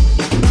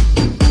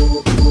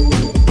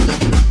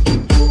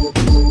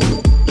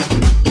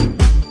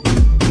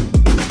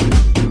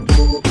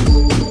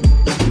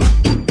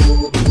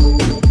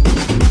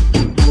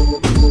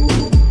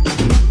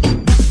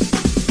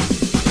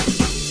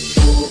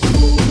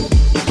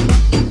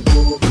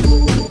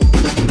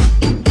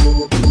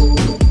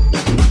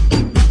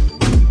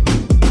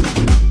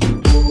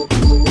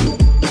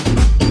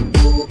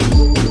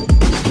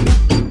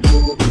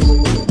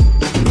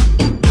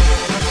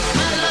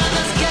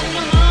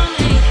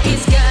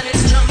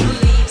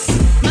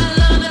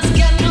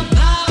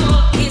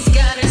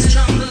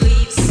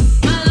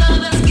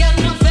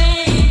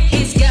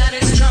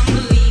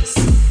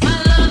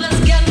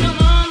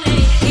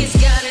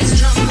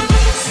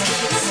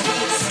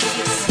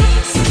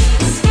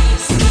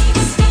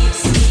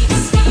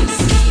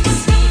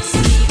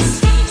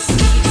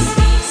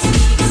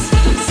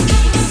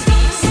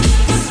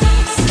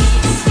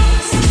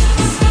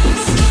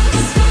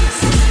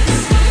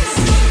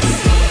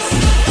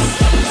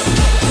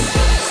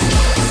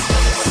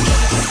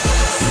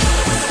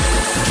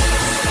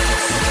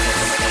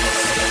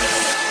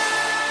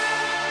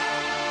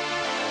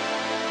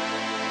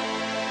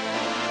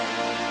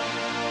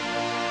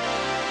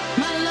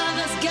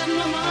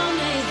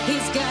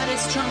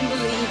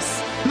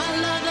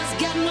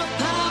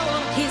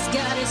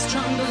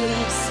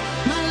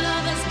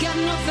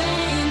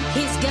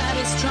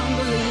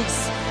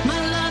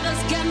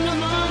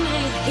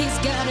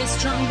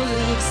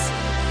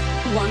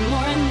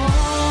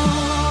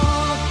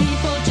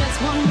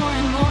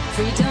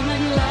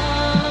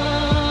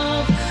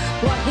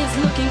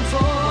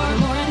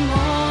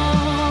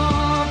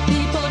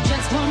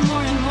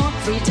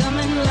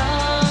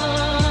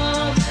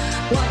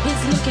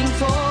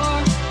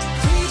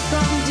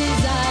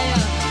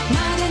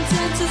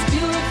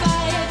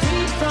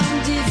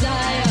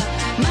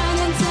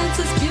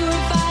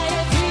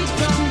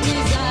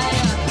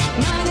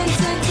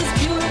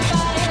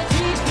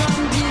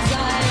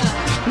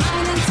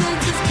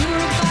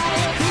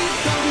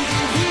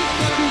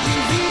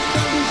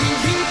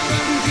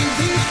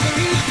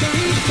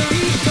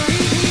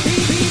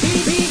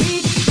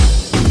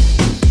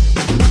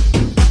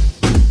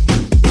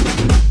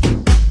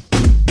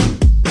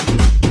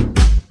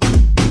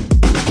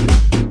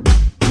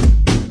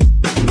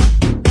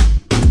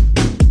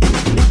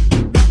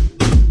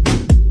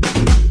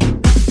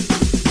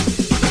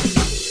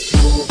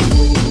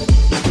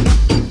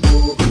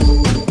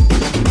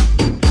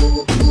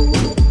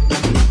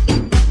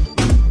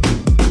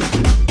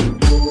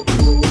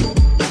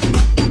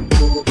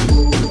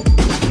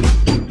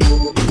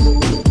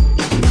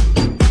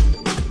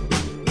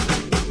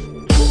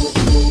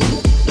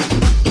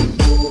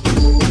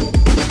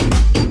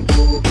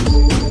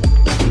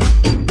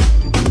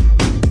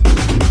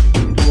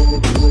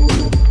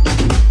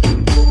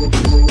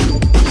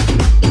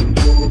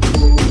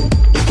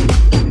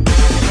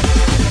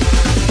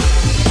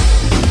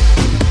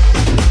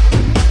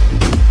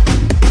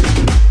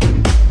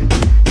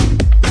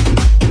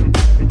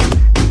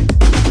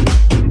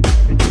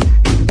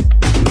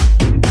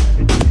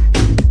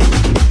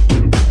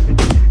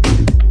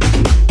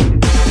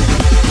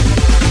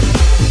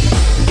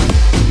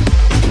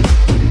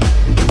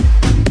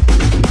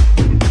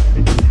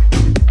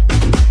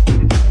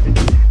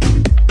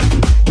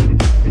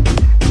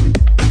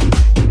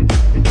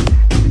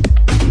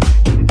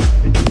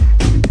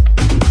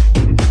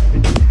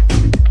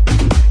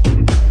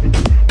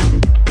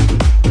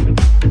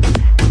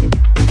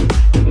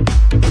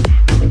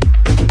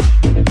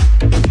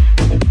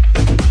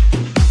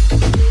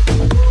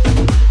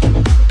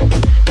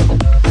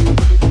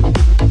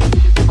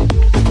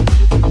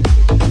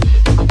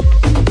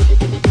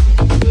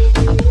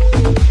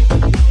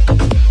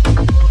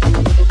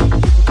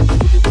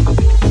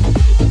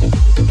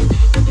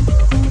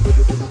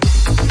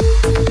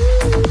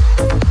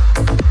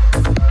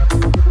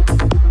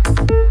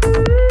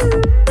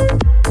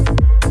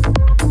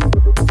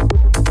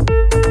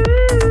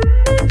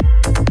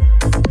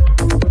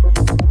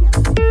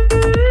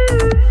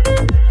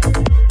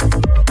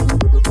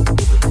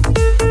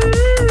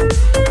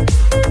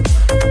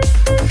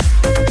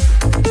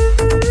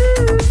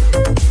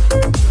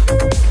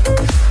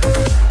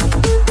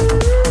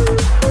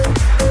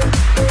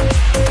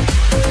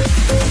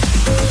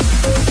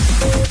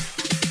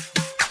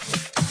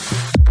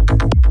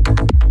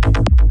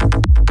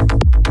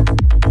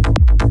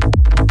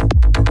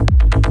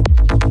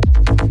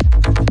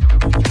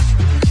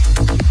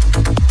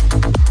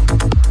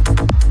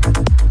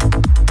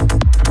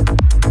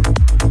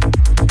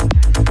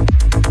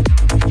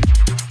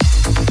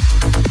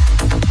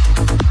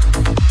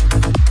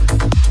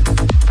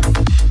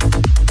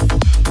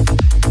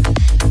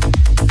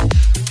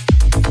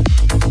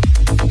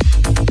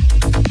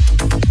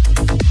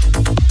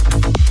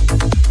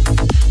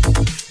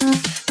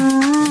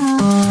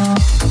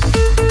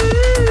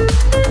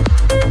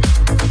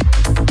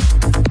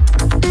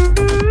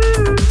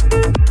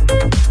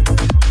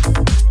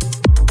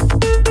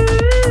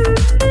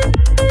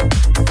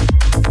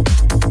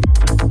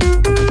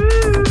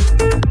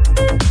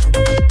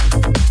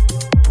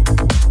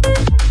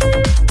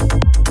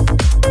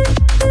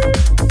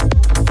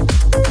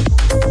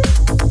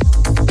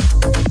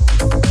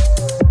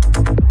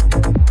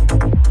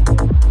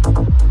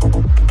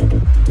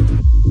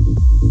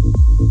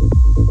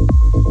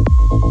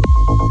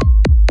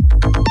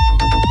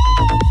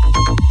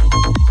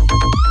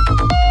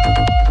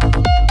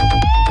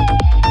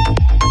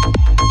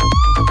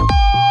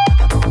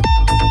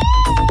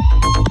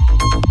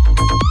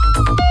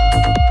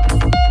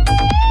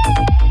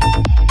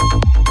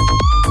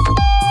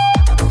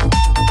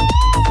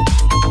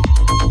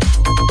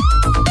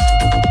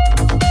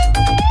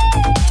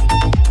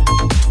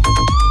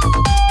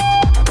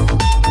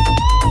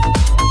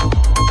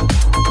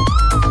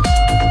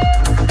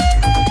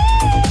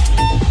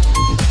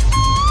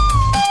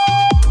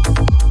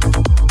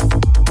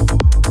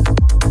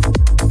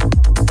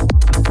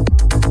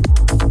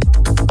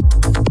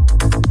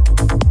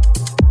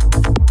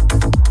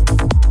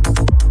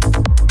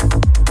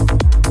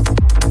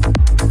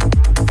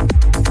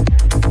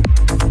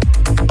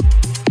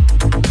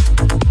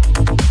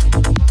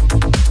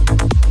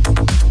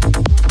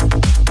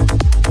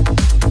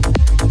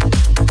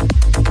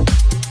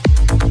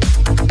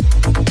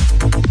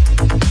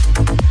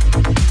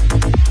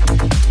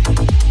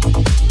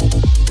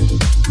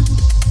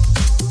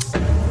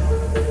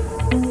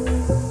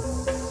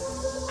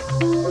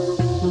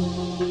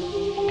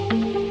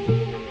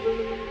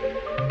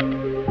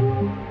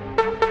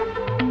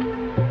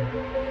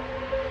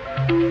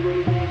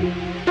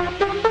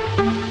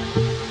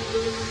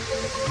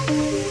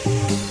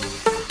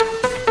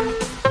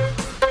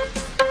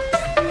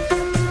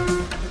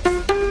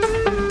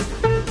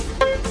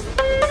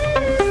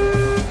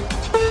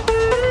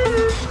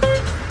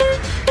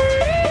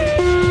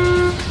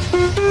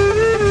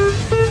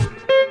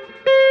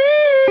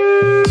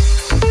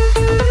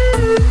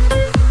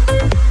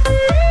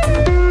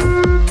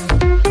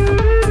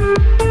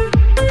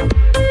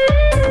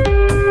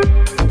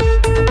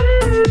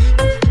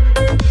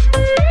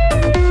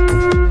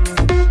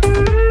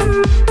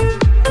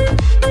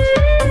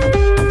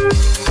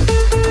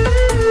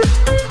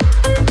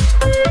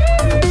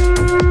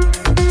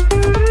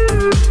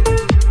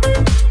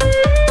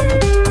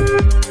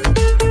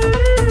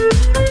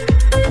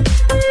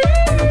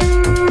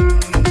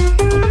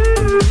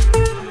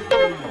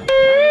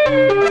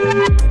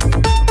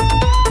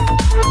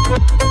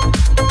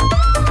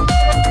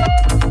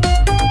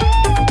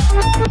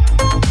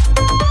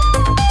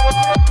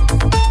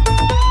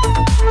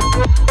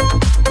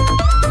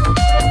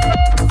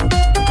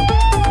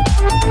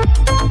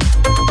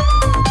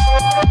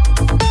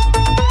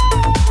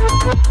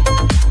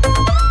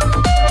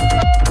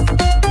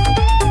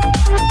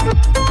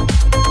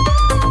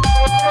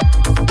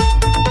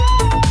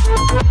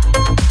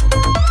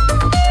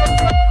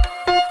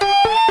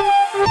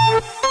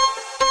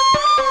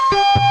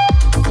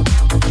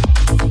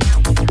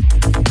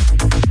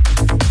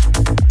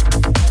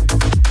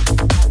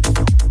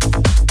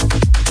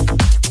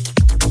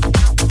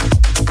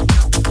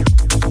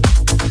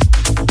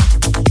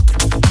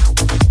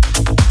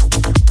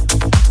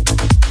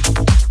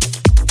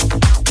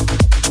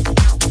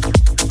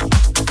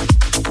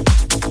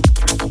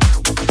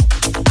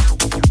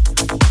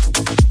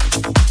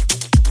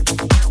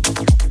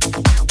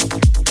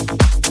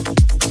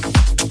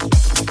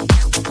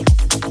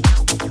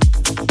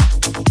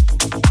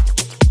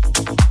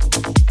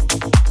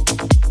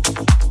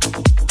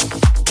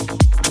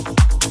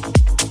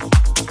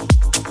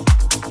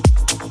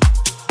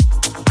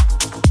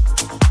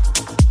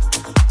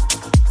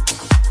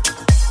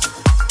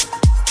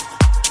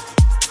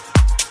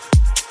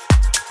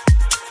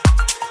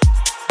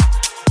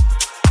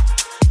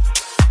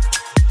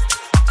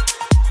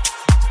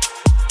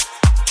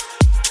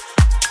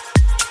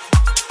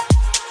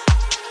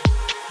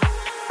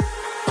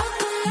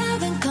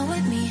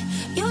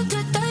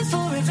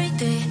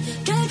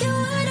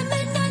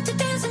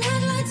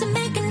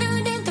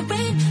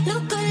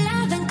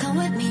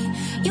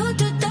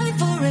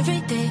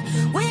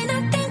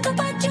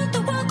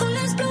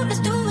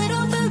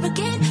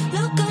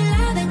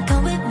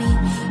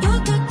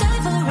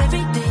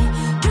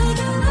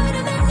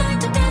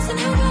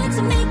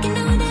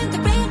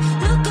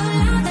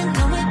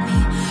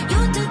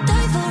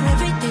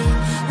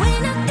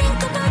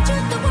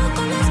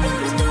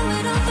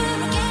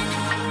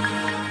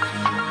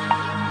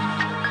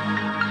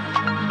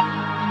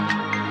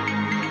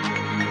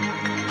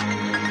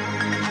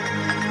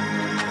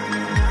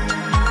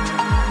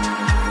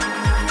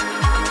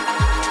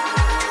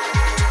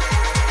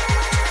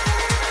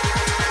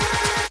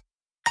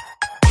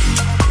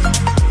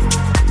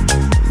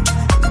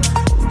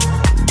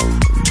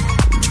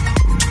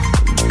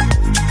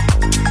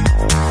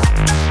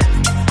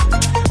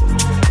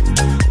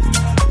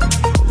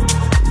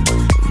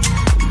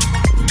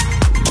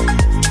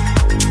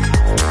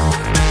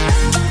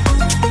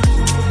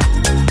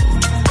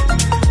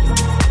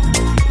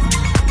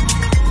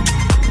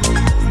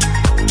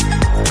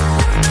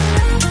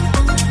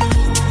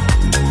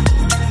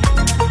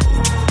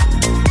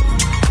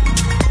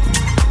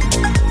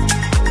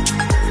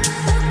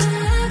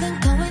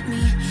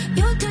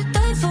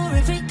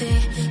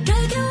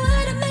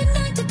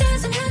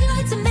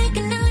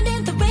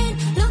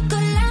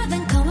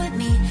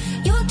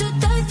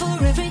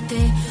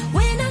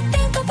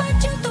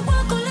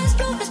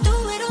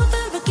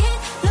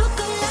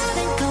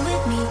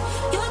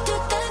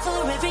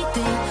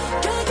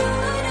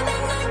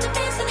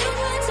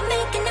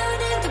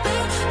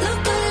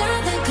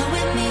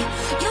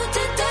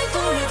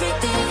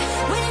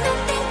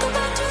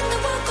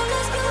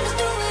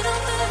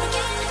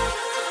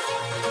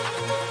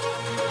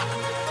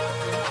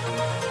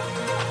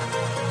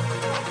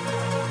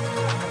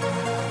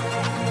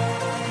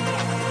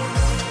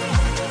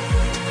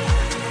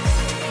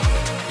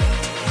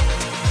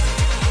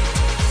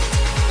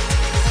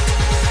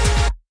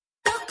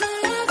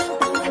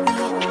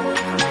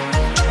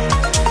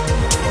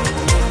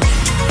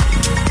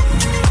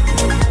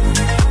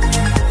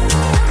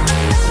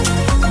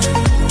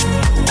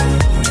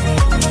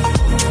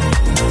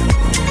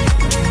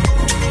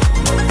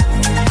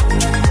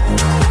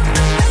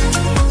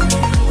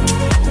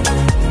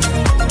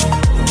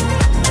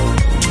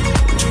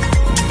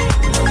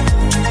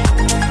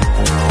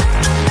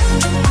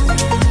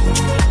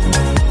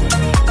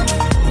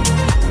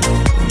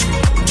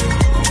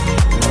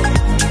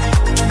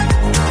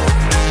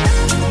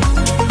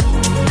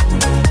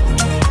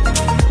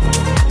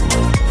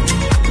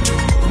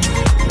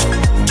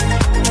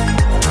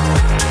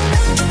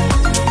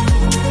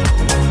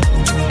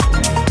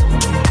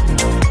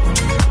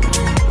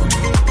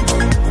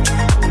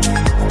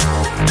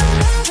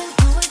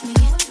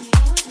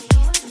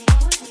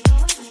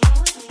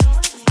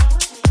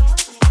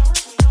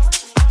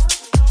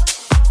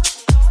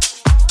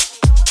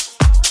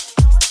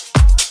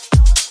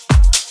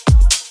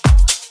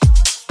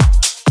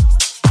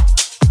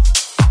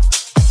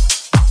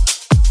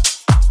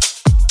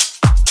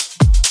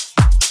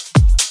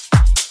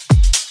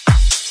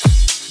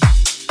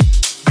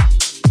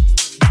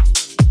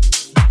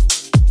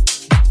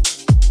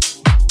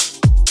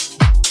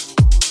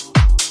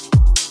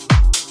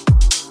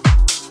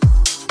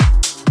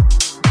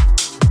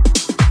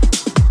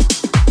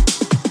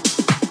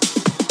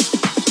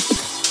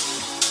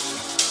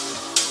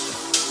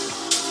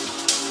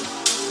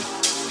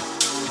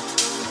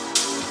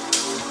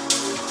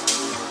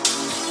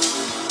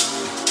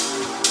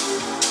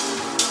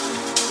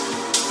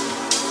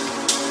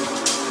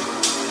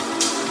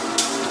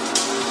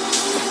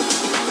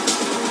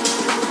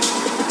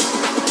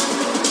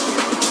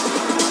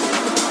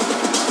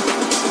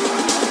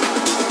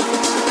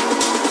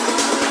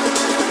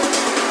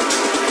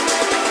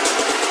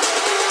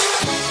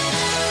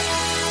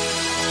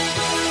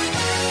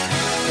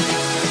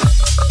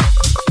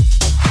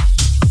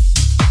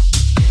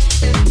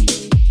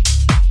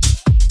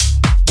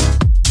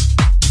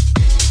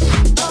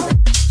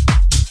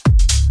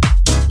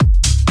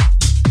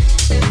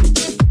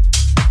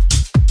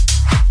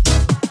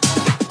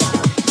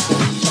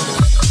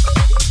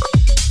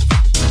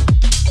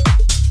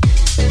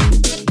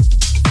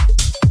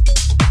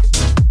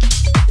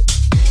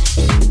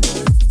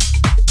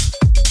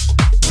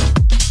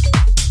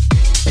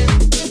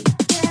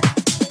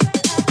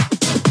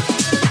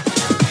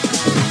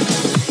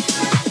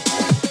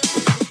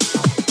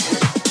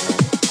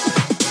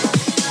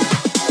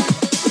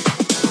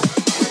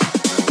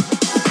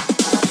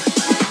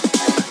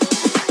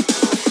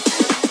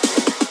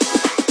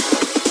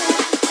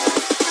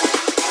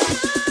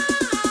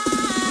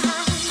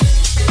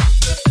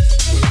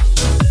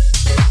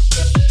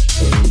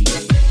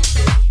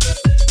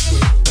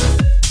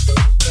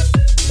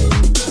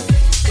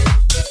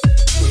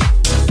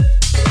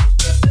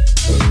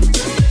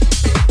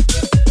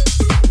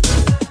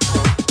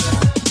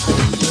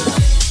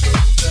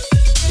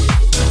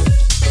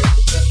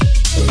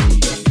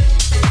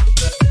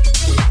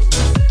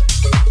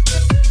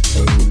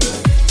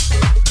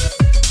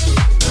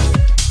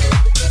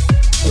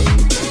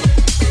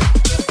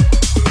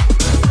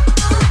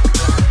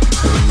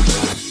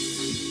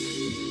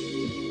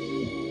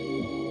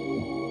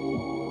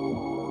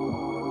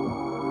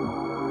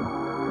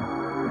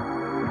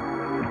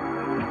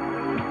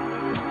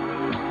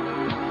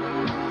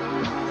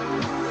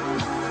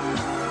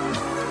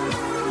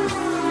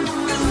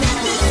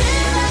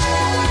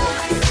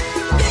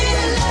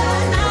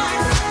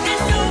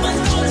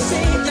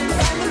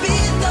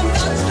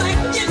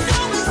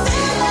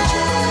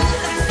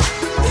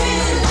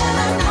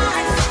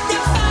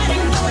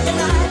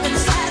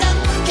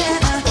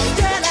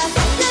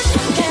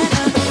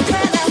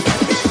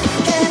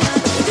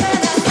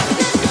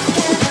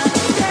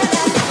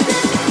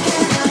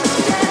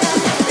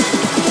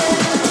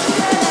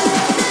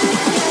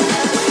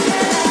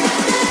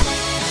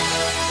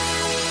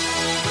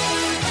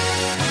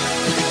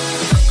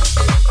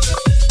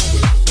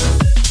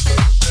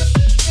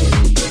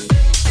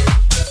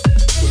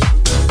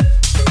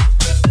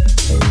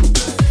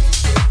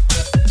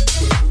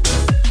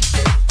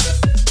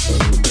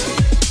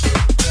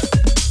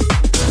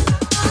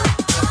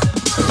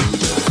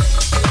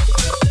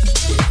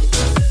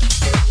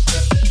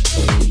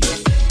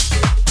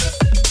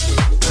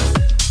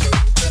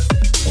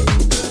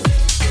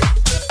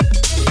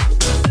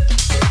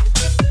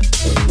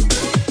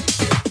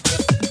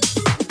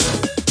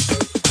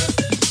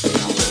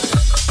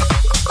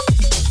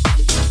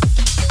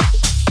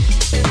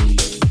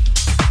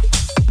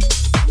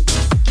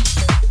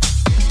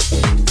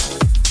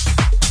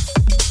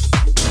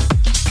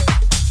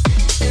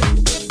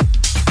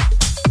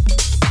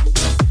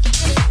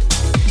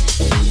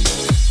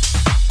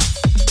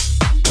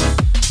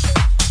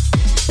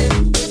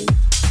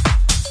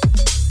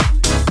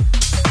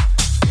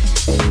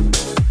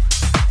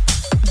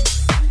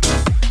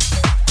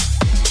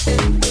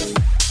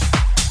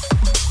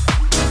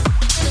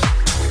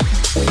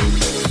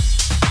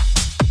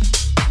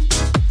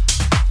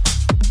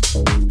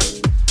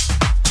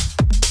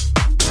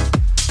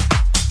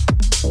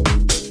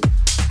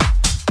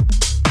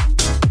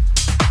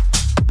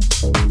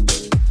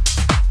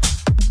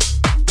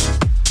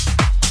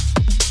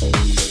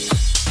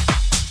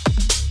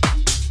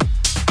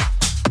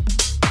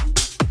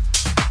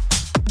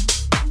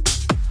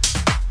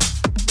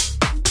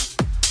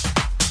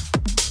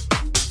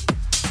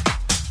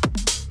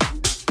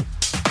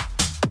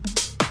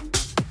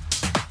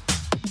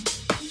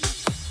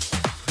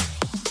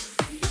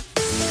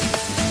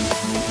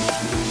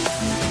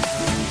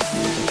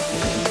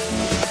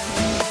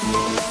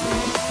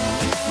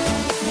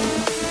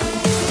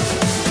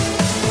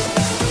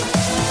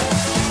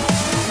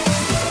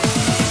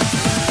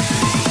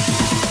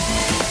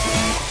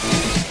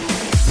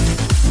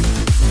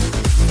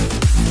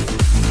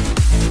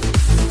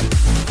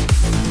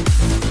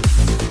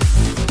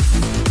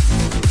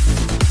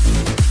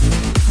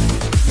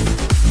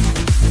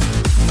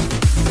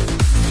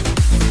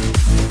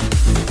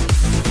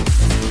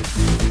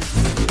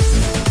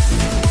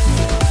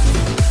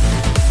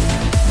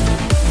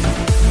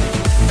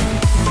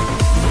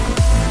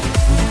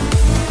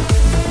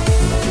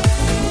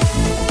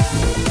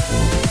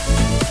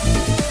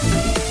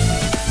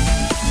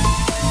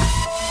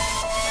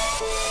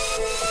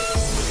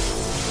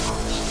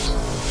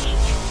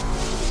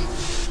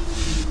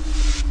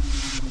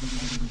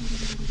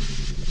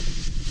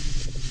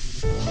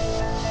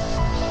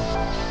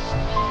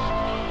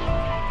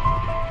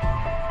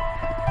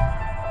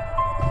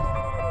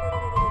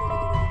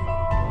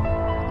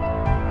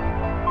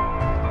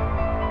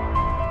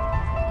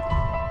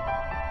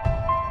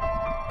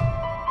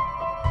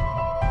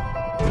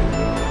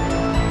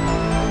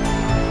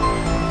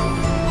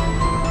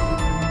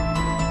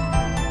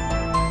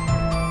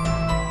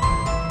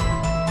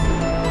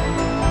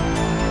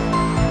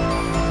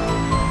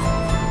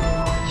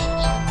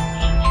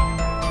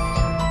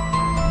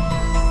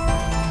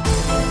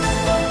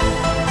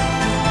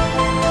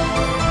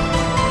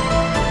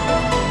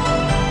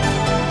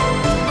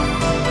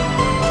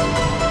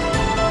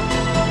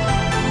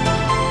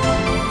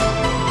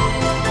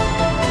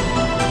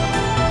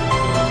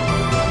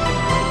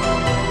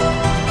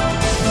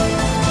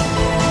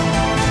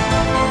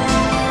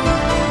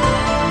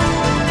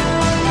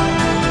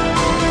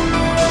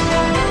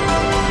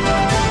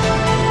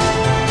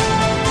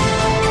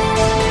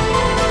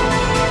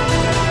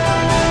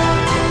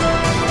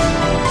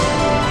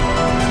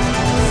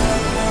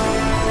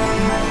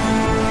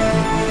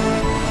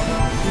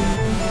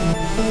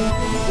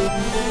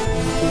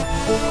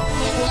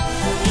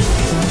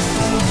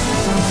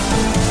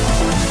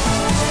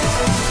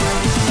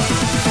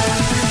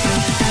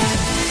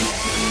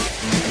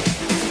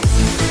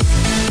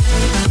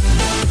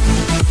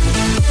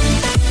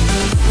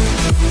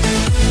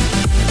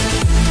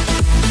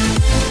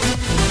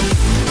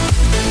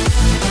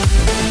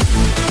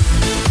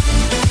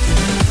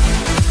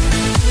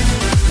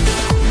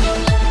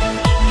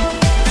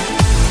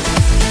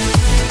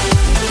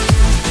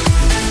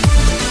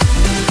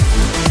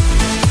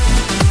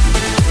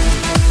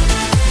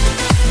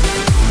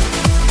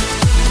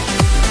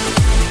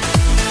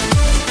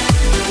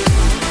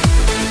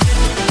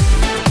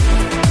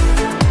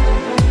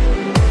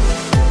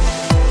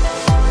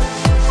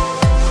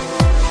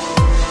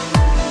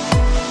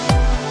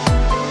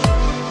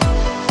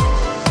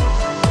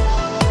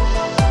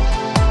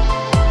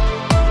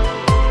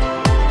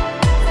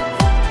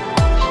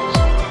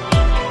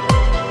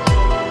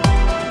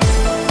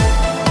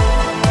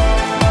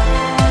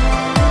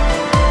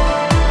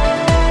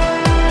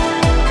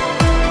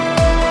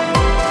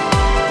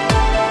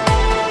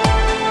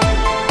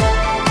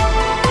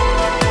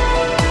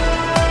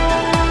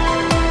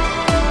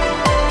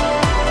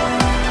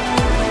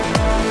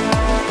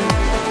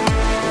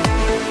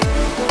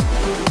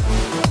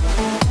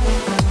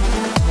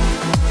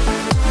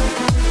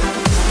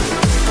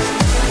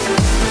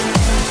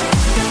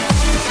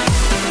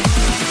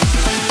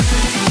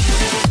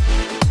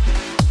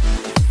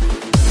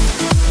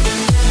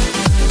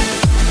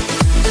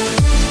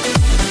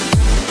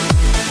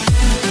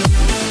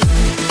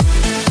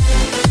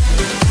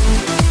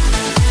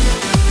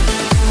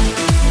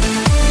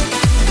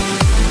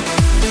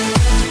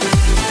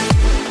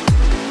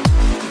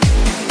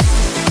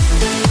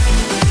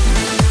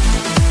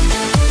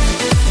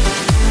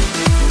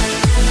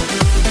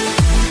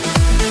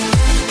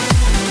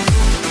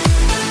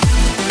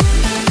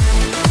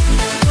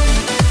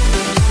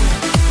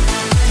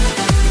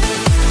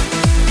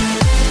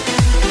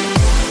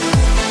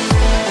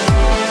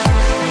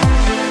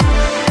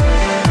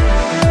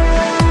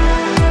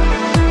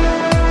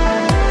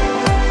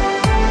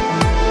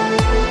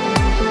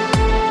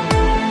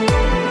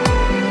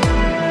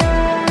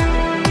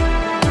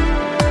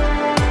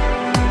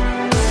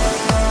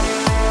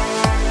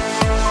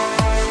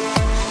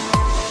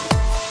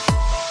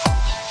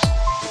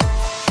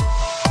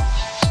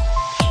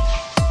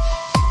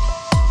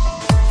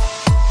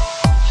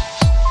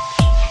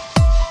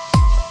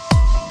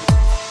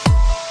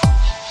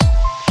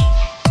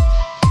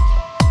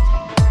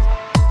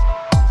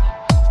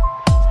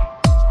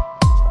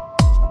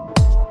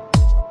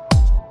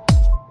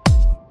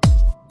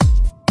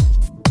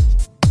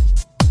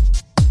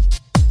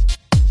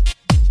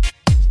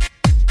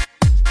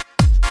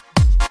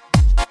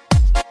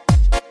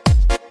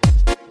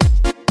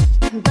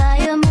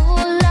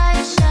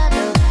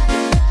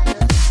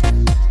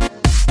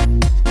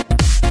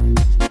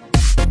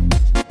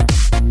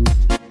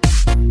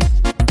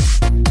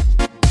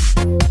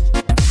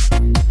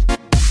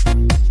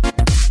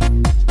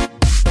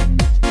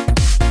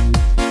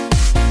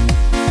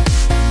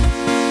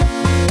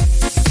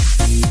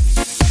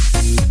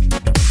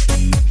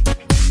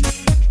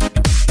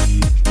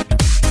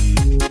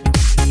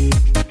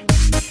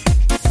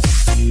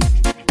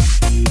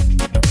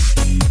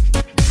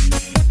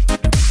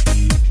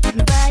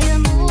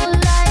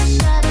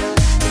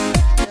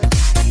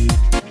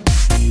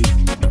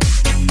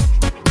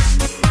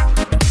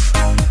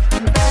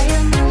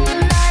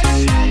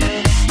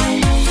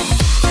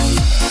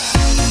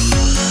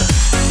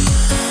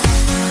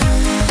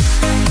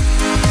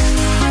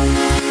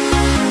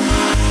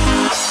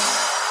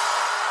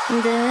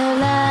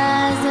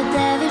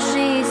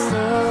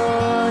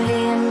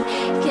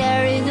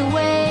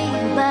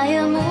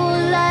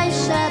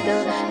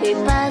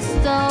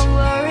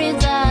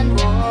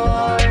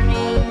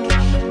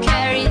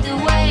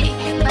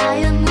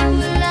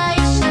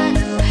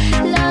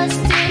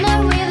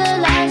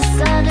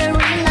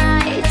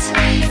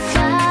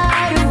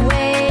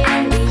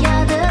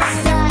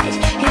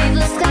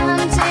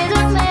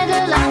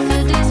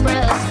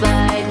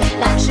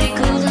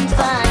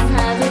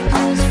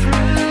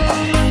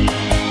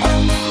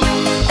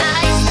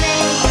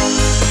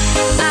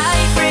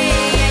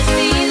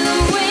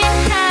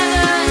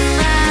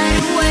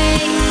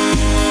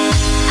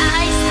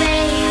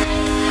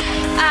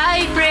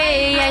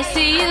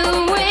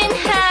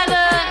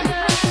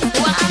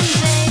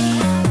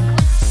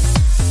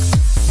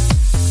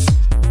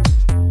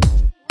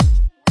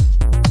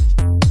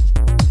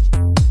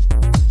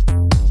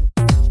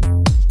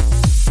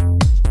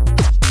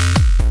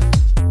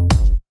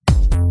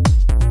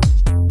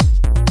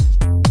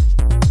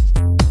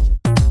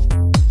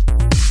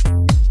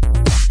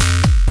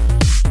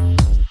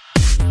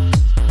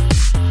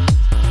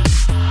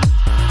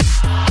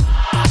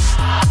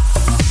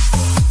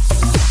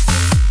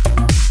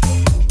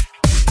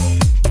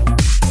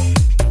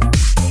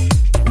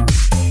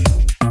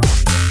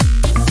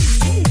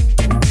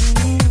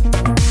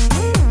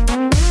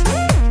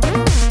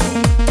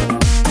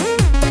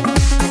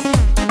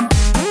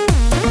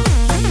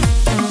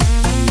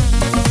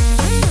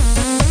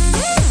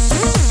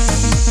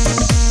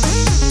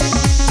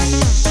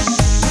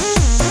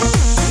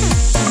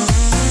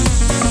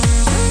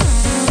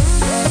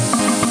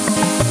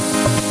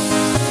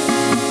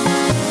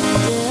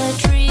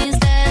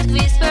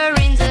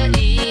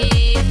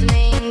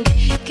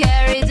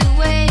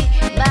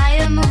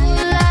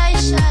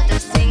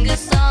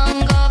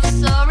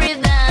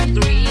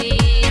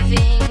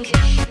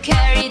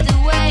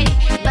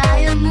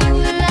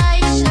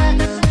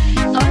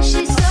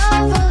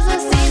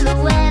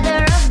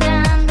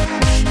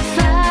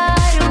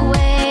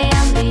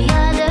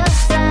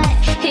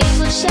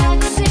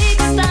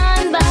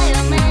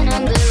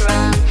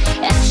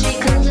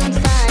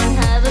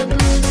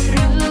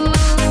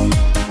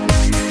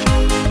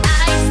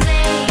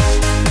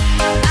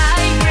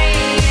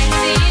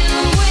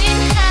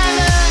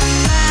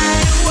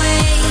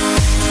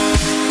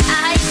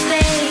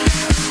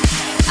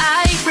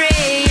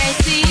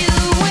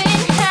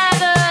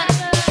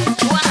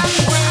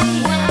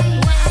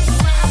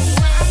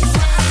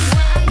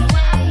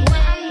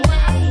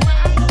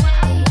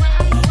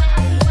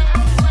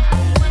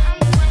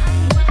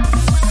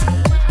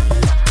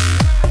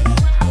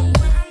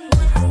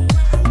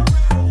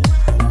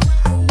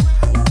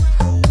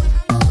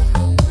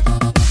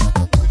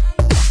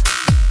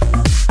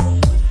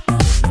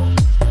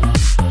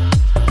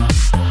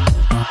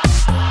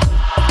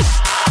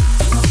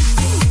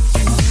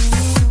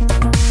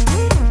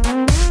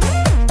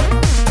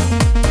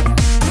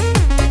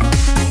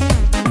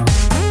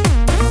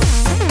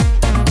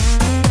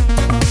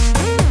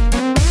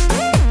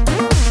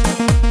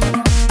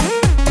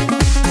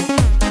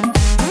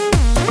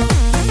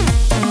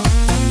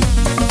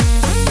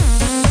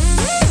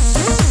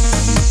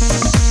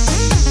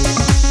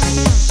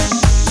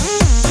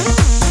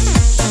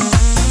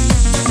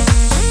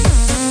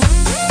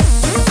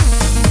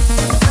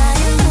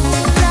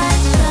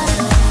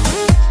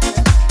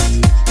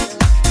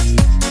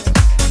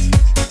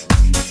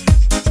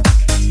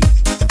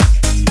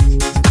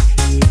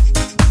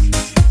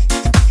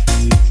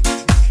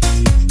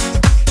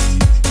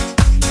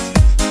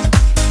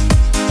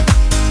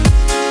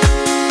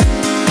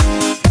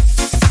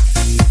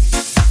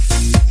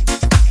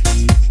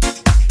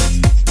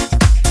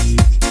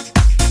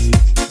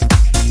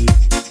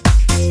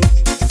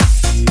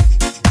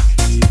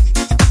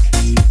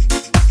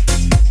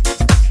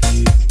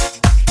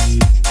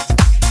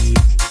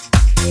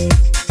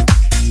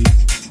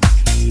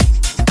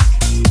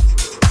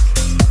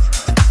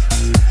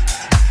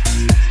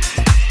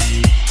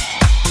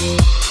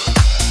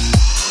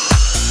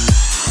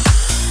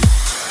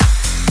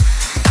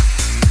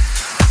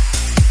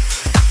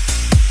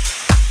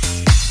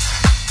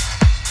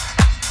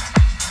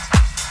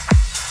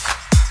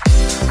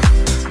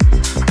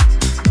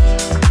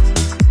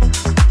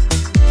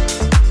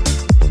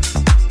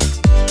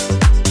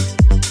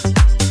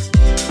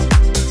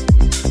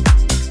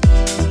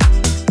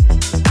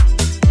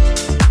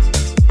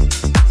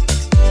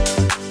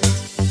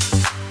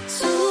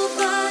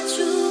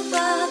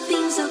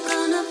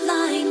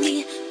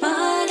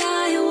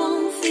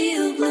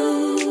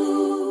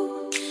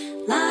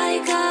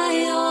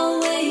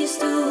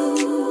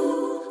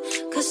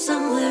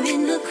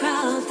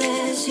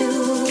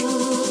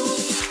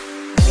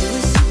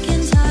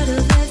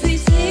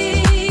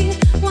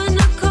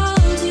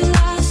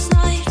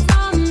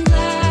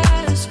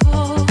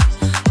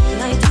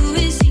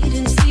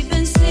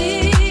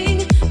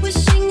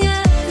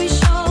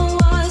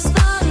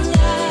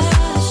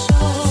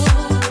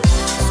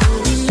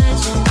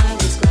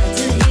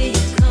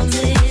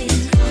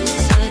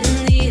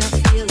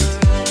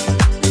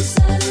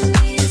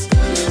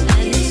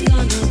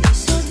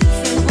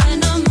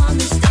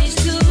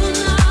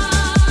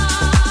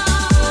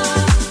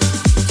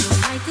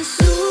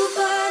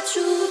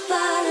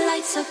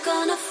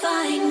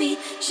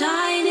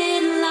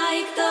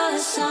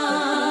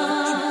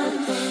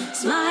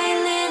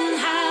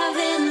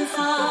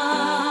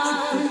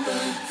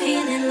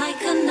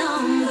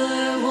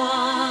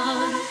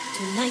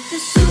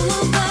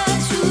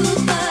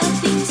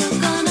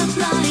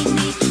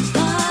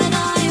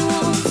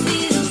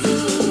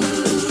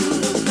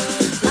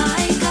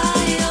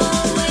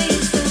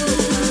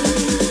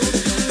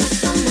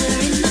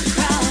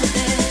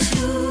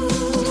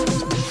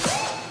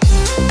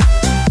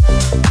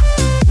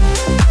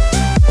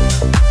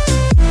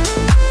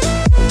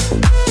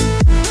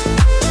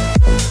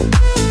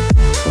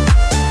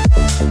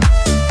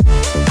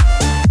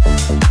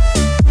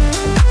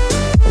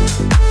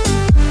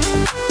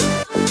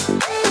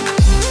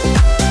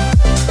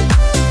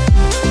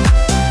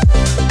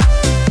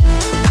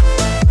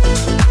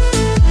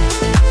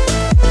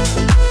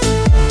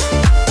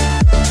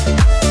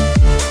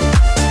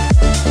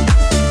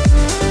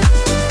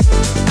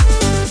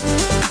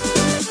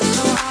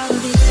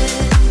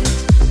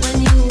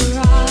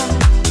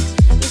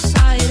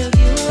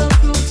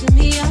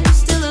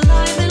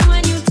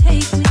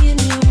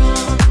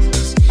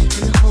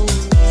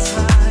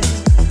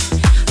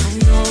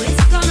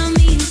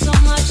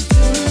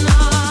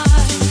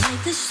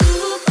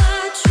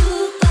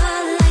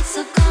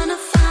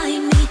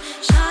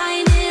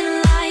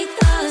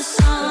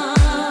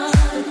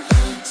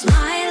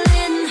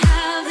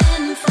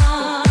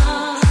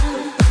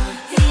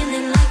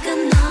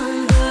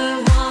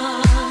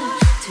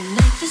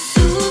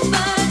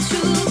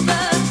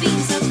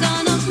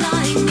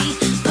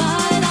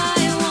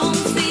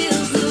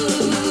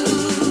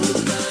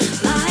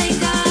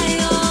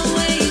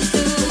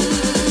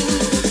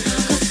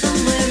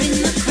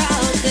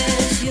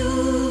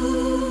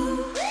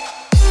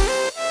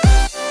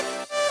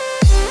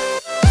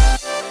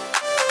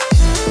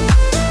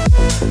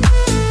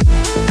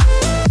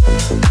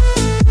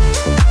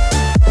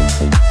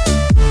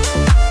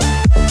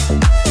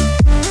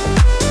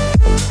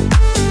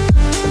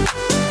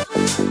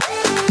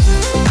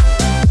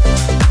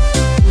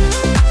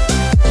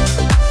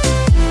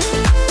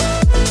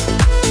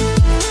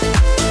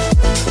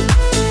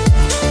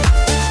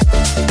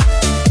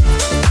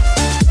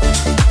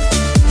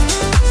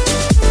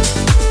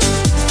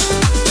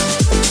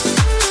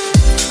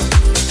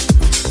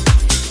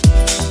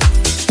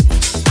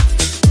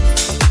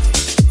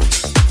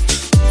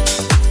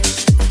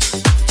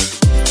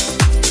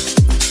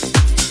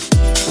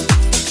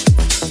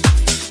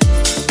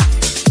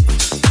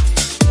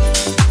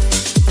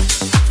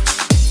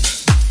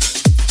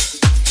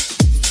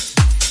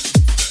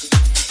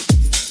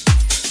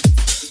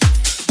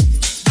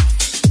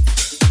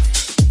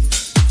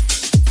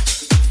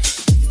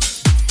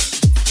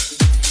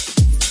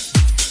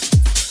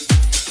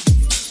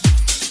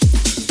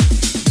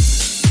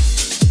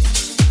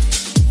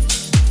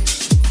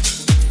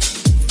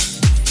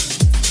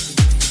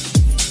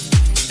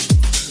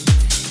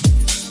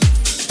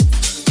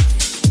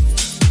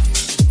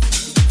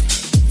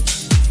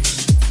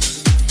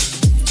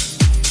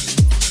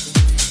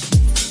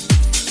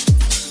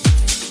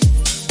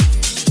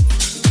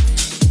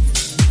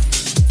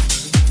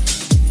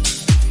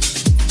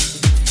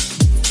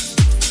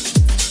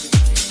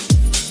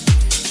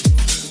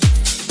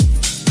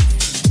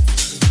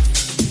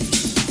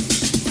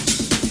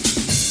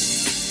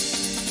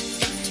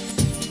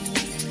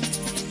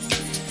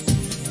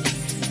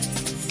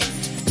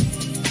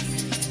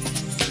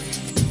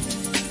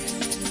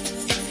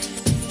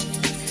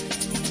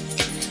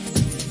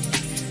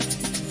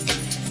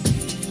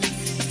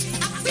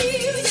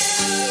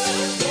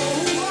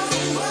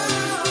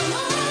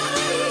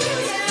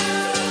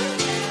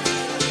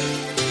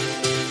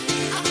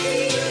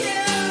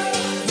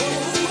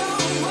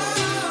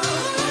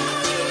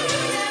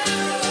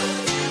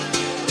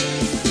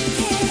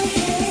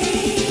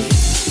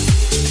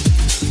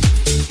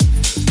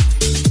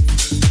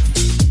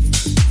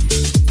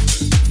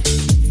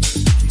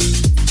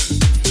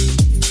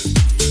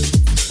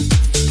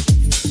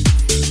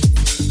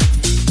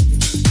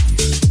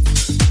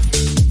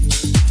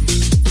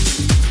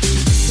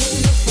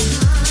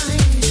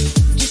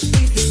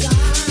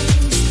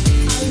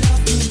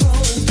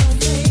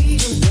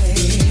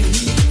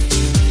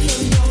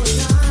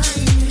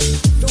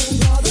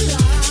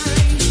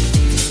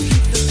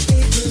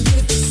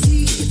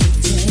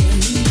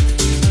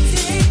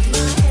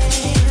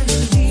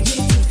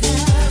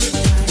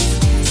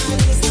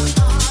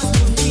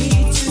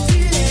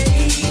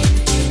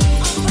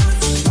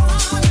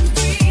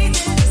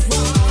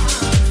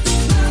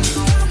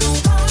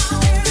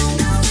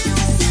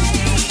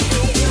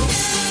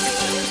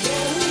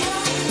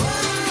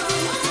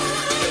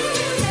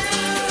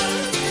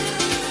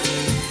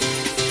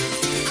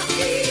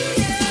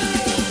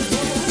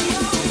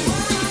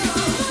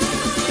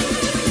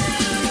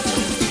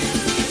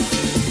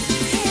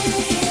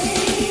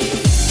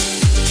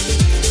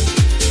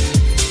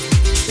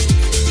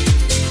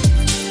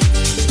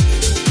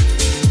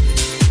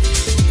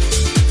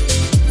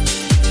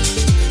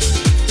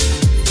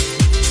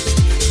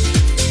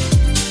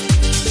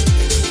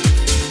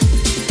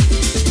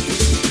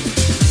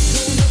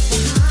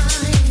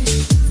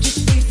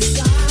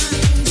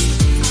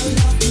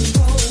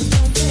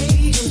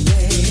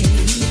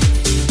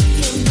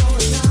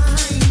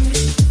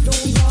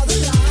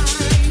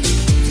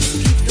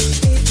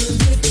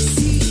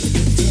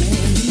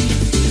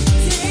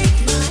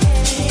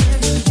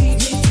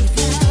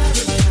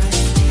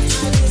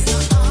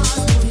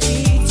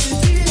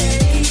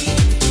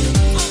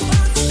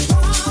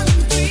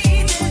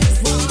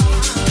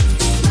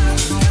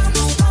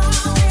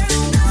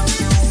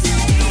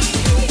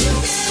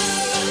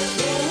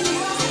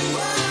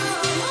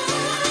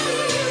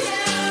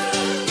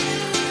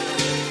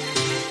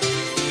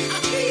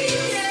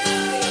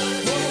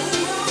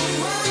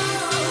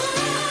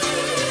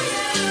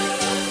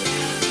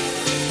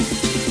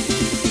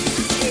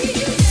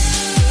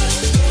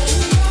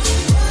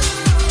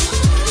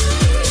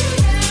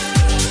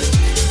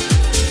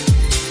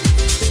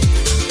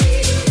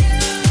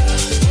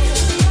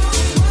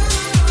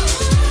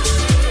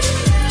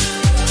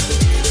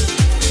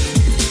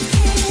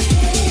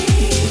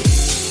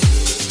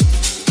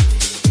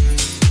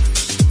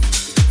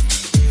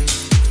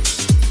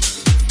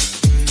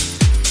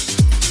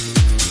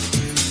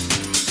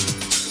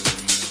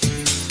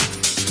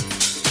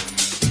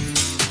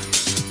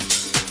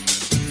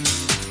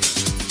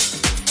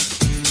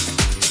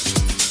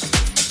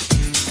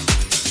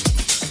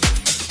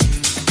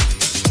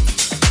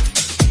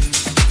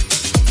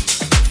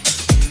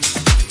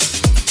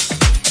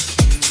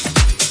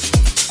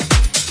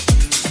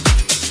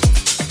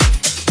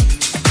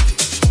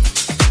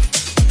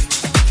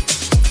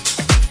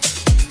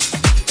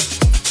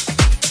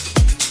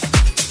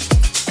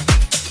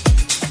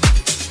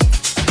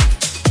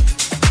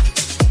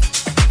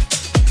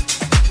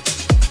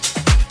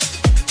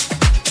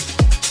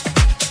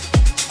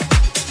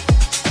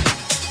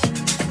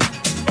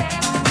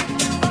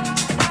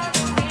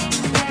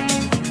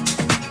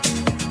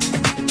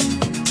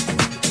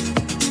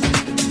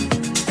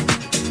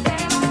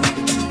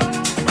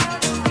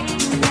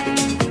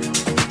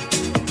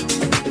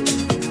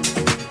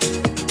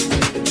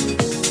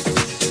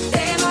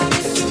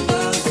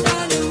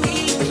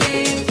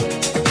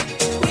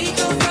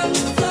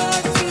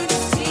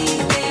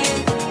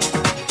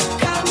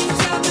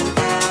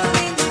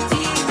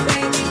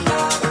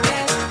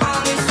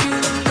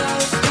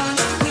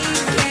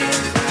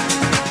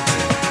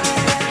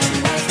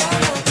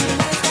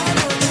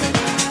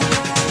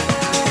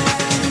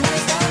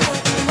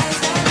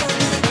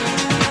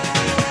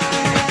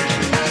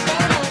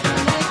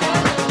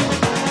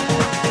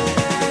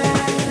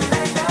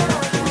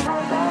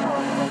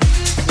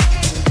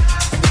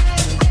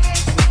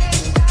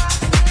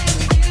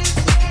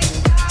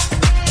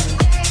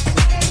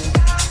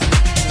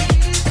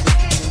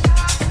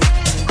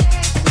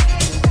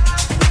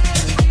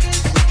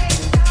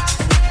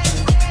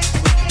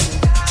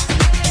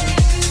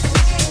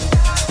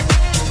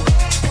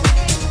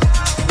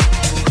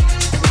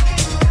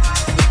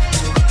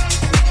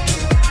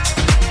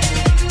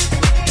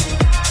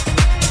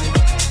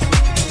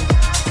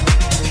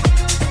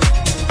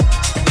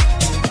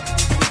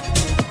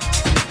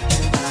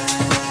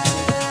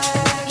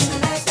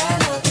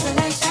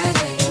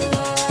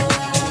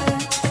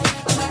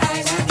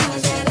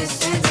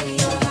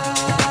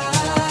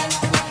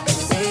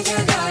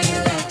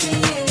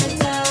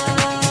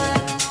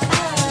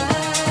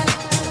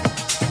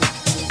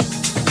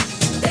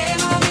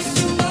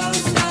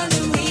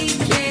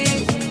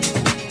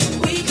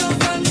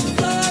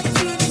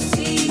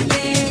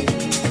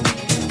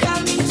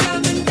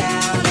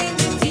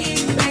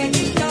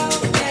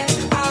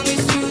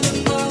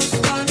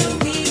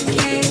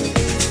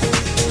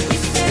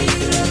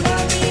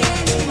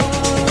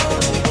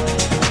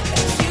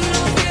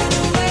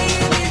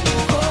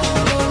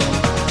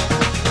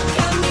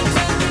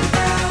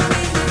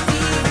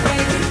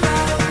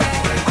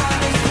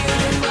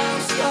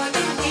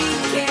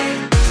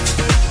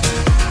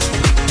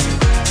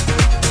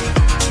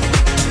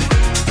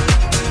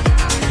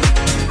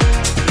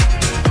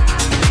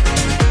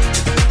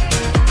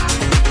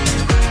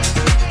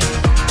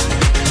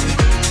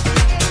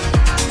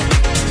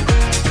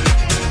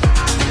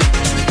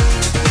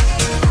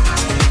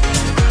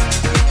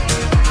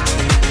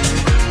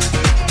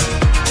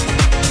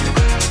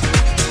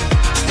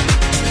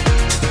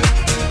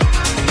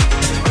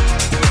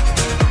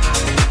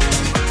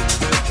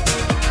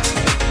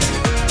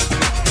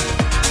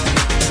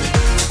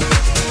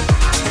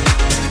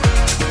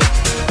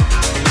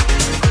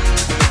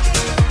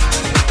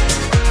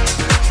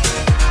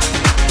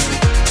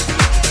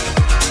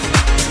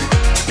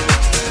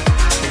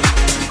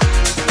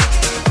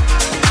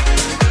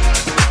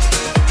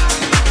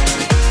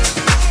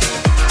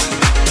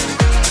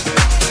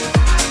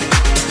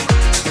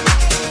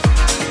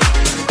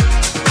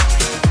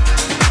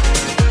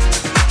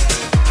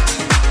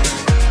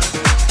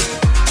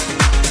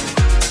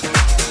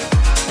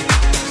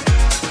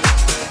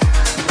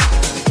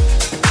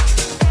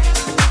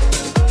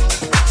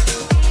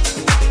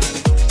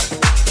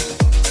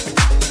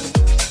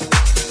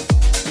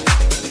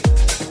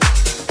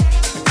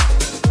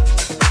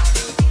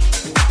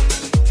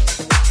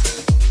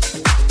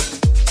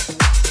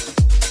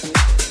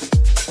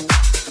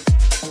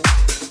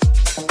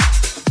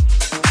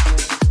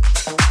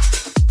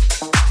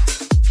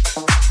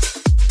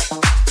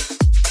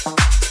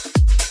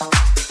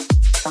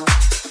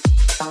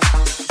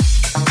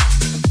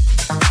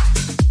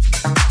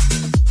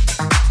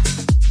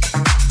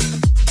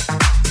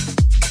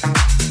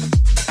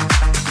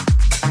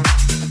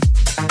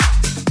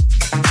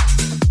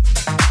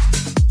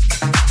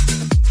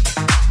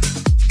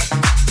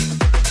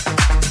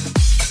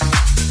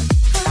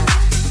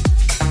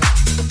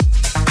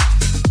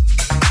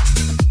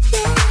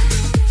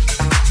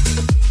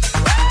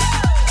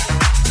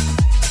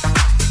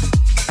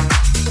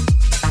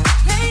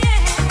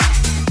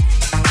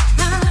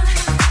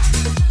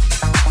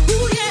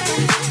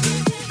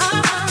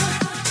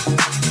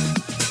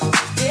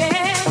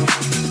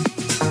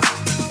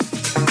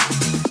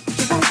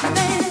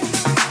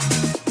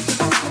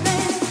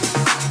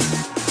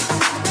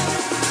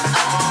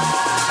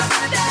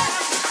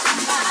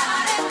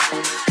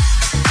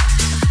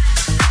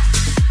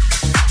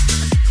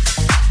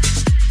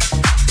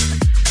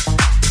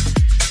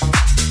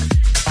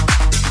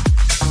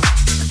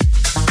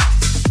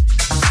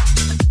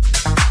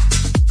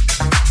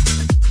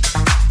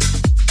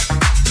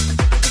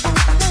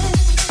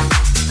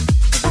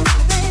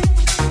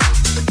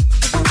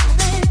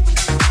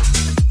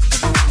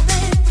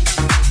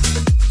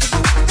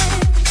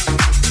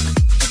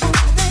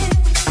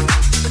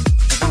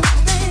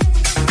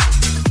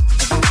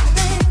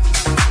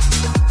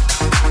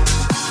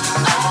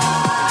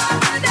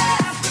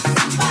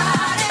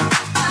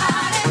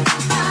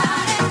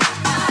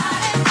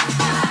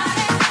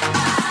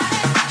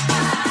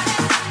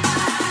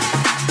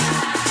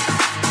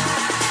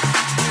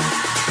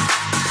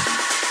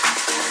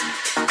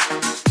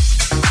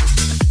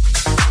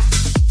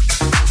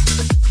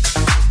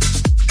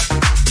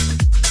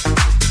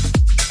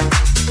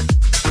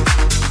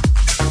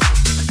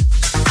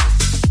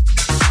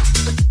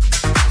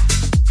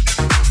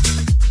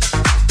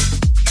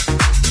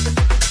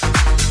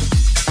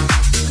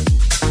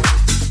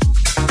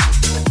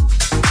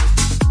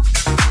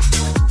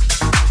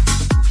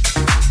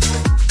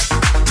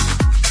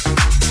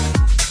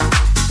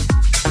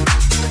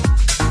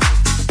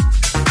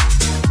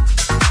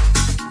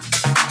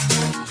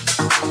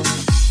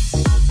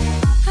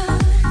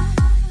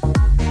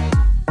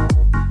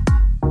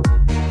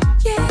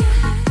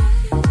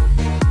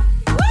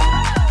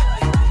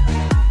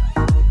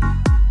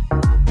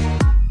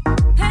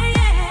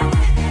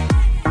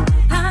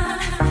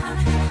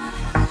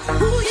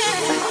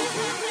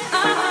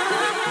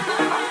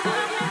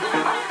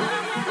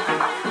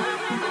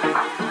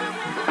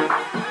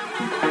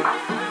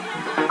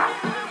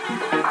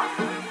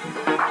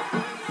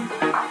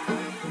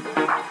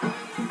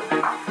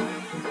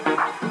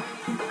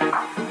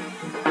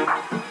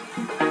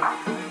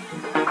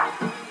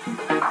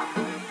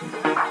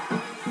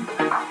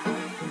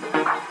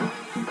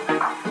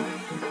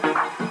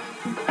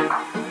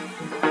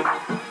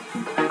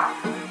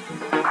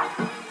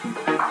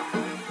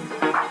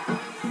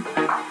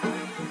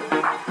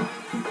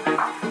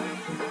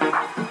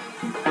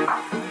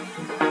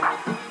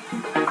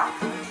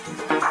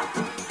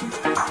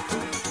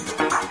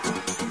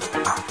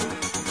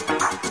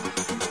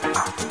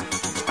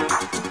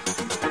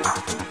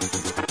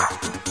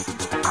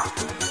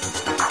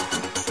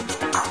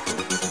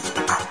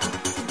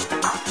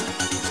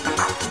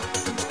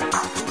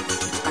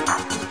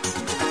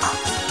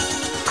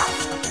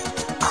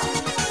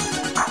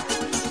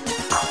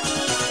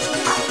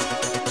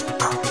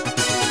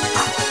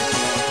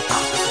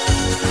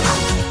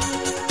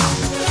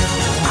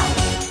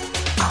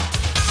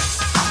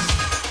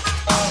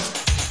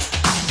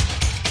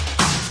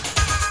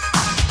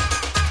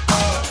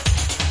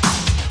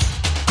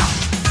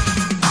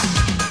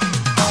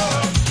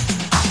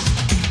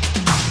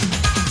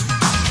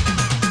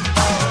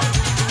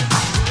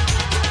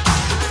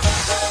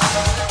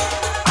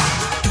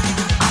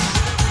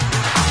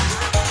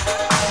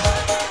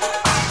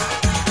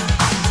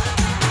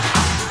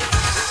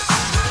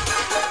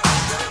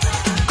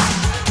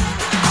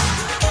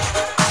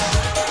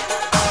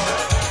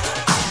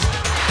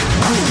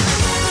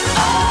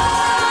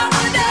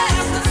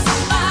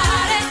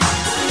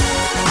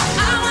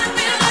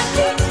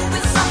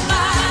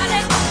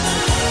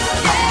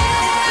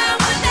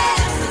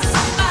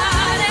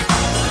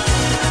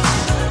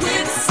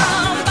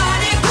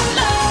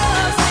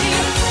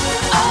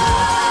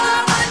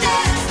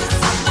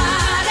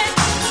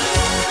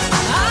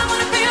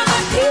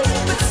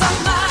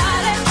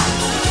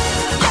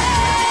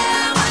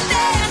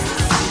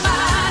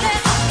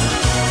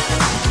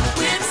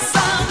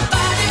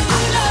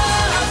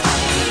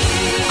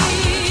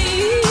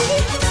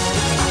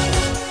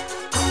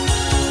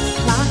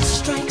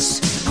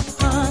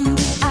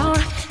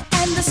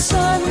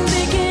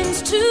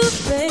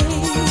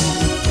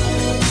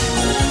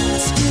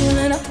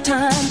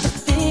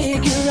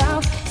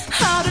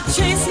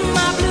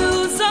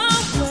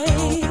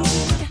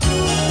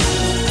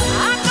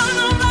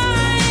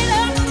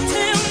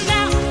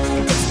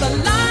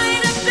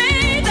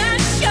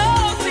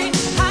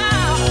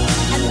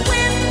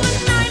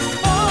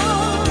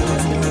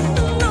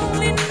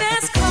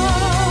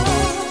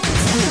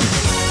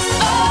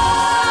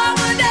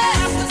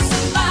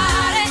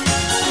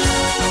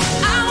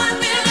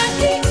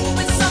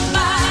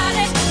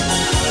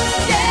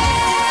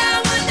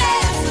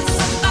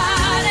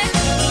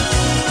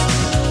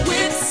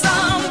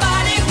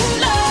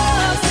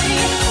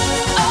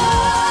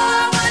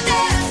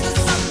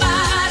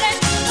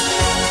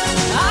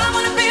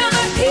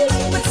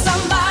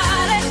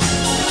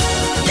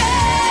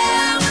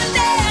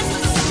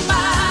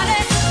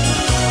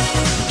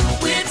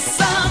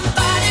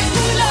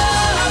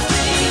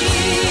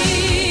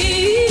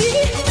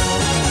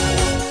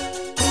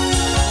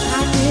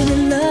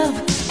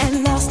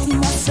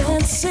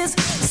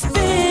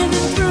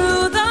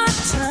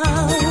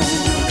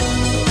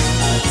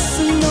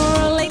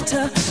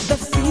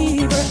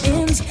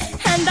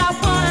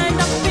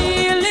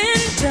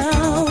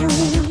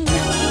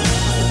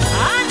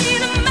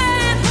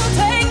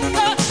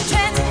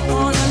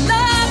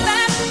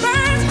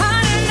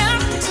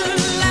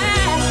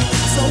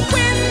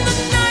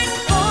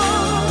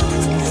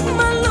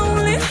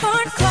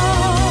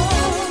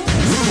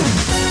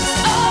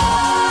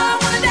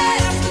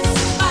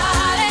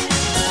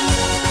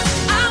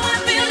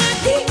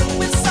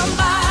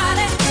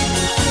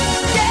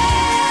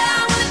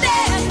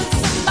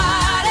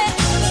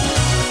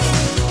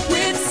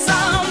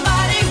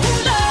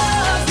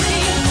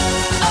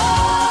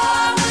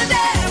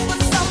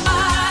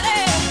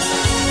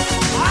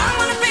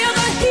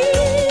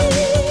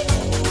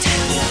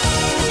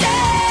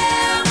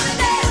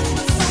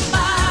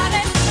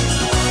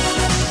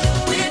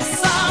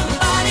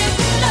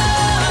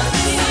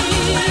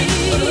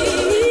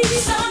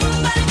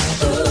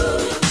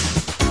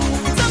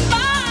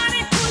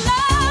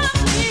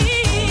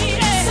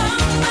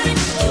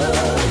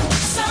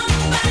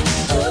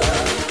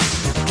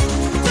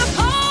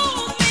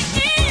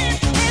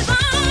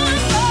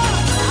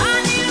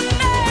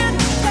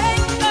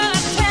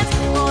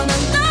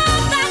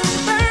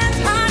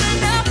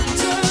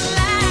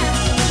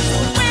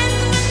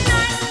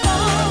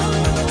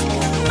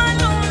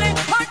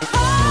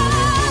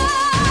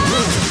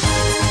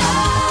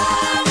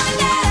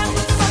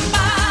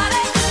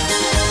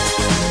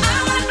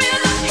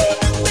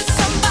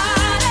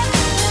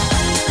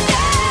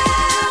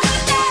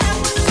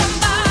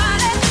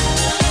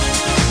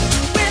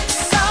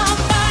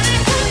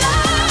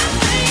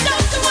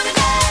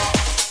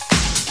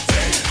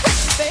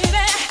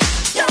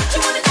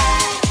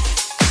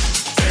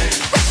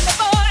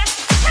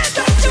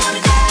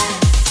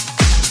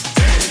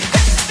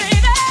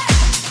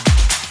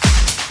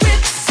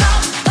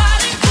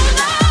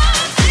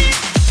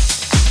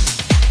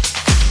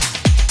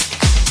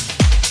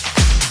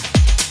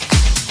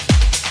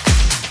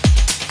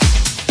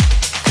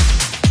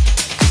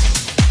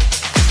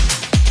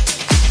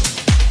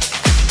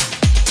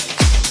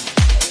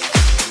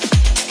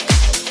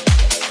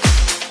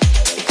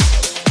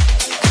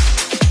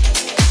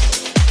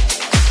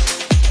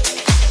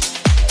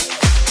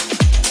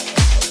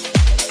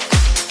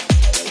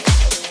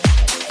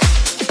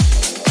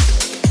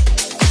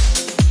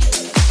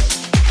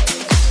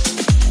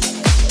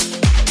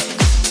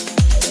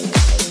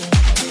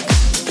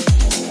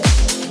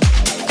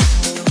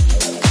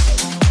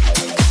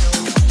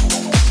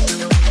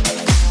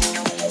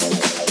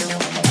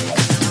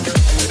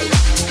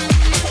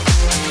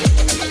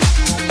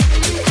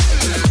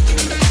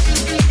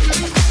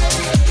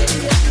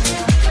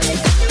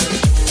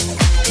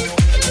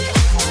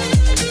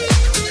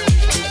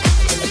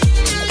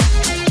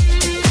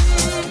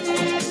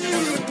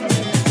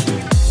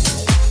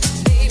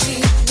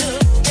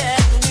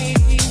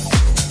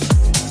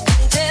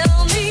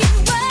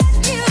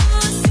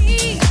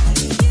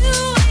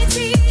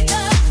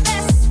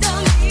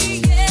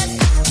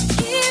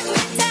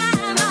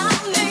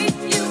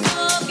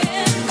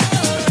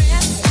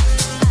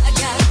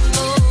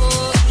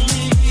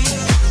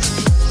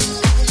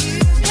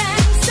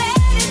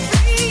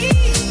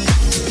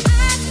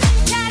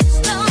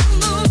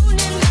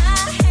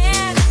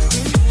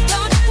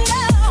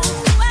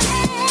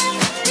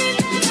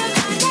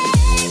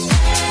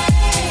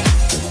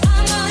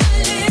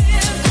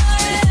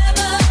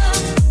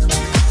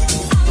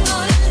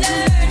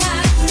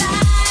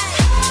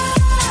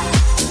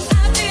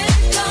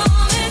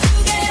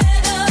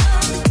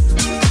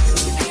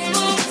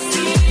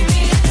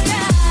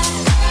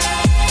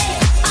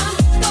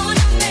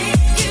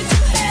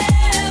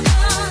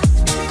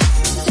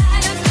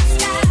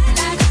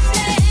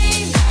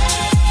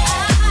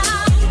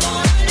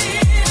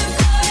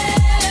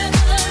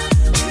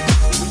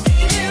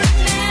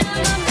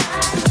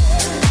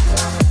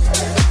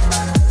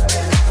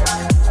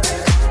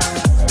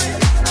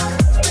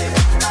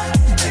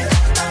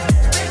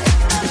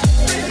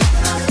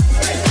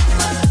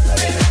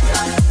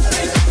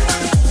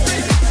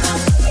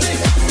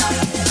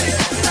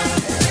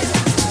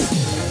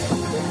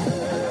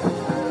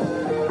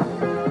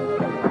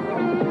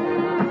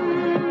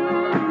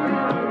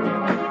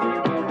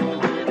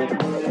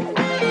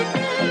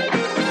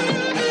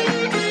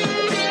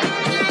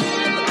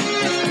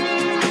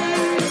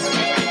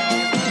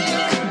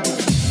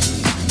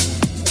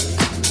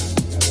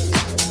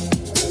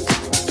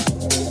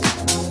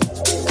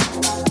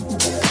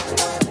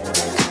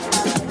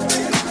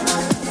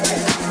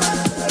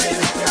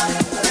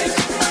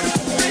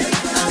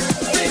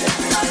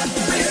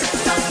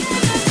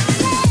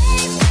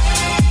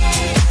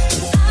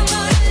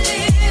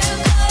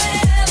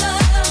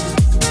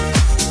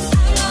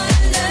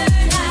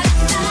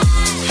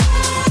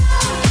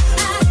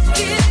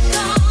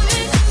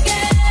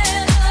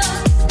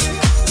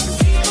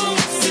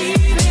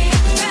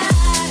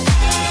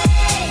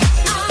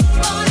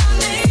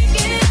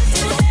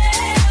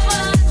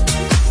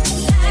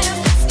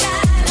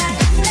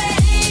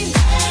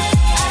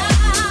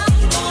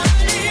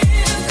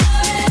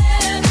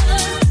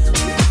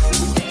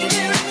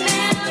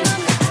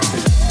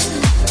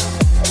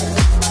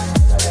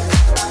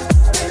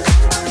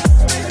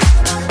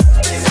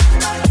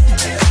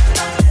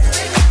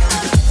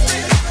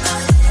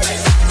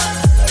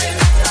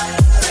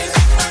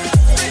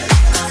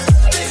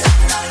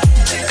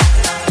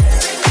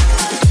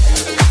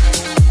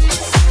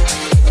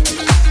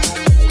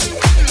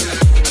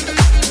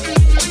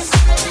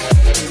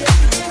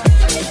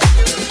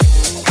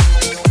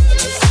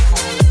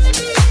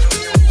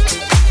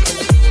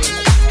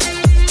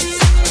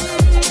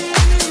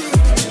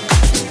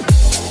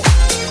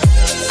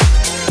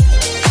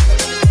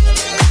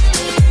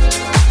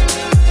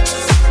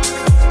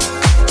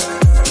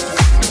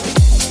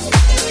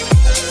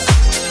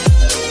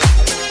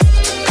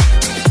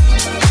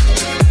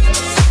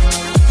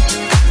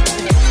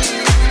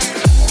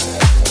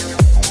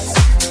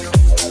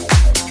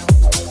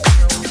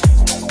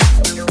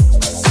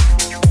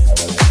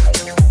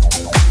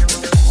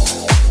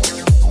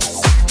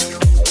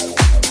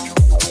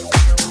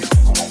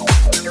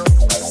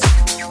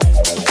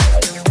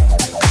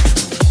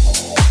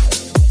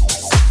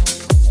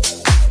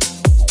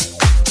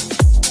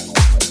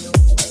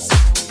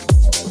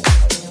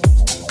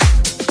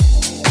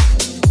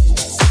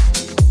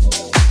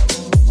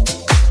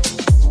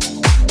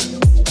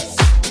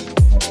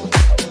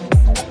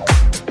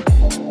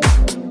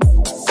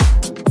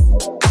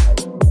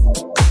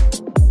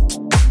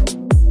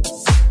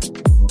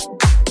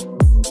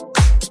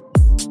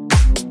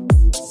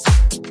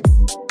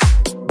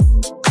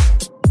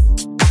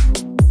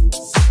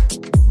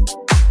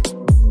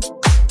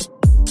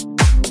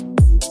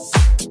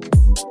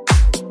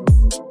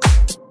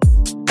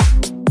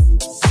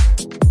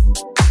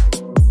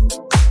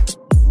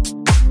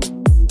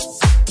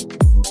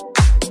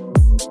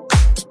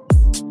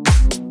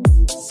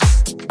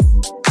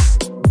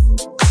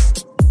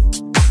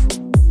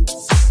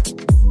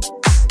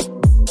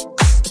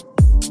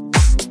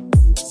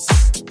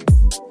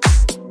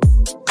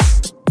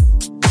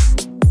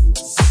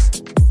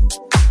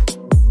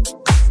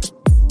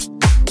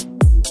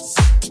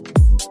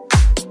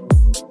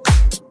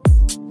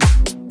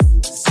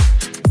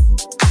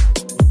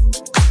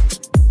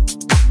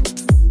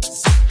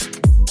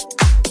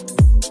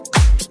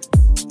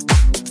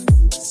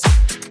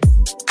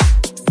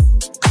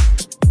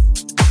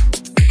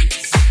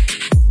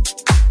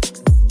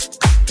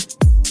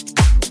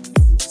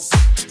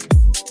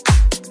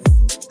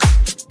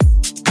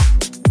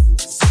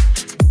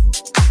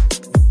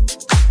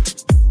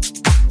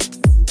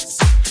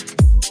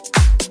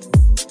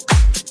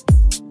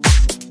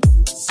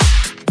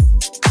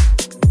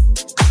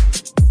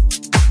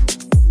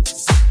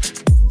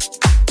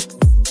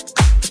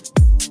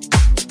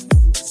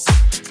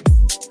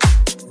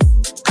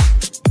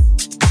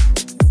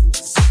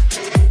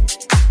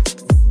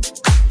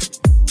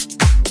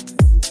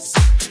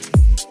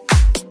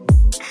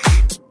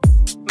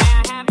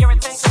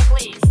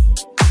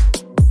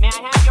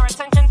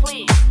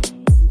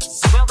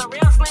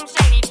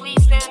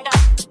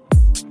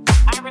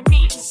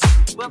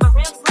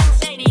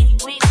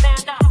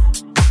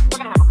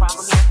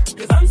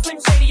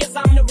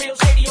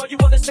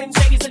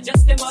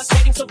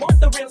So won't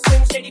the real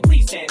Slim Shady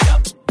please stand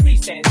up?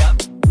 Please stand up.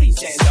 Please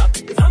stand up.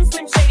 Cause I'm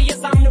Slim Shady,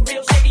 yes, I'm the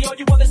real Shady. All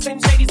you other Slim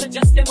Shadys are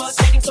just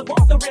imitating. So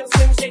won't the real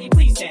Slim Shady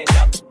please stand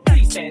up?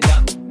 Please stand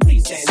up.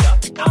 Please stand up.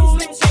 I'm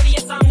Slim Shady,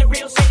 yes, I'm the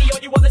real Shady. All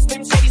you other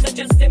Slim Shadys are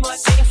just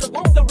imitating. So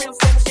won't the real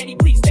Slim Shady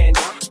please stand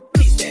up?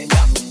 Please stand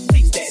up.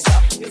 Please stand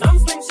up. Cause I'm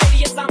Slim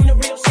Shady, yes, I'm the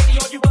real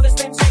Shady. All you other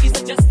Slim Shadys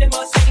are just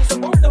imitating.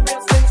 So won't the real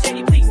Slim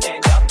Shady please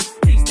stand up?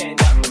 Please stand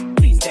up.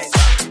 Please stand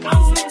up.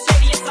 I'm Slim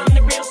Shady, yes, I'm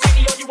the real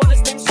Shady. All you other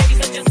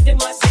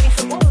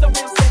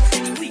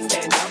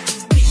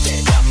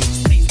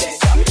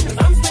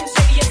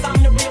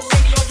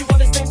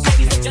Slim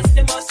Shadys are just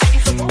imitating.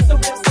 So won't the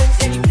real Slim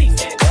Shady please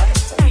stand up?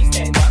 Please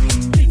stand up.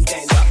 Please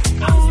stand up.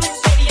 Cause I'm Slim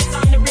Shady, yes,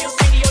 I'm the real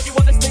Shady. All you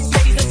other Slim Shadys are just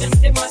imitating.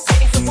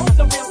 So won't the real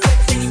Slim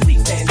Shady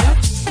please stand up?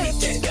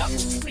 Please stand up.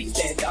 Please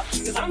stand up.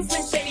 I'm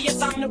Slim Shady,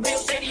 yes, I'm the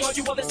real Shady. All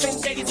you other Slim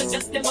Shadys are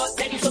just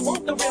imitating. So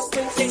won't the real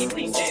Slim Shady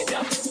please stand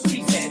up?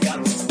 Please stand up.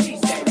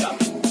 Please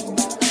stand up. Cause I'm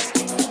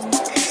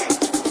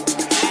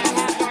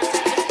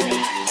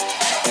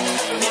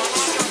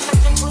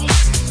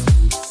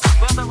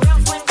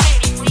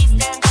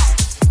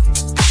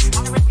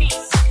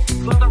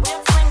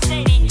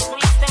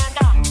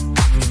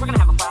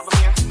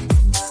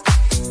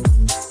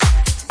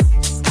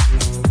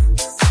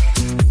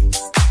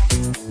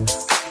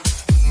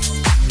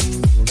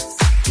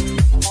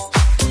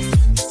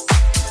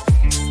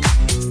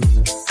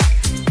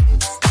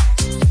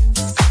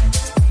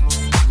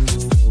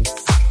Slim Shady,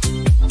 yes,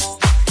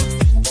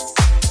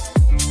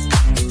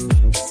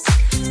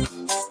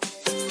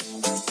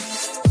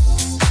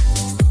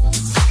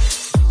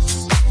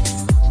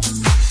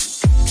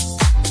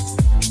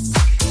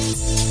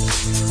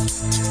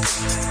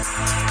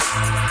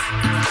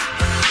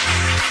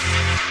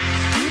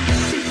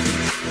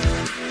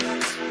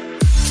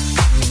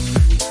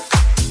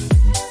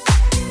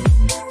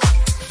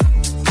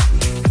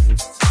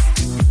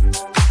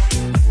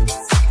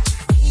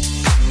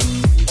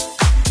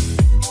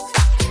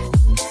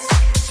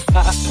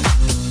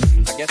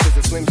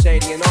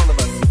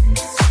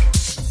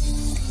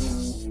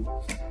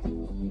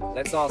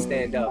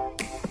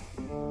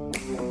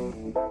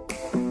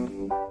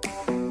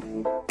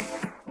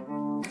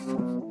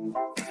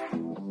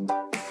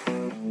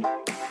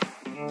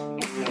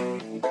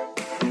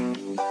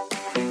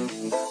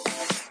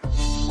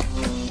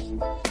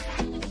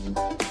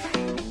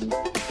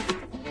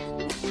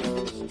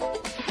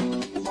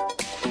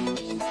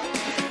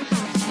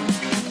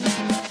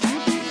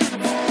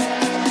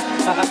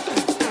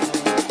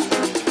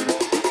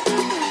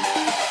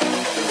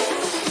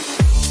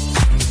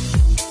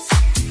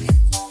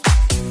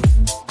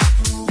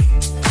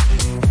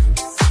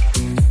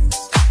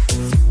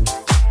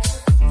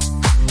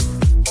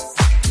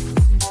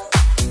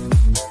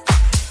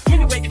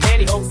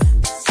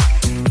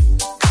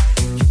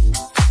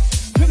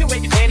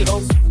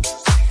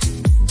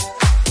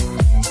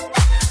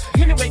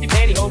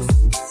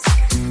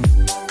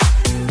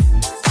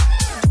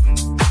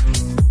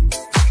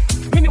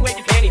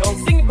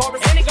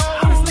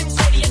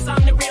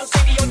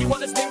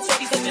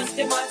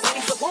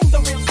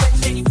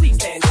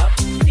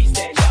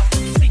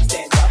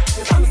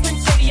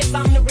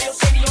 the real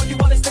Shady. All you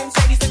other Slim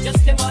Shadys are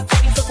just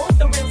imitating. So won't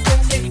the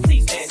real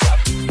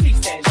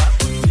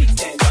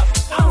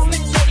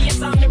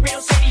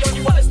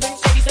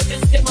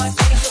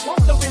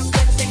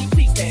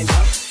Slim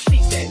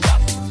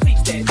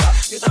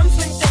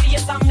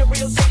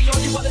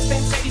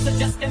Shady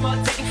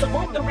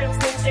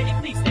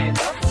please stand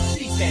up?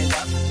 Please stand up.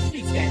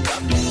 Please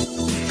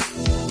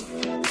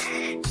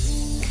stand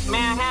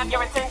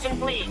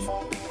up.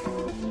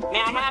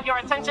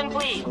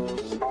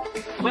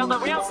 Will the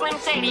real Slim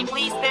Shady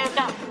please stand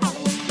up?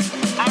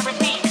 I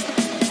repeat,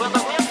 will the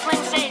real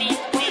Slim Shady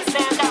please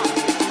stand up?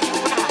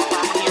 We're gonna have a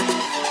problem here.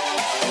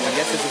 I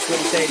guess there's a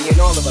Slim Shady in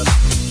all of us.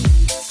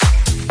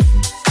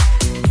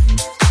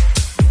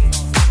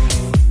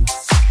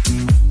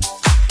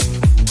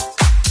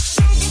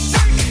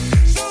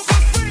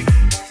 Let's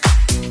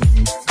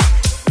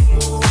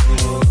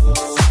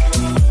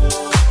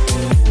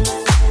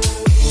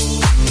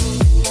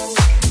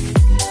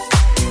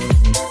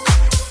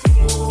all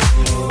stand up.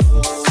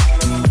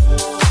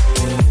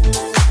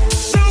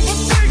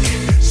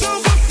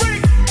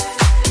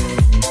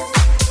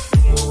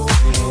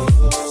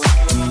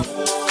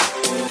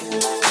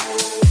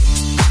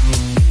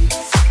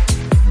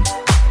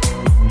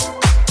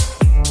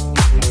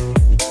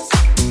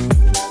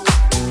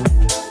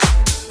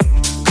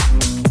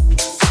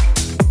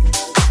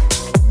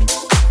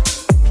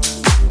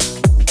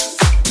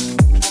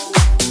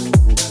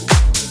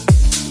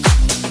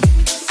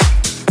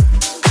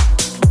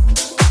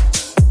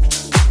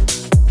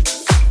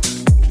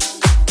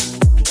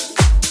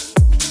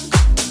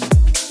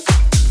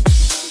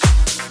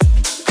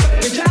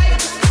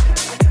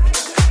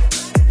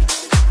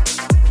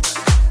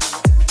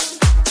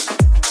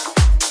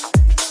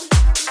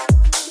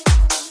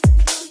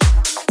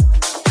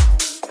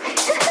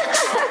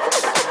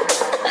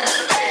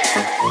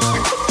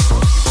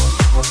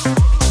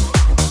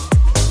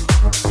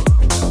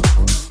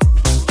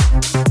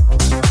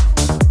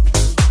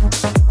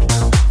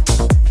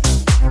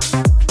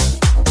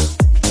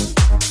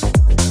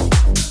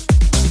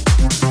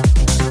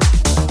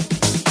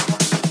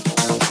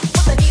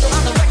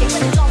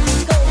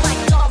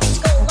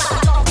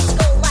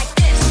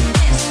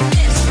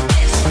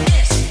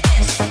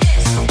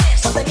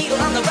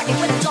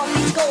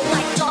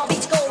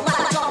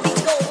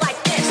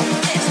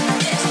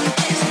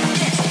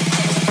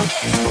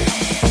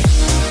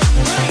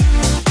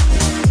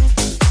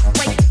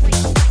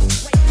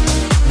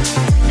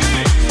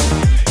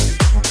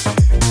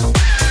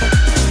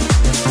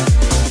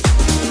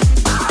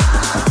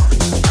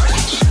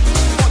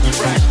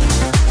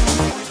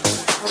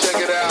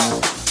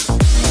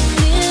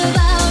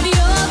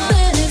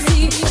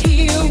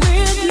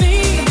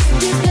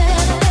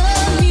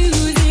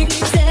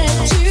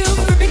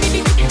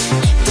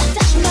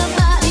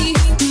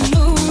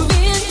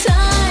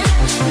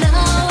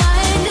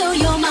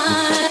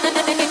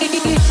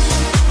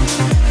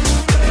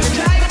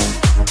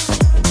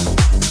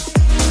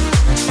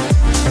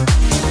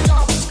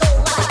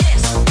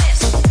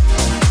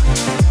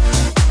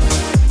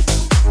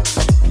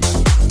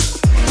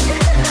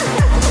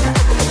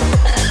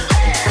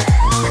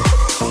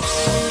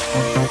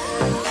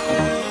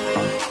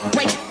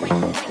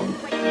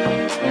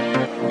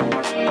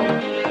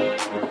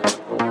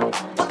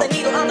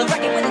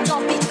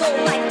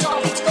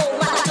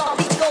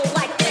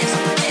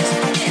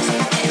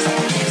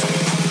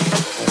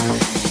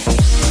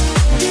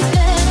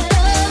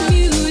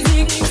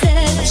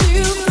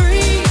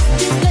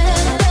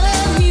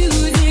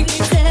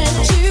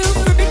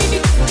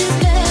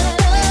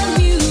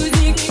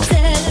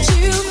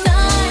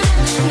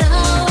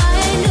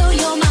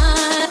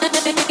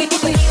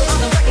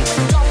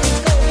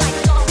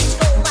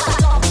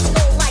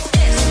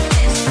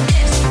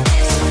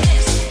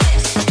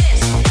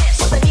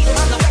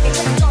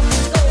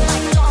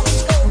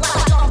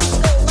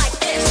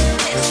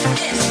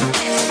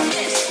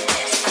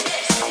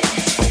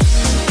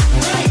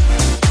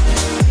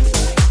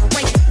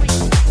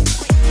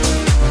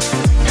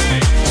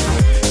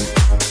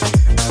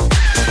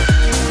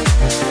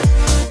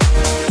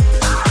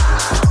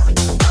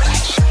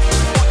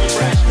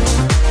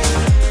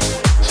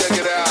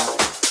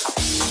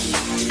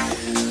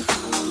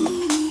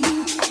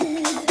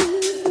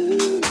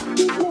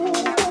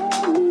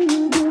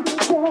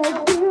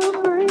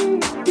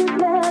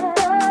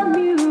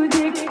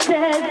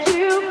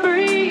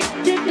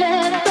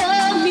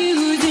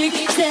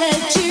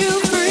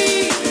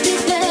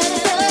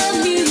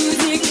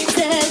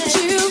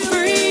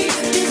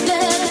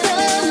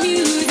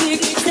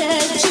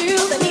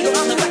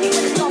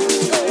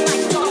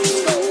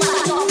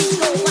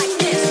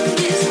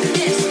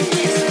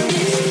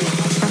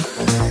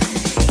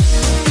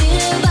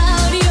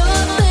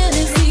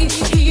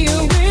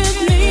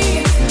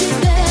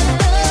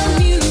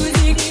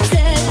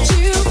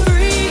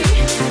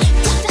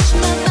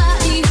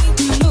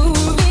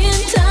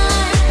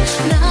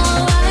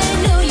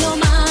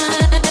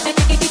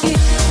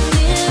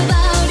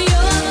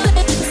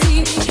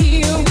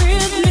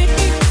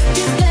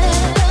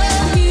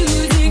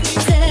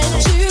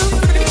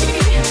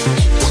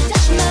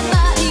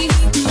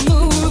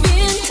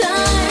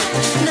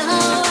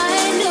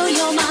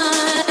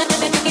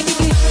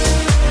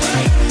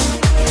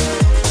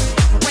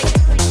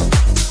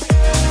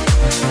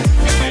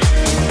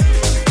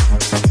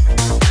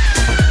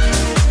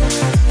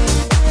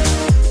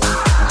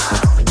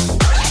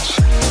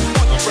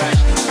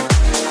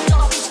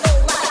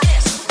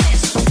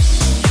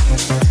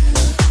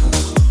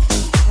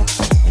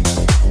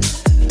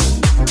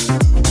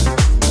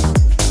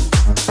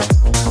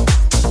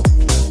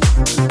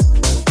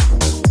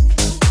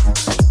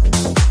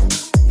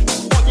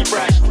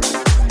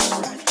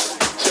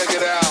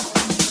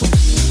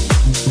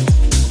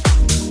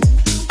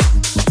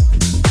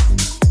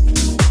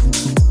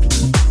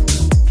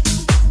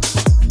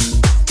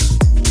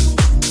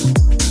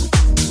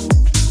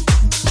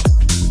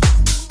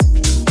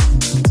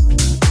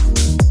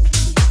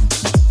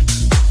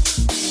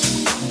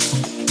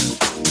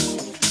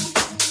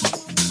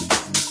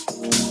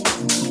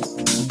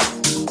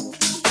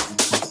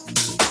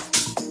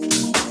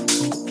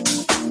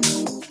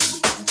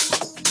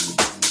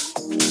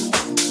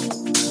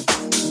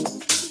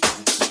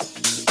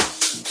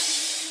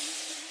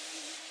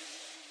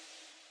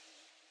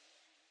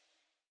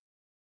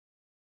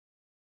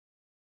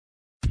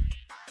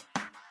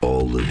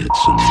 All the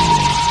hits and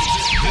more.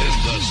 This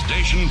is the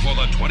station for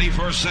the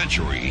 21st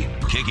century,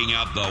 kicking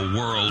out the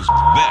world's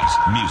best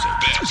music.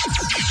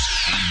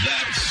 And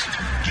that's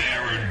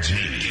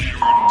guaranteed.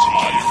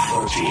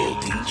 On Virtual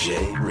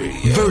DJ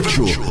Radio.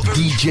 Virtual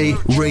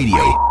DJ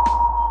Radio.